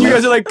 dude. And you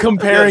guys are like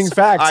comparing Yes,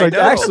 facts. I Like, know.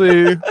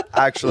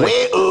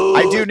 actually,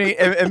 I do need.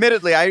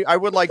 Admittedly, I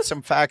would like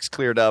some facts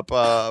cleared up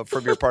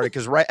from your party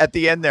because right at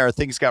the end there,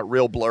 things got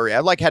real blurry. I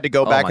like had to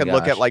go back my and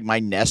look gosh. at like my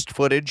Nest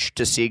footage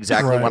to see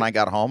exactly Right. when I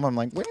got home. I'm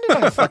like, when did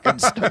I fucking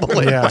stumble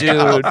in? Yeah. my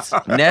Dude, house?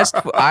 Nest.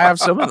 I have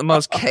some of the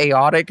most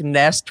chaotic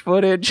Nest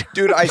footage.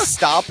 Dude, I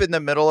stop in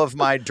the middle of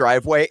my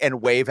driveway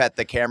and wave at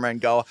the camera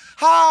and go,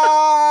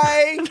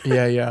 "Hi,"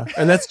 yeah.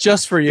 And that's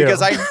just for you.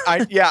 because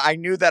I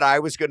knew that I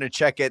was going to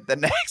check it the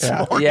next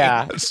morning.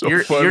 Yeah, That's so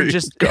you're funny.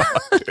 just.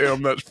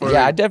 Damn, that's funny.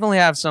 Yeah, I definitely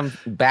have some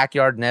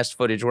backyard Nest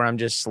footage where I'm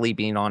just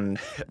sleeping on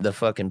the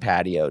fucking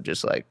patio,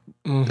 just like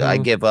I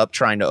give up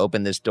trying to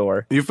open this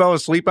door. You fell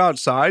asleep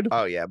outside?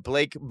 Oh yeah,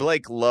 Blake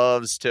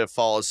loves to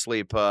fall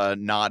asleep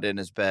not in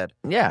his bed.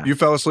 Yeah, You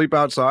fell asleep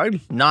outside?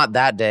 not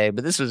that day,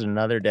 but this was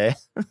another day.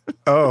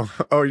 Oh,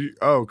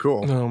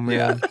 cool. oh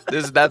man.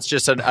 That's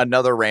just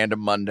another random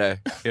Monday.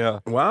 Yeah.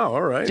 Wow.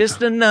 All right.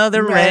 Just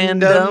another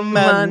random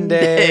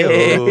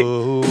Monday.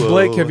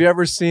 Blake, have you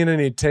ever seen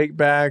any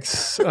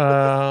takebacks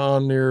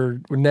on your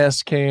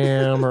Nest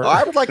cam? Or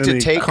I would like to Any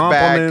take back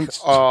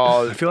compliments?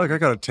 I feel like I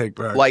got to take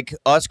back. like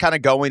us kind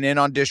of going in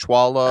on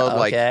Dishwalla,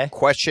 Okay. like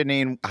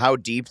questioning how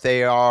deep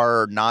they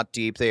are or not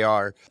deep they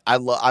are.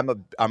 I'm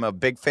a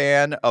big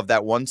fan of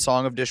that one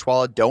song of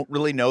Dishwalla. Don't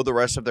really know the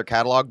rest of their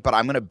catalog, but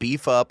I'm going to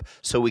beef up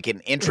so we can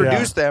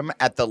introduce them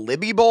at the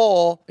Libby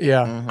Bowl.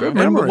 yeah. Good And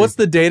memory. what's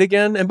the date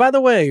again? And by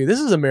the way, this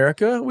is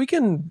America. We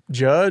can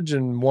judge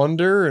and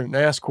wonder and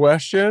ask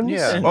questions.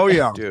 Yeah. Oh,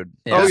 yeah. Dude.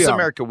 Yeah. This is yeah.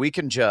 America. We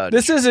can judge.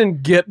 This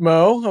isn't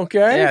Gitmo,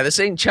 okay? Yeah, this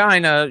ain't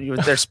China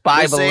with their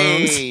spy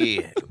balloons.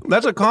 Hey.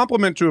 That's a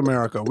compliment to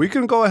America. We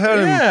can go ahead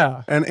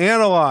Yeah. and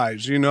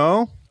analyze, you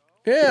know?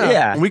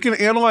 Yeah. We can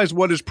analyze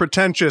what is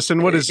pretentious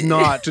and what is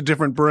not to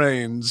different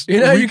brains. You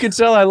know, you can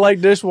tell I like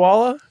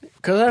Dishwalla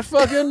because I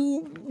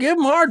fucking give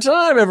him a hard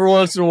time every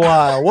once in a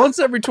while. Once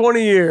every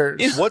 20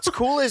 years. What's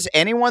cool is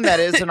anyone that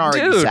is in our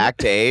Dude.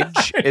 exact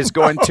age is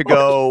going to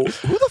go,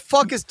 who the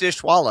fuck is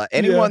Dishwalla?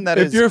 Anyone Yeah. that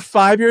if is you're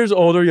 5 years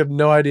older, you have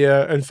no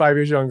idea, and 5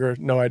 years younger,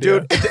 no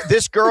idea. Dude,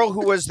 this girl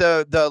who was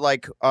the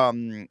like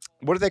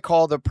what do they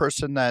call the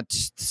person that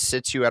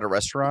sits you at a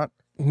restaurant?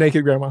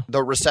 Naked grandma.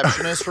 The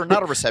receptionist or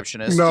not a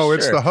receptionist? No,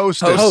 it's the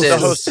hostess. The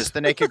hostess,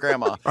 the naked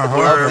grandma. Of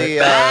the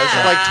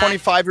like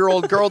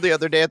 25-year-old girl the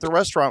other day at the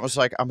restaurant was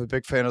like, I'm a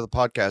big fan of the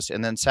podcast,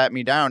 and then sat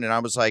me down, and I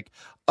was like,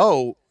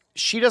 oh,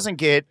 she doesn't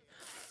get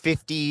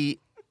 50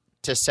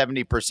 to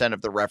 70%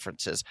 of the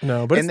references.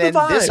 No, but and it's then the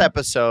vibe. this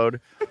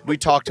episode, we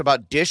talked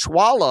about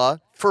Dishwalla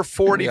for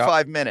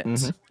 45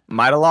 minutes.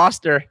 Might have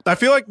lost her. I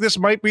feel like this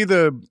might be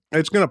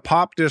it's going to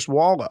pop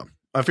Dishwalla.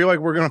 I feel like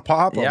we're going to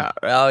pop them. Yeah.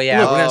 Oh, yeah.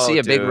 We're going to see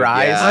a big dude,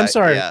 rise. yeah. I'm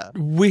sorry. yeah.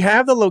 We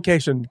have the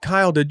location.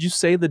 Kyle, did you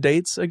say the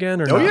dates again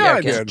or Oh, not? yeah, I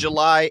It's did.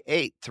 July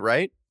 8th,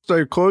 right? So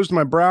I closed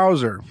my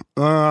browser.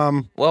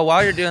 Well,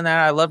 while you're doing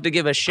that, I'd love to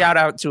give a shout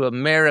out to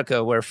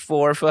America, where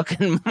 4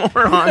 fucking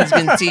morons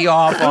can tee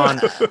off on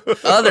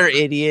other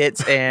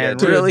idiots and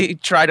dude. really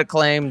try to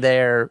claim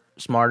they're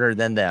smarter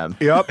than them.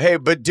 Yep. Hey,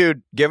 but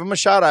dude, give them a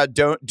shout out.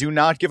 Do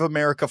not give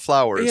America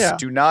flowers. Yeah.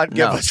 Do not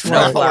give No, us no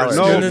flowers. flowers.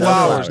 No, No,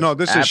 flowers. No,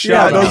 this is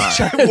Absolutely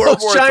shit. Yeah, World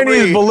those War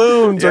Chinese III.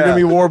 balloons are Yeah. going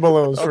to be war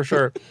balloons for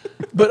sure.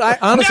 But I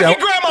honestly,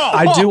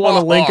 I do want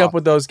to link up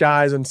with those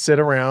guys and sit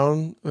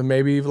around and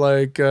maybe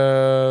like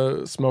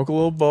smoke a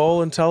little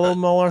bowl and tell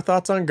them all our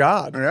thoughts on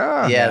God.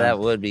 Yeah. Yeah, that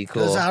would be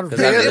cool. 'Cause I'm 'Cause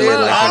I'd really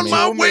really like on to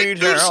my meet- way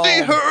to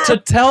see her. To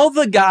tell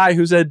the guy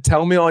who said,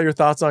 "Tell me all your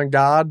thoughts on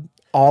God,"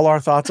 all our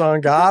thoughts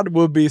on God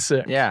would be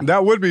sick. Yeah.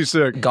 That would be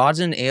sick. God's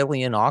an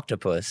alien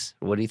octopus.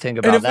 What do you think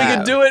about And if that? we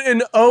could do it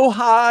in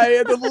Ojai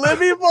at the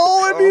Livy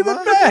Bowl, it'd be the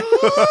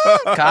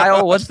best.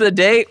 Kyle, what's the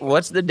date?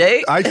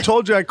 I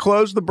told you I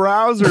closed the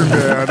browser,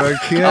 man. I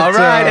can't. All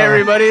right,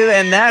 everybody,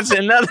 then that's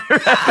another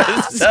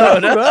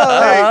episode. Hey,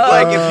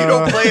 like if you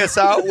don't play us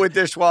out with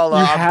Dishwalla,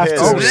 You I'm have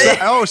pissed.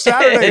 to.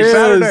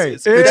 Saturday.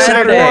 It's It's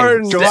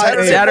Saturday. July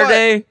 8th.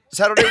 Saturday.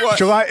 Saturday what?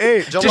 July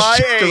 8th. July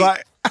 8th.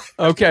 July.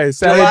 Okay,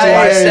 Saturday,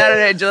 July 8th.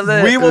 Saturday,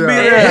 July. We will be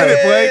Yeah. there. Hit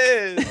it, Blake.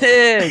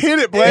 It's Hit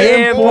it,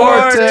 Blake.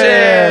 important.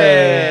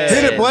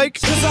 Hit it, Blake.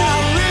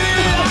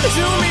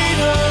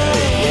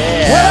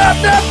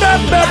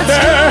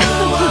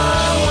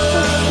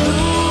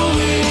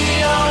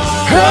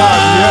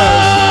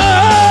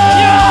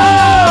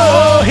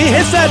 Oh, he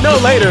hits that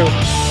note later.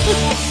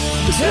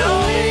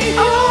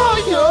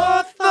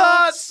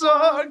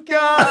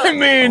 I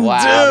mean, Wow,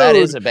 dude, that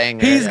is a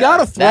banger. He's got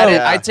a That throat. is-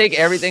 I take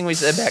everything we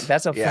said back.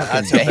 That's a fucking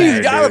that's a banger. He's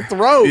got a dude.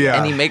 throat. Yeah.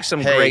 And he makes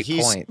some great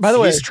points. By the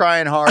way, he's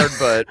trying hard,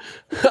 but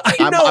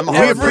I know I'm We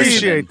hard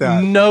appreciate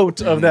that.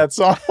 note of that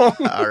song.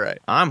 All right.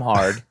 I'm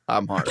hard.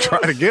 I'm hard. Try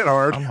to get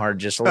hard. I'm hard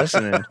just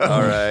listening.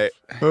 All right.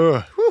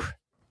 Ugh.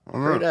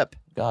 Straight up.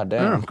 God Yeah,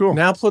 damn. cool.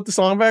 Now put the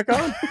song back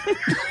on.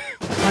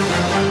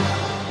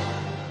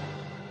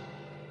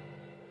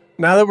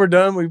 Now that we're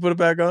done, we put it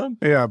back on.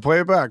 Yeah, play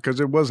it back because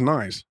it was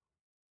nice.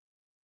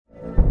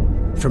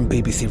 From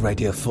BBC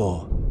Radio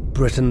 4,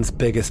 Britain's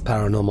biggest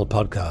paranormal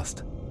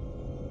podcast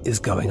is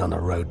going on a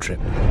road trip.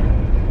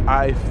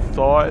 I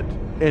thought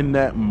in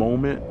that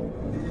moment,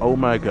 oh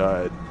my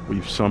God,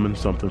 we've summoned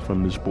something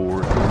from this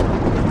board.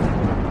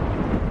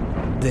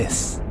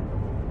 This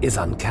is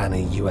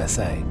Uncanny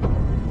USA.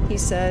 He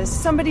says,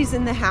 somebody's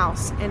in the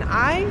house, and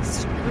I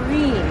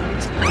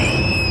screamed.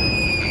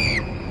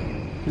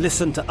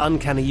 Listen to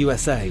Uncanny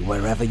USA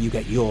wherever you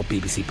get your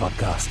BBC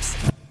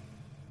podcasts,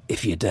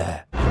 if you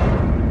dare.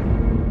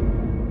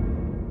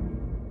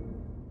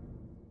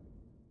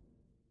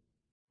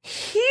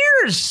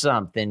 Here's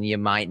something you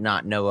might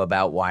not know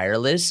about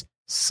wireless.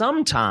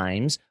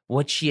 Sometimes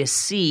what you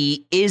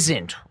see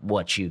isn't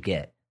what you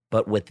get.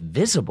 But with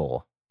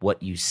Visible,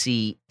 what you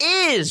see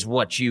is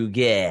what you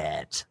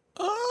get.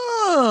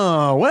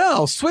 Oh,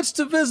 well, switch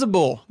to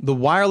Visible, the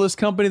wireless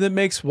company that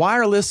makes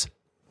wireless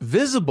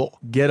visible.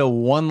 Get a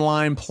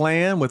one-line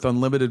plan with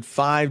unlimited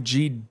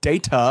 5G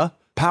data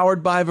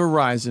powered by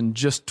Verizon.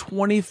 Just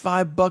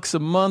 $25 a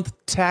month,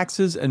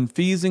 taxes and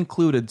fees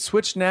included.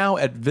 Switch now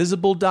at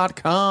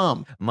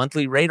Visible.com.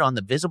 Monthly rate on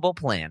the Visible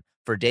plan.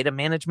 For data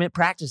management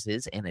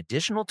practices and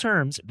additional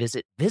terms,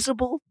 visit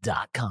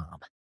Visible.com.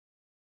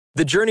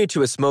 The journey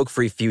to a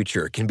smoke-free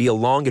future can be a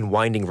long and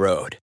winding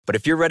road. But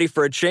if you're ready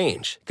for a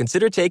change,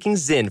 consider taking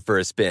Zyn for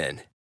a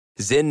spin.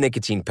 Zyn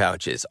nicotine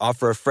pouches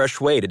offer a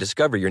fresh way to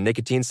discover your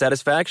nicotine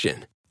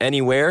satisfaction.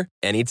 Anywhere,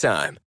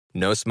 anytime.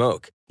 No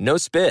smoke, no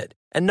spit,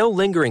 and no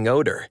lingering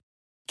odor.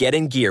 Get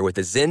in gear with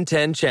the Zyn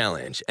 10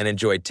 Challenge and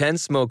enjoy 10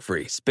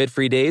 smoke-free,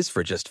 spit-free days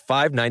for just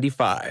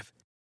 $5.95.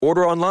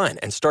 Order online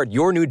and start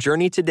your new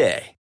journey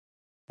today.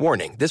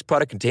 Warning, this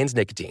product contains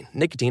nicotine.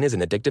 Nicotine is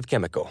an addictive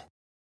chemical.